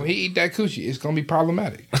mouth. So when he eat that coochie, it's gonna be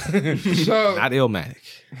problematic. So not Illmatic.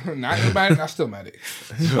 Not Illmatic. Not Stillmatic.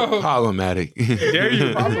 So, problematic. There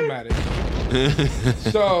you go. Problematic.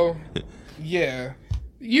 So yeah,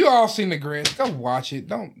 you all seen the Grinch. Go watch it.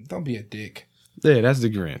 Don't be a dick. Yeah, that's the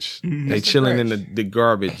Grinch. They chilling in the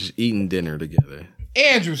garbage, eating dinner together.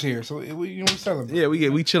 Andrew's here, so we celebrate. Yeah,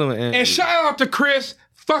 we chilling with Andrew. And shout out to Chris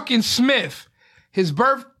fucking Smith. His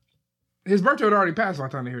birthday would already pass by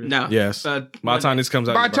the time they hear this. No. Yes. By the time this comes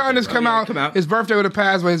out. By the time this come out, his birthday would have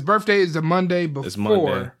passed, but his birthday is the Monday before. It's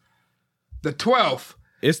Monday. The 12th.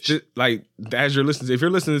 It's just like as you're listening. If you're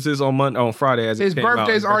listening to this on Friday, as his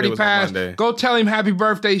birthday's already passed. Go tell him happy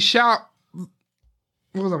birthday. Shout.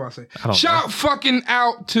 What was I about to say? Shout fucking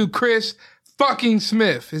out to Chris fucking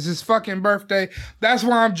Smith. It's his fucking birthday. That's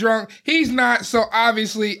why I'm drunk. He's not, so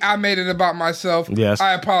obviously I made it about myself. Yes.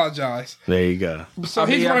 I apologize. There you go. So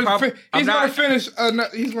he's going to finish.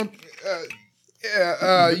 He's going to.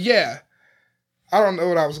 Yeah. I don't know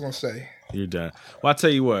what I was going to say. You're done. Well, I tell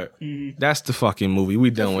you what. That's the fucking movie. We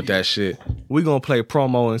done with that shit. We gonna play a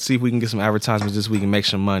promo and see if we can get some advertisements this week and make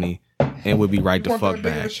some money. And we'll be right the fuck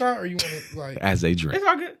back. A shot or you want it like as they drink. It's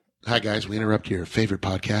all good. Hi guys, we interrupt your favorite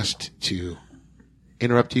podcast to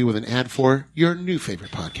interrupt you with an ad for your new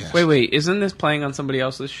favorite podcast. Wait, isn't this playing on somebody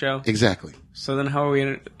else's show? Exactly. So then how are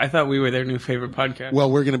we I thought we were their new favorite podcast. Well,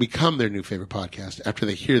 we're going to become their new favorite podcast after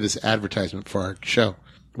they hear this advertisement for our show.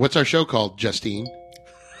 What's our show called, Justine?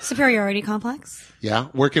 Superiority Complex. Yeah.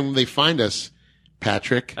 Where can they find us,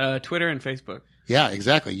 Patrick? Twitter and Facebook. Yeah,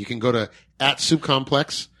 exactly. You can go to @Soup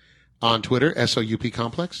Complex on Twitter, SOUP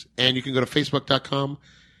Complex, and you can go to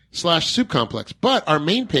Facebook.com/Soup Complex. But our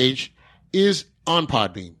main page is on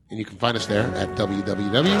Podbean, and you can find us there at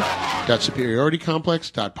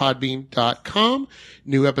www.superioritycomplex.podbean.com.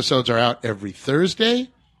 New episodes are out every Thursday.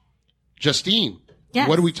 Justine, yes.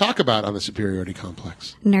 What do we talk about on the Superiority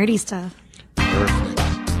Complex? Nerdy stuff. Perfect.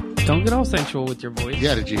 Don't get all sensual with your voice.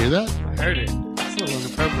 Yeah, did you hear that? I heard it. It's a little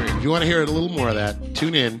inappropriate. If you want to hear a little more of that,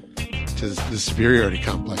 tune in to the Superiority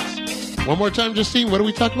Complex. One more time, Justine, what do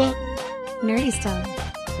we talk about? Nerdy stuff.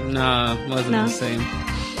 Nah, wasn't the same.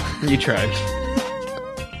 You tried.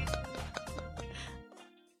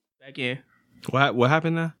 Back in. What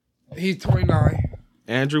happened now? He's 29.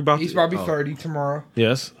 Andrew He's about to be 30 tomorrow.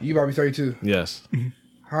 Yes. You about to be 32. Yes.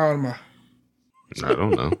 How old am I? I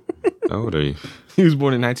don't know. How old are you? He was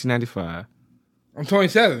born in 1995. I'm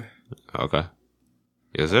 27. Okay.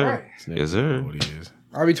 Yes, sir. Right. Yes, sir. What he is.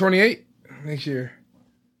 I'll be 28 next year.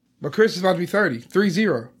 But Chris is about to be 30.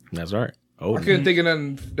 3-0. That's right. Oh, I couldn't think of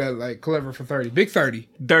nothing that like clever for 30. Big 30.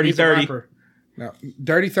 Dirty He's a 30. rapper. No,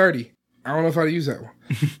 Dirty 30. I don't know if I'd use that one.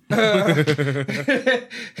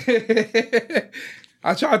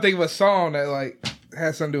 I try to think of a song that like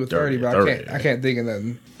has something to do with 30, but 30. I can't think of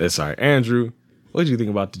nothing. That's all right. Andrew, what did you think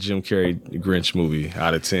about the Jim Carrey Grinch movie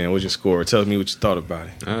out of 10? What's your score? Tell me what you thought about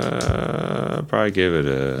it. Probably give it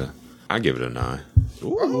a 9.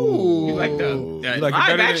 Ooh. You like the You like it live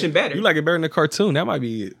better action better. You like it better than the cartoon. That might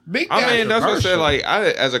be it. Big I mean, that's what I said. Like,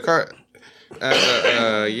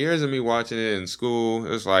 years of me watching it in school,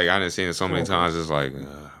 it's like I didn't see it so many times. It's like,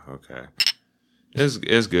 okay,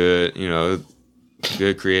 it's good. You know,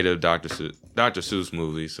 good creative Dr. Seuss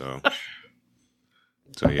movie. So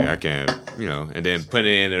yeah, I can, you know, and then put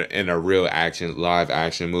it in a real live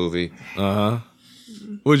action movie. What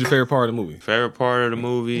was your favorite part of the movie? Favorite part of the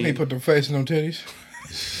movie? They put them face in them titties.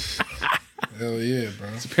 Hell yeah, bro.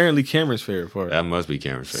 It's apparently Cameron's favorite part. That must be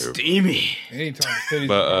Cameron's favorite. Steamy. Anytime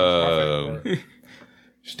titties. But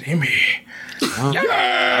Steamy.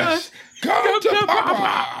 Yes. Come to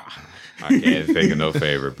Papa. I can't think of no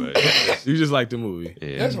favorite, but you just like the movie.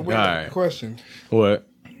 Yeah. That's a weird question. What?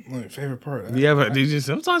 Like, favorite part?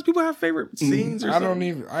 Sometimes people have favorite scenes. Or I something. don't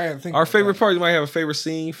even. I had to think. Our favorite part, you might have a favorite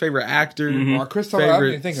scene, favorite actor, Or Chris, I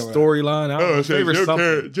favorite didn't think of it. storyline. Favorite Jim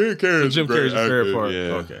something. Jim Carrey's Jim Carrey's your favorite actor, part.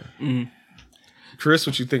 yeah. Okay. Chris,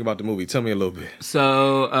 what you think about the movie? Tell me a little bit.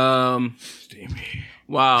 So,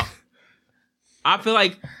 wow. I feel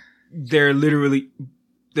like they're literally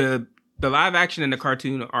the live action and the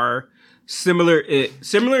cartoon are similar in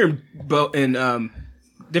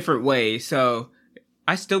different ways. So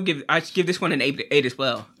I give this one an 8 as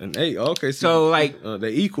well. An 8, okay. So like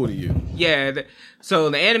they equal to you. Yeah.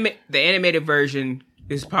 So the animated version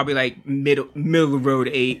is probably like middle of the road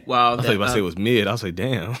 8. While I thought if I say it was mid, I was like,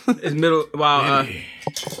 damn. It's middle. While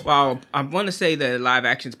I want to say the live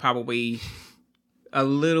action is probably a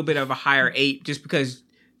little bit of a higher 8, just because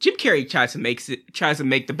Jim Carrey tries to make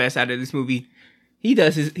the best out of this movie. He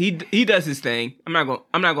does his thing. I'm not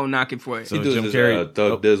gonna knock it for it. So Jim Carrey,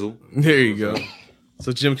 Thug Dizzle. There you go.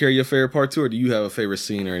 So Jim Carrey, your favorite part too, or do you have a favorite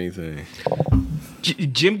scene or anything?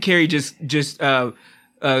 Jim Carrey just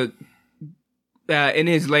in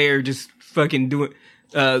his lair, just fucking doing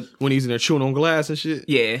when he's in there chewing on glass and shit.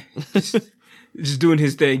 Yeah, just doing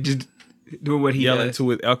his thing, just doing what he yelling does.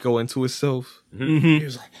 to it, echoing to himself. Mm-hmm. He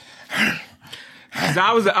was like, cause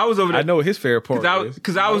I was over there. I know what his favorite part is.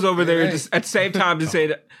 Because I was over there just at the same time to say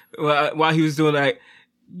that while he was doing like,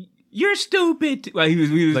 "You're stupid." While he was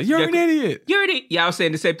like, "You're an idiot." You're an idiot. Yeah, I was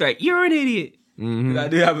saying the same thing. Like, "You're an idiot." Mm-hmm. I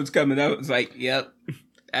knew that was coming. I was like, "Yep."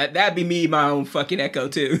 That'd be me, my own fucking echo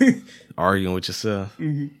too. Arguing with yourself.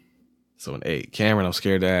 Mm-hmm. So an 8. Cameron, I'm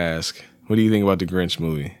scared to ask. What do you think about the Grinch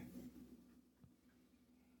movie?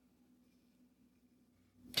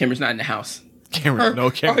 Cameron's not in the house. Cameron's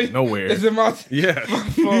nowhere. Is it my? Yeah.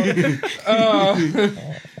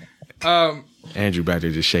 Andrew back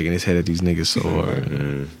there just shaking his head at these niggas so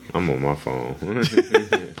hard. I'm on my phone.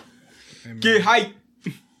 Get hype.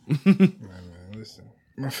 Listen,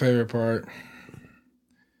 my favorite part.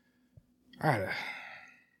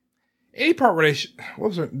 Any part where what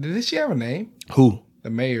was her? Did she have a name? Who? The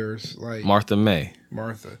mayor's like Martha May.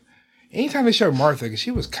 Martha. Anytime they showed Martha, because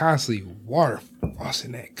she was constantly water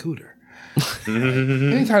flossing that cooter.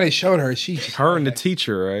 Anytime they showed her, her and the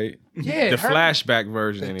teacher, right? Yeah, the flashback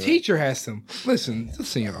version. The teacher has some. Listen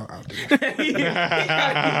y'all out there. Let me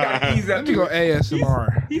go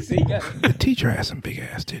ASMR. The teacher has some big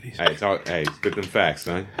ass titties. Hey, spit them facts,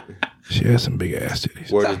 son. She has some big ass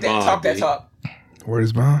titties. Word is bond. Talk that talk. Word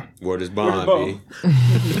is bond. Word is bond, B.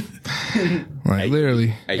 Like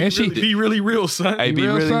literally. And she be really real, son. Hey, be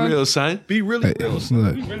really real, son. Be really real,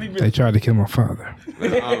 son. Look, they tried to kill my father. What?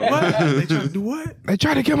 They tried to do what? They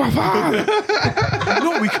tried to kill my father. You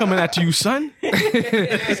know we coming after you, son. So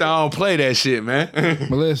I don't play that shit, man.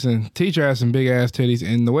 But listen, teacher has some big ass titties,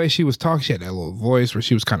 and the way she was talking, she had that little voice where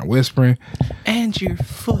she was kind of whispering. And your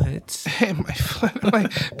foot. And my foot. I'm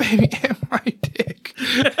like, baby, and my dick.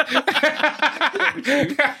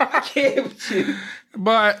 I can't with you.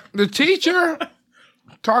 But the teacher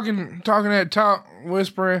talking that talk,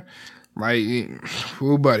 whispering, like,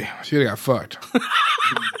 ooh, buddy, she got fucked.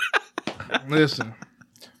 Listen,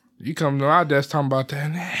 you come to our desk talking about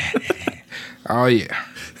that. Oh yeah,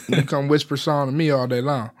 you come whisper song to me all day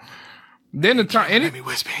long. Then the time, let me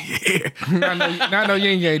whisper in your ear. not no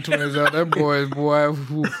Yin Yang twins out. That boy.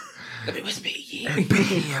 Let me whisper in your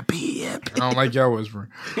I don't like y'all whispering.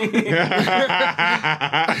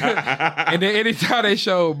 And then anytime they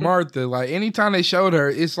showed Martha, like anytime they showed her,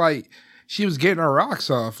 it's like she was getting her rocks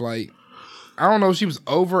off. Like I don't know if she was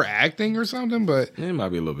overacting or something, but it might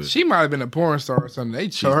be a little bit. She might have been a porn star or something. They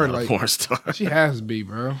show her like a porn star. She has to be,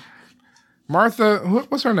 bro. Martha,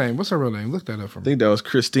 what's her name? What's her real name? Look that up for me. I think that was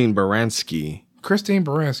Christine Baranski. Christine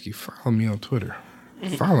Baranski. Follow me on Twitter.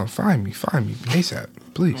 Find me ASAP,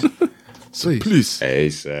 please. Please.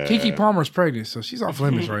 ASAP. Keke Palmer's pregnant, so she's off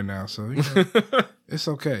limits right now. So you know, it's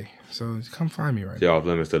okay. So come find me right now. She off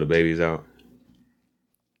limits till the baby's out.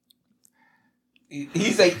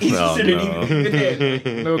 He's like, he's considered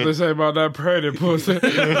even. Know what they say about that pregnant pussy?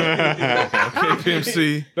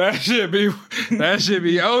 KPMC. That should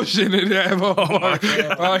be ocean in that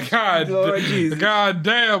motherfucker. Oh my God. Lord Jesus. God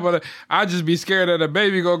damn, but I just be scared that a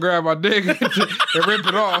baby gonna grab my dick and rip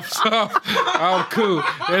it off. So I'm cool.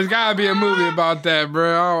 There's gotta be a movie about that,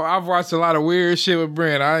 bro. I've watched a lot of weird shit with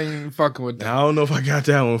Brent. I ain't fucking with that. I don't know if I got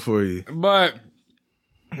that one for you. But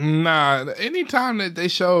nah, anytime that they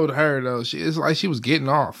showed her though, it's like she was getting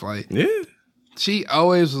off. Like, yeah, she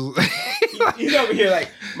always was. He's over here like,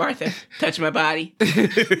 Martha, touch my body.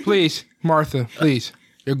 Please, Martha, please.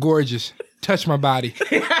 You're gorgeous. Touch my body.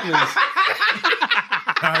 Please. All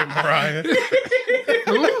right, Mariah.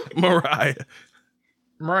 Who?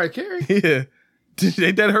 Mariah Carey? Yeah.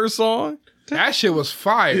 Ain't that her song? That shit was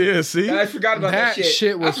fire. Yeah, see? I forgot about that shit. That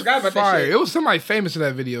shit was fire. It was somebody famous in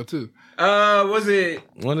that video, too. Was it?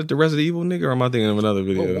 Wasn't it the Resident Evil nigga, or am I thinking of another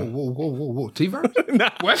video? Whoa. T-Verse?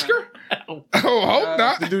 Wesker? Oh, hope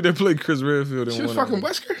not. The dude that played Chris Redfield in She was fucking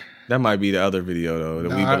Wesker? That might be the other video, though. The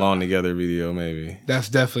We Belong Together video, maybe. That's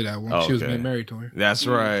definitely that one. Oh, she was okay. married to him. That's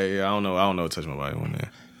right. Yeah, I don't know. Touch My Body one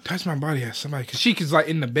there. Touch My Body has somebody, because she was like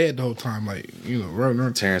in the bed the whole time, like, you know,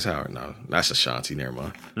 running. Terrence Howard. No, that's Ashanti. Never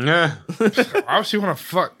mind. Yeah. Why would she want to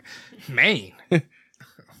fuck Maine?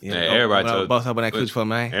 Yeah, everybody told bust up on that cooch for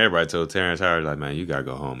man. Everybody told Terrence Howard, like, man, you gotta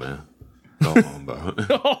go home, man. Go home, bro.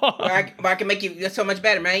 I can make you so much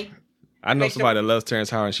better, man. I know somebody that loves Terrence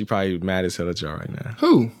Howard, and she probably mad as hell at y'all right now.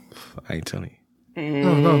 Who? I ain't telling you.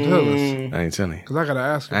 No, don't tell us. I ain't telling you. Because I got to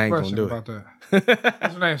ask her a question about that.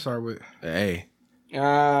 What's her name start with? Hey.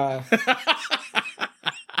 Why?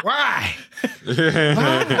 Why?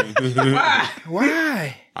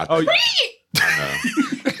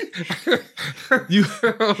 You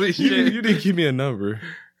Holy shit. You didn't give me a number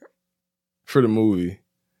for the movie.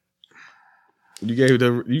 You gave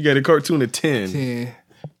the cartoon a 10. 10.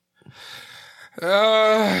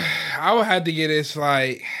 I would have to get this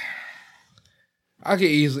like, I could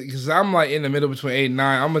easily, because I'm like in the middle between 8 and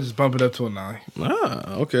 9. I'm gonna just bump it up to a 9.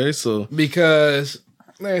 Ah, okay. So because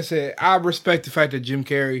like I said, I respect the fact that Jim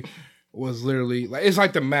Carrey was literally like, it's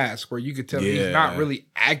like The Mask, where you could tell he's not really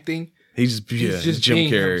acting. He's just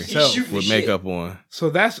Jim Carrey with makeup on. So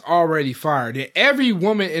that's already fired. And every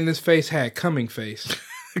woman in this face had coming face.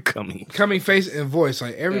 coming face and voice.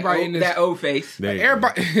 Like everybody in this. That old face. Like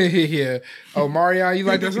everybody. Yeah. Oh, Marion, you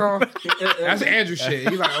like that song? That's Andrew shit.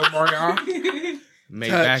 He like, oh, Marion.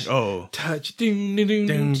 Touch. Touch. Ding, ding, ding,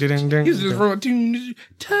 ding, ding, ding. He's just wrong.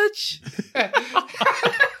 Touch.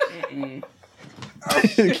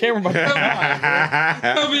 The camera about to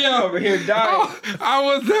I'll be over here dying.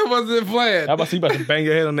 That wasn't playing. How about you about to bang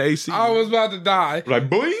your head on the AC? I was about to die. Like,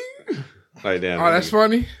 boing. Like, damn. Oh, that's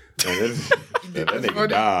funny. That nigga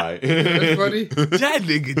died. That's funny. That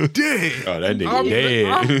nigga dead. Oh, that nigga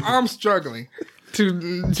dead. I'm struggling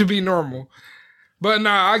to be normal. But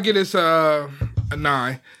nah, I get it's a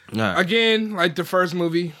 9. Nah. Again, like the first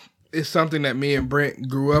movie, it's something that me and Brent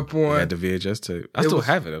grew up on. I had the VHS tape. I still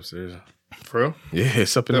have it upstairs. For real? Yeah,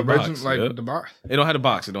 it's up in the box. Like the box? It don't have the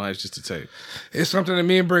box. It don't have just the tape. It's something that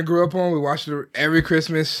me and Brent grew up on. We watched it every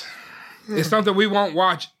Christmas. It's something we won't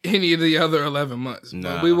watch any of the other 11 months.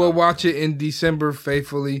 Nah. But we will watch it in December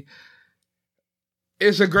faithfully.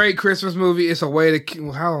 It's a great Christmas movie. It's a way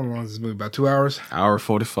to... How long is this movie? About 2 hours? Hour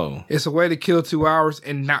 44. It's a way to kill 2 hours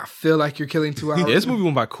and not feel like you're killing 2 hours. Yeah, this movie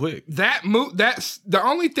went by quick. That's the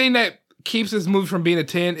only thing that keeps this movie from being a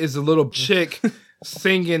 10 is the little chick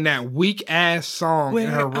singing that weak ass song in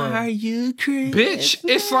her room. Where are you, Chris? Bitch,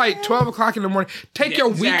 it's like 12 o'clock in the morning. Take your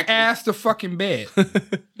weak ass to fucking bed.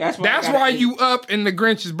 That's why you up and the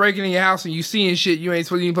Grinch is breaking in your house and you seeing shit you ain't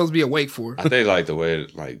supposed to be awake for. I think like the way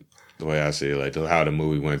I see it, like how the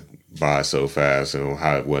movie went by so fast and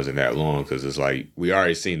how it wasn't that long, because it's like we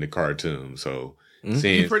already seen the cartoon, so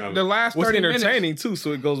seeing the last 30 entertaining minutes, too,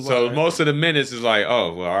 so it goes. So most of the minutes is like,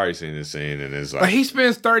 oh, well, I already seen this scene, and it's like. But he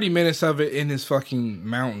spends 30 minutes of it in his fucking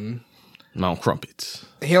mountain. Mount Crumpets.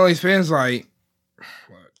 He only spends like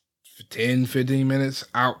 10, 15 minutes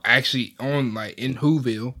out actually on like in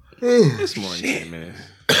Whoville. It's more than 10 minutes.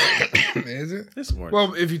 Is it? It's more.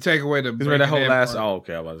 Well, if you take away the that whole last. part. Oh,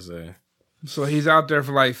 okay. I was about to say. So he's out there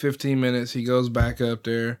for like 15 minutes. He goes back up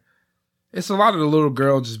there. It's a lot of the little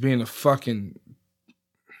girl just being a fucking.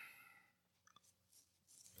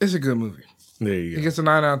 It's a good movie. There you go. It gets a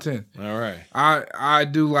 9 out of 10. All right. I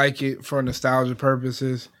do like it for nostalgia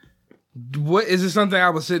purposes. What is it? Something I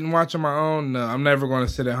would sit and watch on my own? No, I'm never going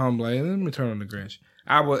to sit at home like, let me turn on the Grinch.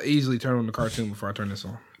 I will easily turn on the cartoon before I turn this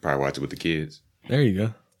on. Probably watch it with the kids. There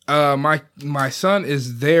you go. My son is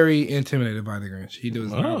very intimidated by the Grinch. He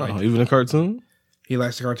does not like it. Even the cartoon? He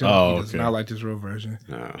likes the cartoon. Oh, He does not like this real version.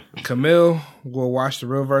 No. Camille will watch the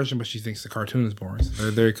real version, but she thinks the cartoon is boring. So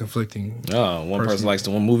they're very conflicting. Oh, one person likes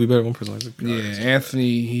the one movie better, one person likes the cartoon. Yeah,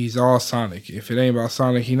 Anthony, he's all Sonic. If it ain't about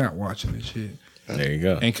Sonic, he not watching this shit. There you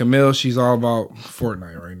go. And Camille, she's all about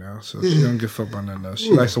Fortnite right now. So she don't give a fuck about nothing else.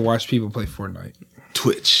 She likes to watch people play Fortnite.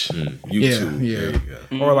 Twitch, YouTube. Yeah. There you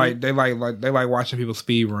go. Or like they like watching people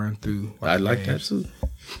speed run through. I like that too.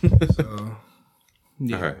 So,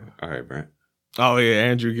 yeah. All right, Brent. Oh yeah,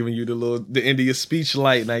 Andrew giving you the end of your speech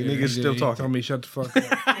light. Like niggas still talking. Told me shut the fuck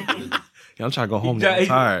up. Yeah, I'm trying to go home. I'm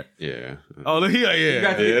tired. Yeah. Oh, look here.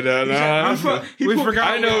 Yeah. We forgot.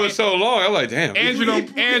 I know it's so long. I'm like, damn.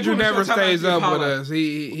 Andrew never stays up with us.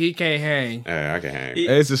 He can't hang. Yeah, I can hang.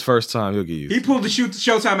 It's his first time. He'll get used. He pulled the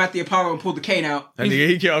Showtime at the Apollo and pulled the cane out. That nigga,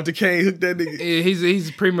 he came off the cane, hooked that nigga. Yeah, he's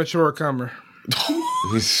a premature comer.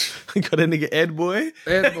 He got that nigga Ed Boy.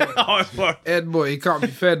 Ed Boy. Oh, fuck. Ed Boy. He called me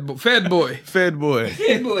Fed Boy. Fed Boy. Fed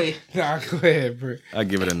boy. Nah, go ahead, bro. I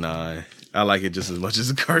give it a 9. I like it just as much as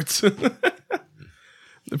a cartoon.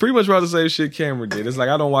 Pretty much about the same shit Cameron did. It's like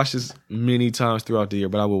I don't watch this many times throughout the year,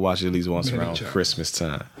 but I will watch it at least once around Christmas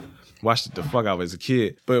time. Watched it the fuck out as a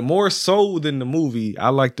kid. But more so than the movie, I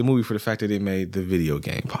like the movie for the fact that it made the video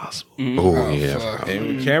game possible. Oh, yeah.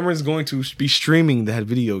 And Cameron's going to be streaming that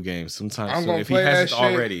video game sometime soon if he hasn't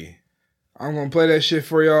already. I'm going to play that shit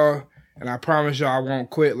for y'all, and I promise y'all I won't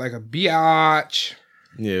quit like a biatch.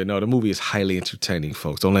 Yeah, no, the movie is highly entertaining,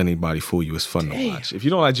 folks. Don't let anybody fool you. It's fun to watch. If you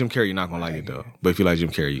don't like Jim Carrey, you're not gonna like it though. But if you like Jim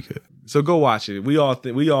Carrey, you could. So go watch it. We all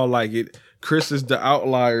like it. Chris is the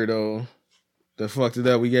outlier though. That fucked it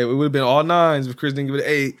up. It would have been all 9s if Chris didn't give it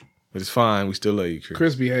an 8. But it's fine. We still love you, Chris.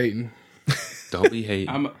 Chris be hating. Don't be hating.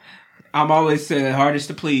 I'm always the hardest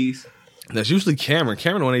to please. That's usually Cameron.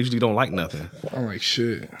 Cameron one usually don't like nothing. I don't like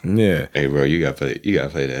shit. Yeah. Hey, bro, you gotta play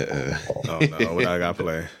that. Oh no, what I gotta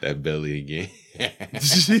play? That belly again.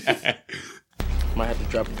 Might have to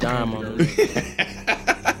drop a dime on it.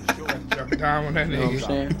 Drop a dime on that nigga. You know what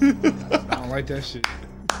I'm saying? I don't like that shit.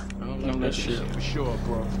 I don't like that shit. For sure,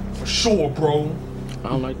 bro. For sure, bro. I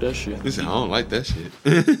don't like that shit. Listen, I don't like that shit.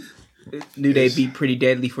 Knew they'd be pretty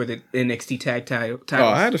deadly for the NXT tag title. Oh,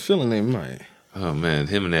 I had a feeling they might. Oh man,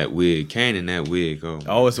 him in that wig, Kane in that wig.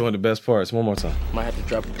 Oh, it's one of the best parts. One more time. Might have to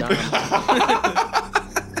drop a dime.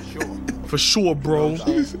 For sure, bro.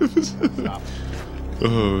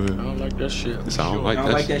 Oh, man. I don't like that shit. I don't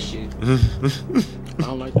like that shit. I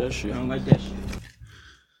don't like that shit. I don't like that shit.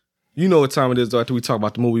 You know what time it is, though. After we talk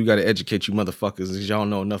about the movie, we got to educate you motherfuckers because y'all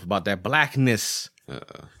know enough about that blackness.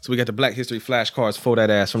 So we got the Black History flashcards for that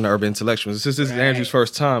ass from the Urban Intellectuals. Since this is Andrew's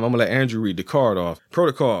first time, I'm going to let Andrew read the card off.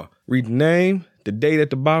 Protocol. Read the name, the date at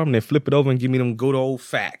the bottom, then flip it over and give me them good old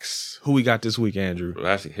facts. Who we got this week, Andrew?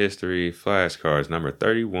 Black History flashcards, number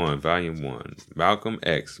 31, volume 1. Malcolm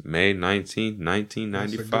X, May 19,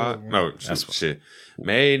 1995. No, shit.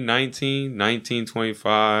 May 19,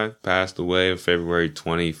 1925. Passed away on February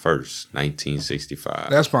 21st, 1965.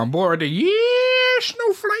 That's my boy right there. Yeah,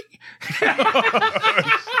 Snowflake.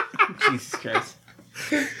 Jesus Christ.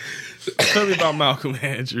 Tell me about Malcolm,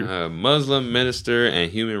 Andrew. Muslim minister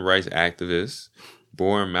and human rights activist.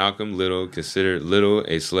 Born Malcolm Little, considered Little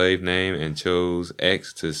a slave name, and chose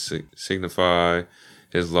X to signify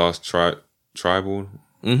his lost tribal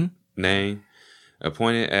name.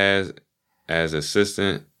 Appointed as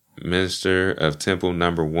assistant minister of Temple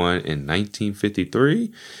Number 1 in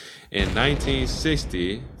 1953. In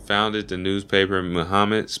 1960, founded the newspaper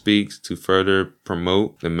Muhammad Speaks to further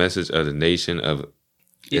promote the message of the Nation of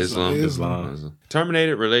Islam.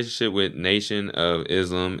 Terminated relationship with Nation of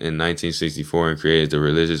Islam in 1964 and created the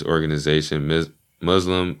religious organization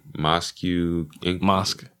Muslim Mosque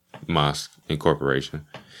Incorporation.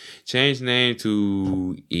 Changed name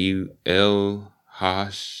to El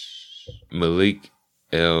Hash Malik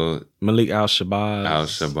Al-Shabazz.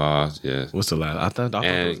 Al-Shabazz, yes. What's the last? I thought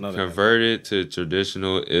and converted to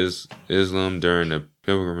traditional Islam during the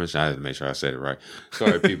Pilgrimage. I had to make sure I said it right.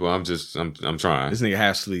 Sorry, people. I'm trying. This nigga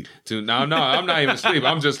half sleep. No, I'm not even asleep.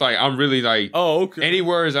 I'm just like, I'm really like, oh, okay. Any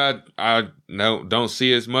words I don't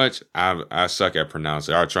see as much, I suck at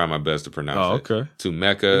pronouncing. I try my best to pronounce it. Okay. To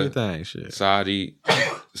Mecca, thing, shit. Saudi,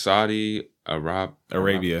 Arabia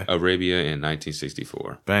in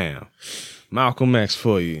 1964. Bam. Malcolm X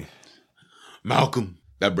for you. Malcolm.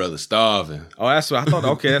 That brother starving. Oh, that's what I thought.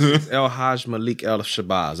 Okay, that's El Haj Malik El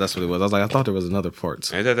Shabazz. That's what it was. I was like, I thought there was another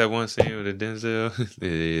part. Ain't that one scene with the Denzel?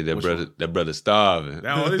 Yeah, that brother starving.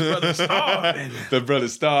 Oh, this brother starving. The brother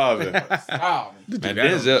starving.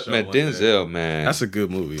 Denzel, man. That's a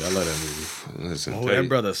good movie. I love that movie. Listen, that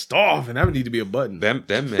brother starving. That would need to be a button. That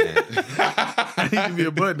man. That need to be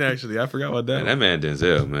a button. Actually, I forgot about that. Man, that man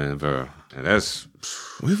Denzel, man, bro. And that's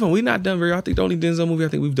we not done very. I think the only Denzel movie I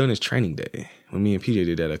think we've done is Training Day. When me and PJ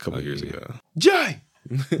did that a couple years ago. Jay!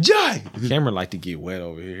 Cameron like to get wet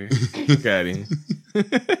over here. Got him.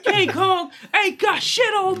 King Kong ain't got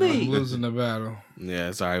shit on me. I'm losing the battle. Yeah,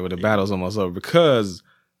 it's all right. Well, the battle's almost over because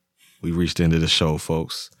we reached the end of the show,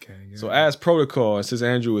 folks. Okay, so as protocol, and since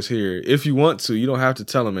Andrew is here, if you want to, you don't have to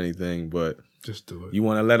tell him anything, but just do it. You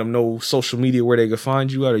want to let them know social media where they can find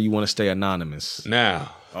you at, or you want to stay anonymous?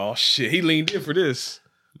 Now. Oh, shit. He leaned in for this.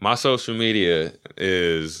 My social media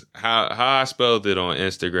is how I spelled it on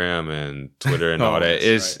Instagram and Twitter and all that.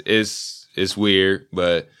 It's weird,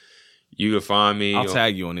 but you can find me. I'll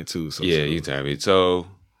tag you on it too. So yeah, you tag me. So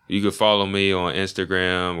you can follow me on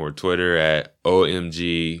Instagram or Twitter at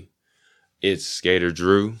OMG. It's Skater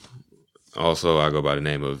Drew. Also, I go by the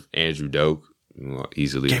name of Andrew Doak.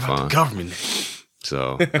 Easily Gave find. out the government.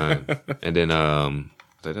 So and then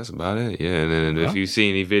that's about it. Yeah, and then if you see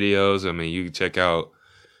any videos, I mean, you can check out.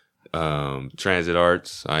 Transit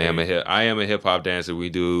Arts. I am a hip hop dancer. We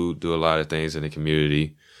do a lot of things in the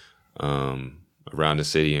community around the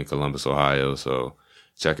city in Columbus, Ohio. So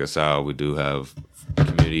check us out. We do have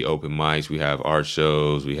community open mics. We have art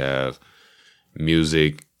shows. We have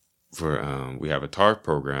music for. We have a TARP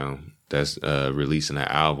program that's releasing an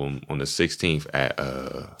album on the 16th at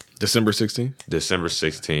December 16th. December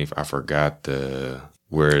 16th. I forgot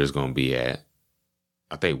where it's gonna be at.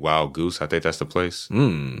 I think Wild Goose. I think that's the place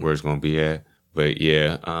where it's gonna be at. But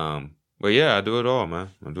yeah, I do it all, man.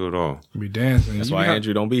 I do it all. Be dancing. That's why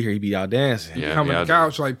Andrew don't be here. He be out dancing. Yeah, humping the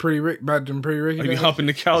couch like Pretty Rick, back to Pretty Ricky. He be humping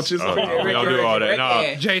the couches. We don't do all that.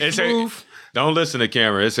 No, Jay Smooth. Don't listen to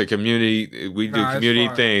camera. It's a community. We do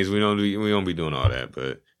community things. We don't be doing all that.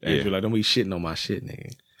 But Andrew, like, don't be shitting on my shit,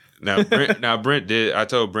 nigga. Now Brent did. I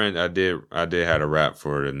told Brent I did had a rap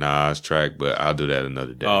for the Nas track, but I'll do that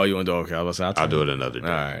another day. Oh, you want to do okay? I'll do it another day.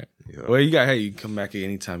 All right. Yeah. Well, you can come back at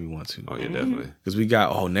any time you want to. Oh yeah, definitely. Because we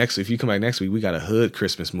got if you come back next week, we got a hood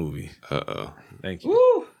Christmas movie. Thank you.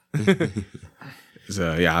 Woo!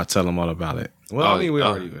 So yeah, I'll tell them all about it. Well, I mean, we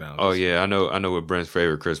already went out. Oh yeah, I know what Brent's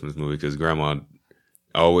favorite Christmas movie because Grandma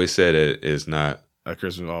always said it's not. A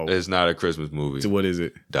Christmas. Oh. It's not a Christmas movie. So what is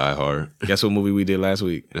it? Die Hard. Guess what movie we did last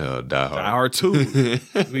week? Die Hard. Die Hard 2.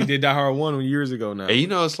 We did Die Hard 1 years ago now.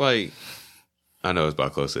 And it's like, I know it's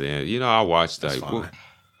about close to the end. I watched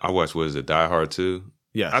what is it, Die Hard 2?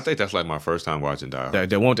 Yeah. I think that's like my first time watching Die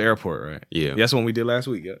Hard. They went to the airport, right? Yeah. That's what we did last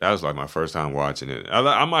week. Yeah. That was like my first time watching it.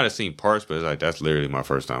 I might have seen parts, but it's like that's literally my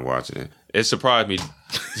first time watching it. It surprised me.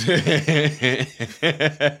 Chris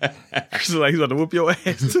is like, he's about to whoop your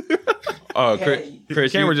ass. Oh,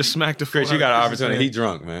 Chris, Camera just smacked the Chris, you got an opportunity. He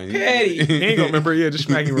drunk, man. Petty. He ain't gonna remember. Yeah, just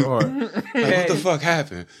smack him real hard. Like, what the fuck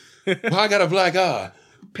happened? Why I got a black eye?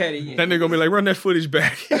 Petty. That nigga gonna be like, run that footage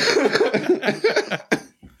back. Air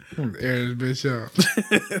this bitch out.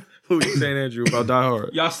 Who you saying, Andrew, about Die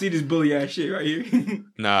Hard? Y'all see this bully ass shit right here?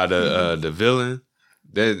 Nah, the villain.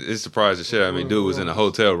 It surprised the shit out of me. Dude was in a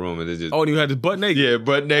hotel room and it just. Oh, and you had this butt naked. Yeah,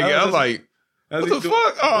 butt naked. I was like, what the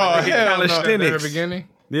fuck? Oh, hell no. At the very beginning.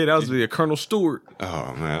 Yeah, that was the Colonel Stewart.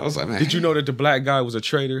 Oh man, I was like, man. Did you know that the black guy was a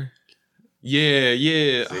traitor?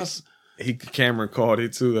 Yeah. Cameron called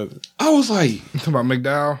it too. I was like, you talking about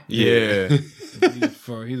McDowell? Yeah.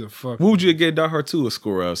 He's a fuck. What would you get Die Hard 2 a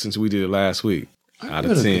score of since we did it last week? Out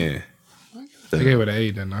of 10. I gave it an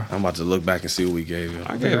 8, didn't I? I'm about to look back and see what we gave it.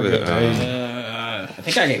 I gave it an 8. I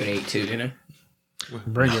think I gave it 8 too, didn't I?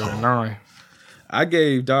 Bring it a 9. I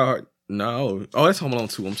gave Die Hard. No. Oh, that's Home Alone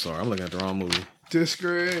 2. I'm sorry. I'm looking at the wrong movie.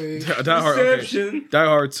 Disgrace. Die Hard. Okay. Die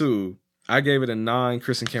Hard 2. I gave it a 9.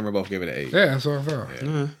 Chris and Cameron both gave it an 8. Yeah, that's what I thought.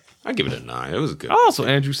 Yeah. I give it a 9. It was good. Also,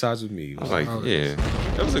 Andrew sides with me. I was like, yeah,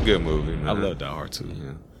 that was a good movie, man. I love Die Hard 2.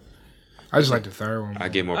 Yeah. I just like the third one. I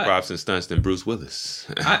get more props and stunts than Bruce Willis.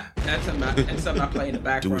 That's something I play in the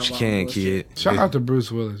background. Do what you can, kid. Shout out to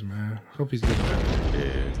Bruce Willis, man. Hope he's getting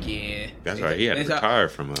better. Yeah. That's right. He had to retire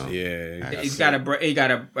from. He's got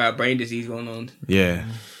a brain disease going on. Yeah.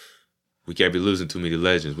 We can't be losing too many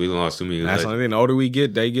legends. We lost too many legends. That's the only thing. The older we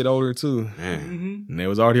get, they get older too. Man. And they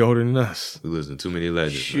was already older than us. We losing too many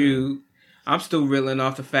legends. Shoot. Man. I'm still reeling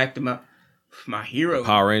off the fact that my hero.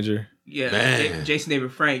 Power Ranger. Yeah. Jason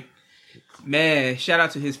David Frank. Man, shout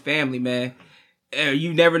out to his family, man.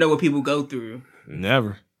 You never know what people go through.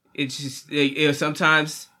 Never. It's just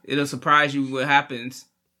sometimes it'll surprise you what happens.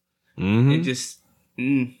 Mm-hmm. And just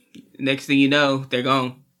next thing you know, they're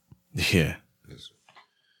gone. Yeah.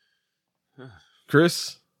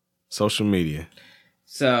 Chris, social media.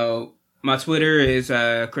 So my Twitter is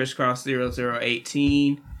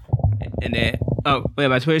crisscross0018, and then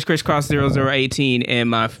my Twitter is crisscross0018, and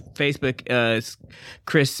my Facebook is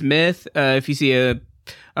Chris Smith. If you see a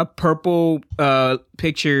purple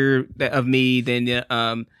picture of me, then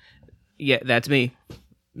that's me.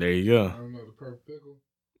 There you go. I don't know the purple pickle.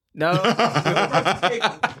 No,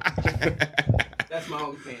 that's my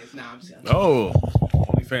OnlyFans. Nah, I'm selling. Oh,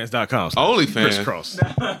 OnlyFans.com. OnlyFans. Crisscross.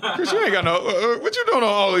 Chris, you ain't got no. What you doing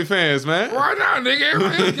on OnlyFans, man? Why not,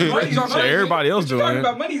 nigga? Everybody else doing Talking it.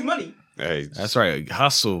 about money's money. Hey, that's right.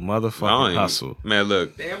 Hustle, motherfucking hustle. Man,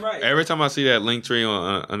 look. Damn right. Every time I see that link tree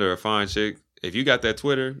on under a fine chick, if you got that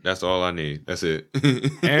Twitter, that's all I need. That's it.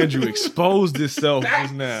 Andrew exposed himself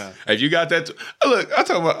just now. If you got that, look, I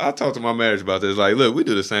talked to my manager about this. Like, look, we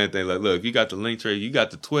do the same thing. Like, look, if you got the link tree, you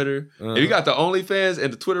got the Twitter. If you got the OnlyFans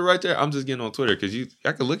and the Twitter right there, I'm just getting on Twitter because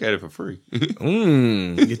I can look at it for free.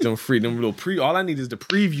 Get them free, them little All I need is the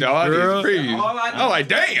preview. All girl. I need is the preview. I'm like,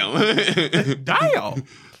 damn, damn.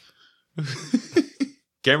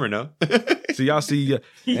 Cameron, no. So y'all see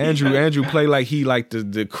Andrew play like he like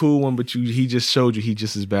the cool one, but he just showed you he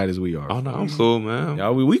just as bad as we are. Oh no, I'm cool, man.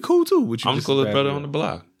 Y'all, we cool too. But I'm the coolest brother on the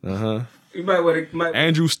block. You might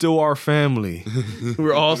Andrew's still our family.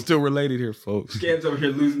 We're all still related here, folks. Cam's over here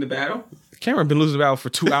losing the battle. Cameron been losing the battle for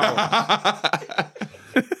 2 hours.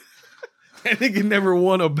 That nigga never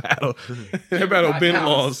won a battle. That battle been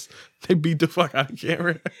lost. They beat the fuck out of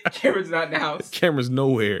Cameron. Cameron's not in the house. Cameron's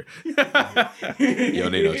nowhere. You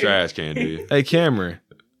don't need no trash can, do you? Hey, Cameron.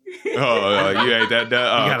 Oh, you ain't that. You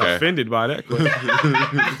got offended by that question.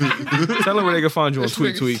 Tell them where they can find you on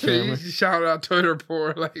tweet, Cameron. Shout out Twitter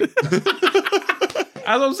for like.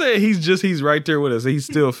 As I'm saying, he's right there with us. He's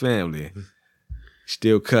still family.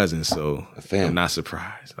 Still cousins, so I'm not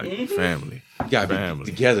surprised. Like family. You gotta be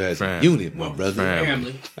together as a unit, my brother.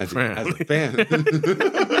 Family. As a family.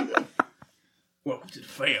 Welcome to the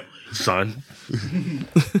family, son.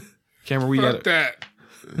 Cameron, where you Fuck at?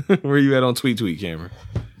 that. Where you at on tweet, Cameron?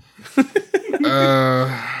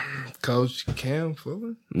 Coach Cam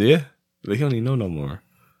Fullen. Yeah, but he don't even know no more.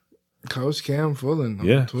 Coach Cam Fullen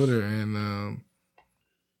on Twitter and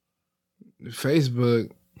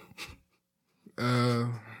Facebook.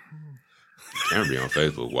 Cameron be on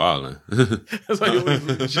Facebook wilding. That's why you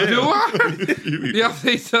always Do I? Y'all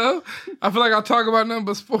think so? I feel like I talk about nothing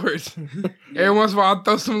but sports. Every once in a while I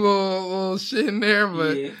throw some little shit in there,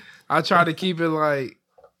 but I try to keep it like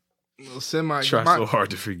semi. Try so hard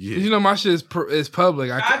to forget. You know my shit is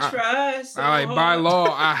public. I try. So I like by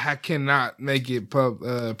law I cannot make it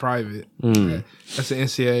private. That's an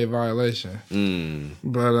NCAA violation.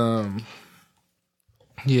 But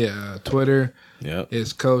Twitter. Yep.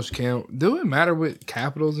 It's Coach Cam. Do it matter with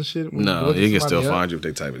capitals and shit? No, you can still find you if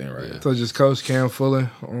they type it in right now. So just Coach Cam Fuller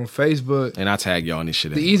on Facebook. And I tag y'all on this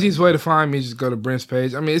shit. The easiest way to find me is just go to Brent's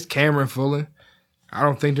page. I mean, it's Cameron Fuller. I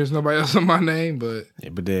don't think there's nobody else on my name, but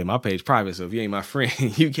but then my page private, so if you ain't my friend,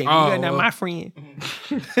 you can't. You're not my friend.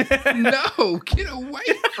 No, get away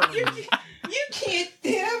from me. You can't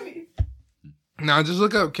tell me. No, just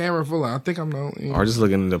look up Cameron Fuller. I think I'm the only. Or just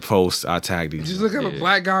looking at the post I tagged these. Just look up a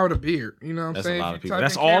black guy with a beard. You know what I'm saying? That's a lot of people.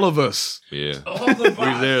 That's all of us. Yeah. We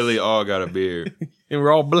literally all got a beard. And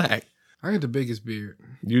we're all black. I got the biggest beard.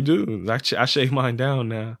 You do. I shave mine down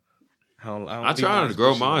now. I'm trying to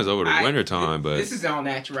grow mine over the winter time, but this is all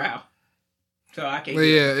natural. So I can't. But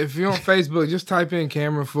yeah, if you're on Facebook, just type in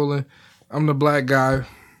Cameron Fuller. I'm the black guy.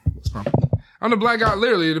 I'm the black guy.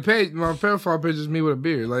 Literally, the page, my profile picture is me with a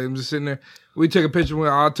beard. Like I'm just sitting there. I took a picture of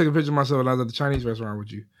myself when I was at the Chinese restaurant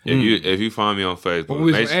with you. If you find me on Facebook,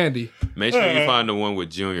 we was with Andy. Make sure you find the one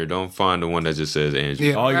with Junior. Don't find the one that just says Andrew.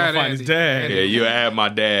 Yeah, all you gonna find is dad. Yeah, you add my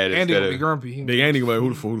dad. Andy instead will be of grumpy. Big Andy like, who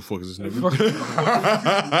the fuck is this nigga? Who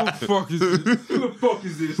the fuck is this? Who the fuck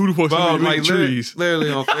is this? Like trees?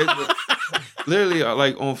 Literally on Facebook. Literally,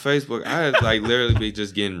 like on Facebook, I like literally be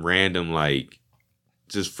just getting random like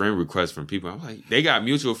just friend requests from people. I'm like, they got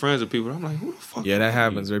mutual friends with people. I'm like, who the fuck? Yeah, that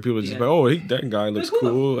happens. Where people just like, oh, that guy looks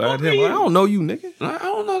cool. Add him. Like, I don't know you, nigga. I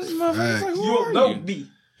don't know this motherfucker. Like, You don't know me.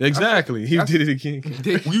 Exactly. He did it again.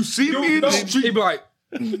 When you see me in the street, he be like,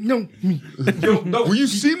 no, me. When you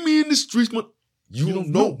see me in the streets, you don't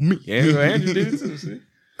know me. Andrew did it too. See?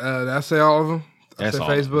 Did I say all of them? That's said all.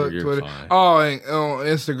 Facebook, You're Twitter. fine. Oh, and on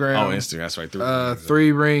Instagram. Oh, Instagram. That's right.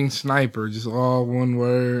 3 ring sniper, just all one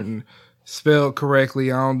word and spelled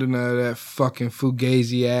correctly. I don't do none of that fucking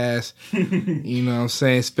fugazi ass. You know what I'm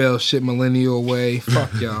saying? Spell shit millennial way.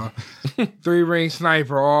 Fuck y'all. 3 ring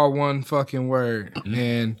sniper, all one fucking word.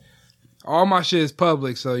 And all my shit is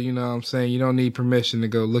public, so you know what I'm saying? You don't need permission to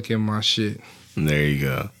go look at my shit. There you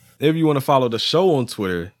go. If you want to follow the show on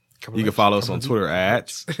Twitter, you can follow us on Twitter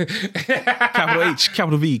at capital H,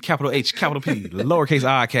 capital V, capital H, capital P, lowercase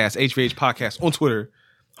I cast, HVH podcast on Twitter,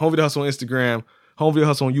 Home Video Hustle on Instagram, Home Video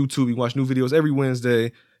Hustle on YouTube. You can watch new videos every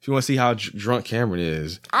Wednesday. If you want to see how drunk Cameron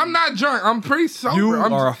is. I'm not drunk. I'm pretty sober. You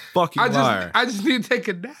are a fucking liar. I just need to take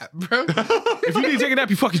a nap, bro. If you need to take a nap,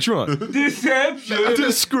 you fucking drunk. Deception.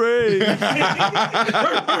 Disgrace.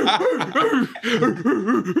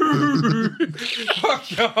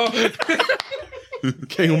 Fuck y'all.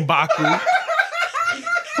 Keumbaku.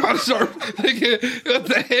 I'm sorry. Nigga, what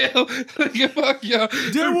the hell? Nigga, fuck y'all.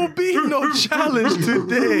 There will be no challenge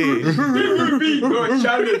today. There will be no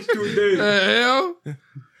challenge today. The hell?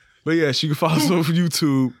 But yes, you can follow us on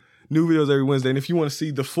YouTube. New videos every Wednesday. And if you want to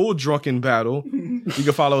see the full drunken battle, you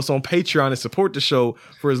can follow us on Patreon and support the show.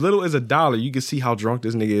 For as little as $1, you can see how drunk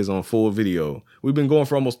this nigga is on full video. We've been going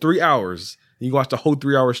for almost 3 hours. You can watch the whole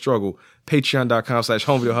 3-hour struggle.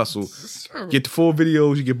 Patreon.com/homevideohustle. Get the full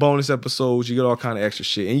videos. You get bonus episodes. You get all kind of extra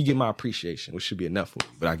shit. And you get my appreciation, which should be enough for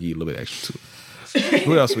you. But I give you a little bit extra too.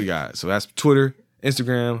 What else we got? So that's Twitter,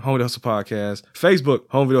 Instagram, Home Video Hustle Podcast, Facebook,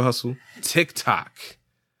 Home Video Hustle, TikTok.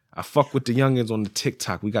 I fuck with the youngins on the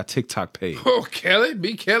TikTok. We got TikTok page. Oh, Kelly?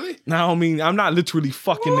 B. Kelly? No, I mean, I'm not literally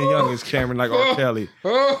fucking the youngins, Cameron, like R. Kelly. B.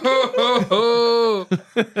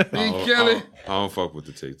 Kelly. I don't fuck with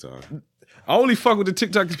the TikTok. I only fuck with the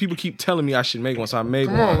TikTok because people keep telling me I should make one, so I made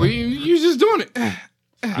Come one. on, you just doing it.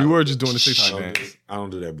 We were just doing the TikTok dance. I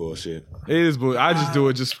don't do that bullshit. It is, but I just do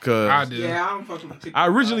it just because. I do. Yeah, I don't fuck with TikTok. I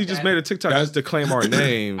originally just made a TikTok just to claim our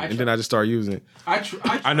name, and then I just started using it.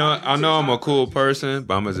 I know I'm a cool person,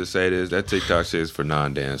 but I'm gonna just say this: that TikTok shit is for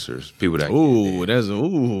non-dancers, people that. Ooh, that's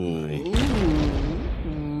ooh.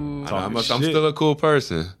 I'm still a cool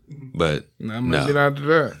person, but I'm gonna get out of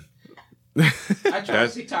that.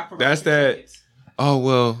 That's that. Oh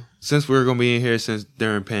well, since we're gonna be in here since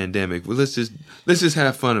during pandemic, well let's just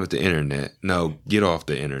have fun with the internet. No, get off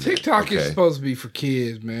the internet. TikTok is supposed to be for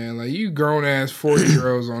kids, man. Like you grown ass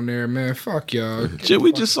 40-year-olds on there, man. Fuck y'all. Shit,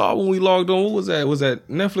 we just saw when we logged on. What was that? Was that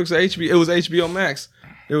Netflix or HBO? It was HBO Max.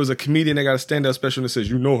 There was a comedian that got a stand-up special that says,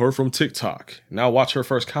 "You know her from TikTok. Now watch her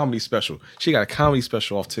first comedy special." She got a comedy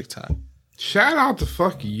special off TikTok. Shout out to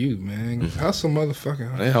fuck you, man. Hustle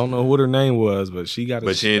motherfucking. I don't know what her name was, but she got.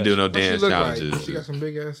 But she didn't do no dance challenges. Like? She got some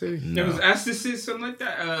big ass titties. No. There was Astis, something like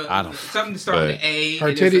that. I don't. Something to start with an A.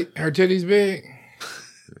 Her titties big.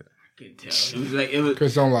 It was like it was.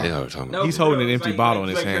 Chris, don't lie. No, he's holding an empty like, bottle in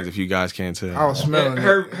his like hands. If you guys can't tell, I was smelling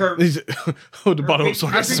her. Hold the bottle up so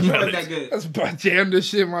I can smell it. That's about jam this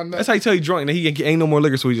shit in my nut. That's how you tell you drunk. And he ain't no more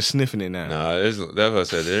liquor, so he's just sniffing it now. Nah, that's what I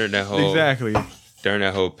said. During that whole during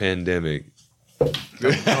that whole pandemic. You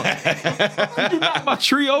knocked my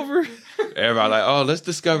tree over. Everybody like, oh, let's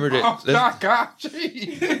discover it.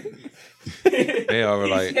 They all were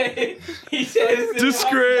like, he said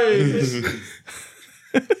disgrace.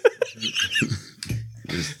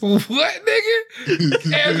 What,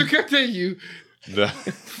 nigga? Andrew, continue.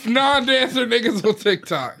 Non-dancer niggas on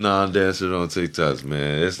TikTok. Non-dancers on TikToks,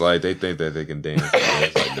 man. It's like they think that they can dance.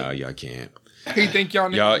 It's like, nah, y'all can't. He think y'all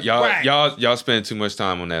niggas y'all spend too much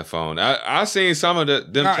time on that phone. I seen some of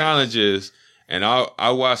them challenges, and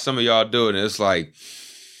I watched some of y'all do it, and it's like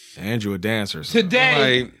Andrew a dancer.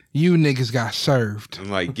 Today, you niggas got served.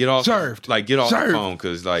 I'm like, get off the phone,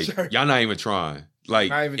 because like y'all not even trying.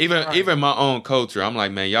 Like even my own culture, I'm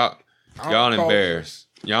like, man, y'all embarrassed.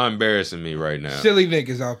 Y'all embarrassing me right now. Silly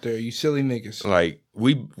niggas out there, you silly niggas. Like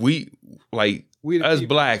we us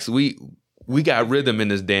blacks, we got rhythm in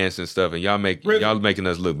this dance and stuff, and y'all making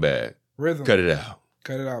us look bad. Rhythm. Cut it out.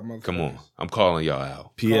 Cut it out, motherfucker. Come on. I'm calling y'all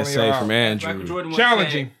out. PSA from Andrew.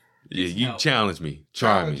 Challenging. Yeah, you challenge me.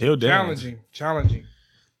 Try me. He'll dance. Challenging.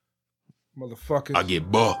 Motherfuckers. I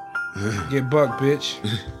get bucked. Get bucked, bitch.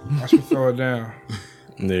 Watch me throw it down.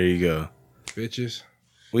 There you go. Bitches.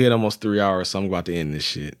 We had almost 3 hours, so I'm about to end this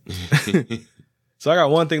shit. So I got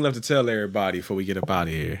one thing left to tell everybody before we get up out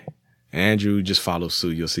of here. Andrew, just follow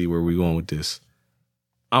suit. You'll see where we're going with this.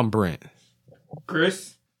 I'm Brent.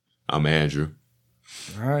 Chris. I'm Andrew.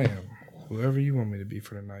 I am whoever you want me to be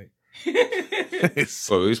for the night.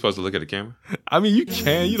 So we supposed to look at the camera? I mean, you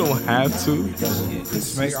can. You don't have to.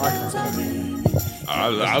 Just make eye contact.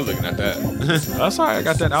 I was looking at that. That's all right. I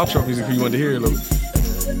got that outro music for you wanted to hear a little.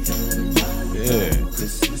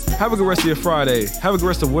 Yeah. Have a good rest of your Friday. Have a good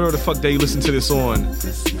rest of whatever the fuck day you listen to this on.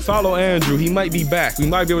 Follow Andrew. He might be back. We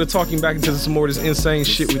might be able to talk him back into some more of this insane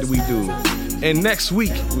shit that we do. And next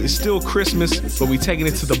week, it's still Christmas, but we taking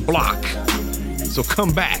it to the block. So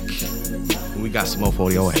come back. We got some more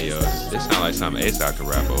for your ass. Hey, yo, this sound like something ASAP could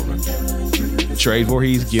rap over. Trade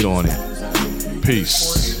Voorhees, get on it.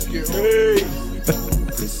 Peace. Peace.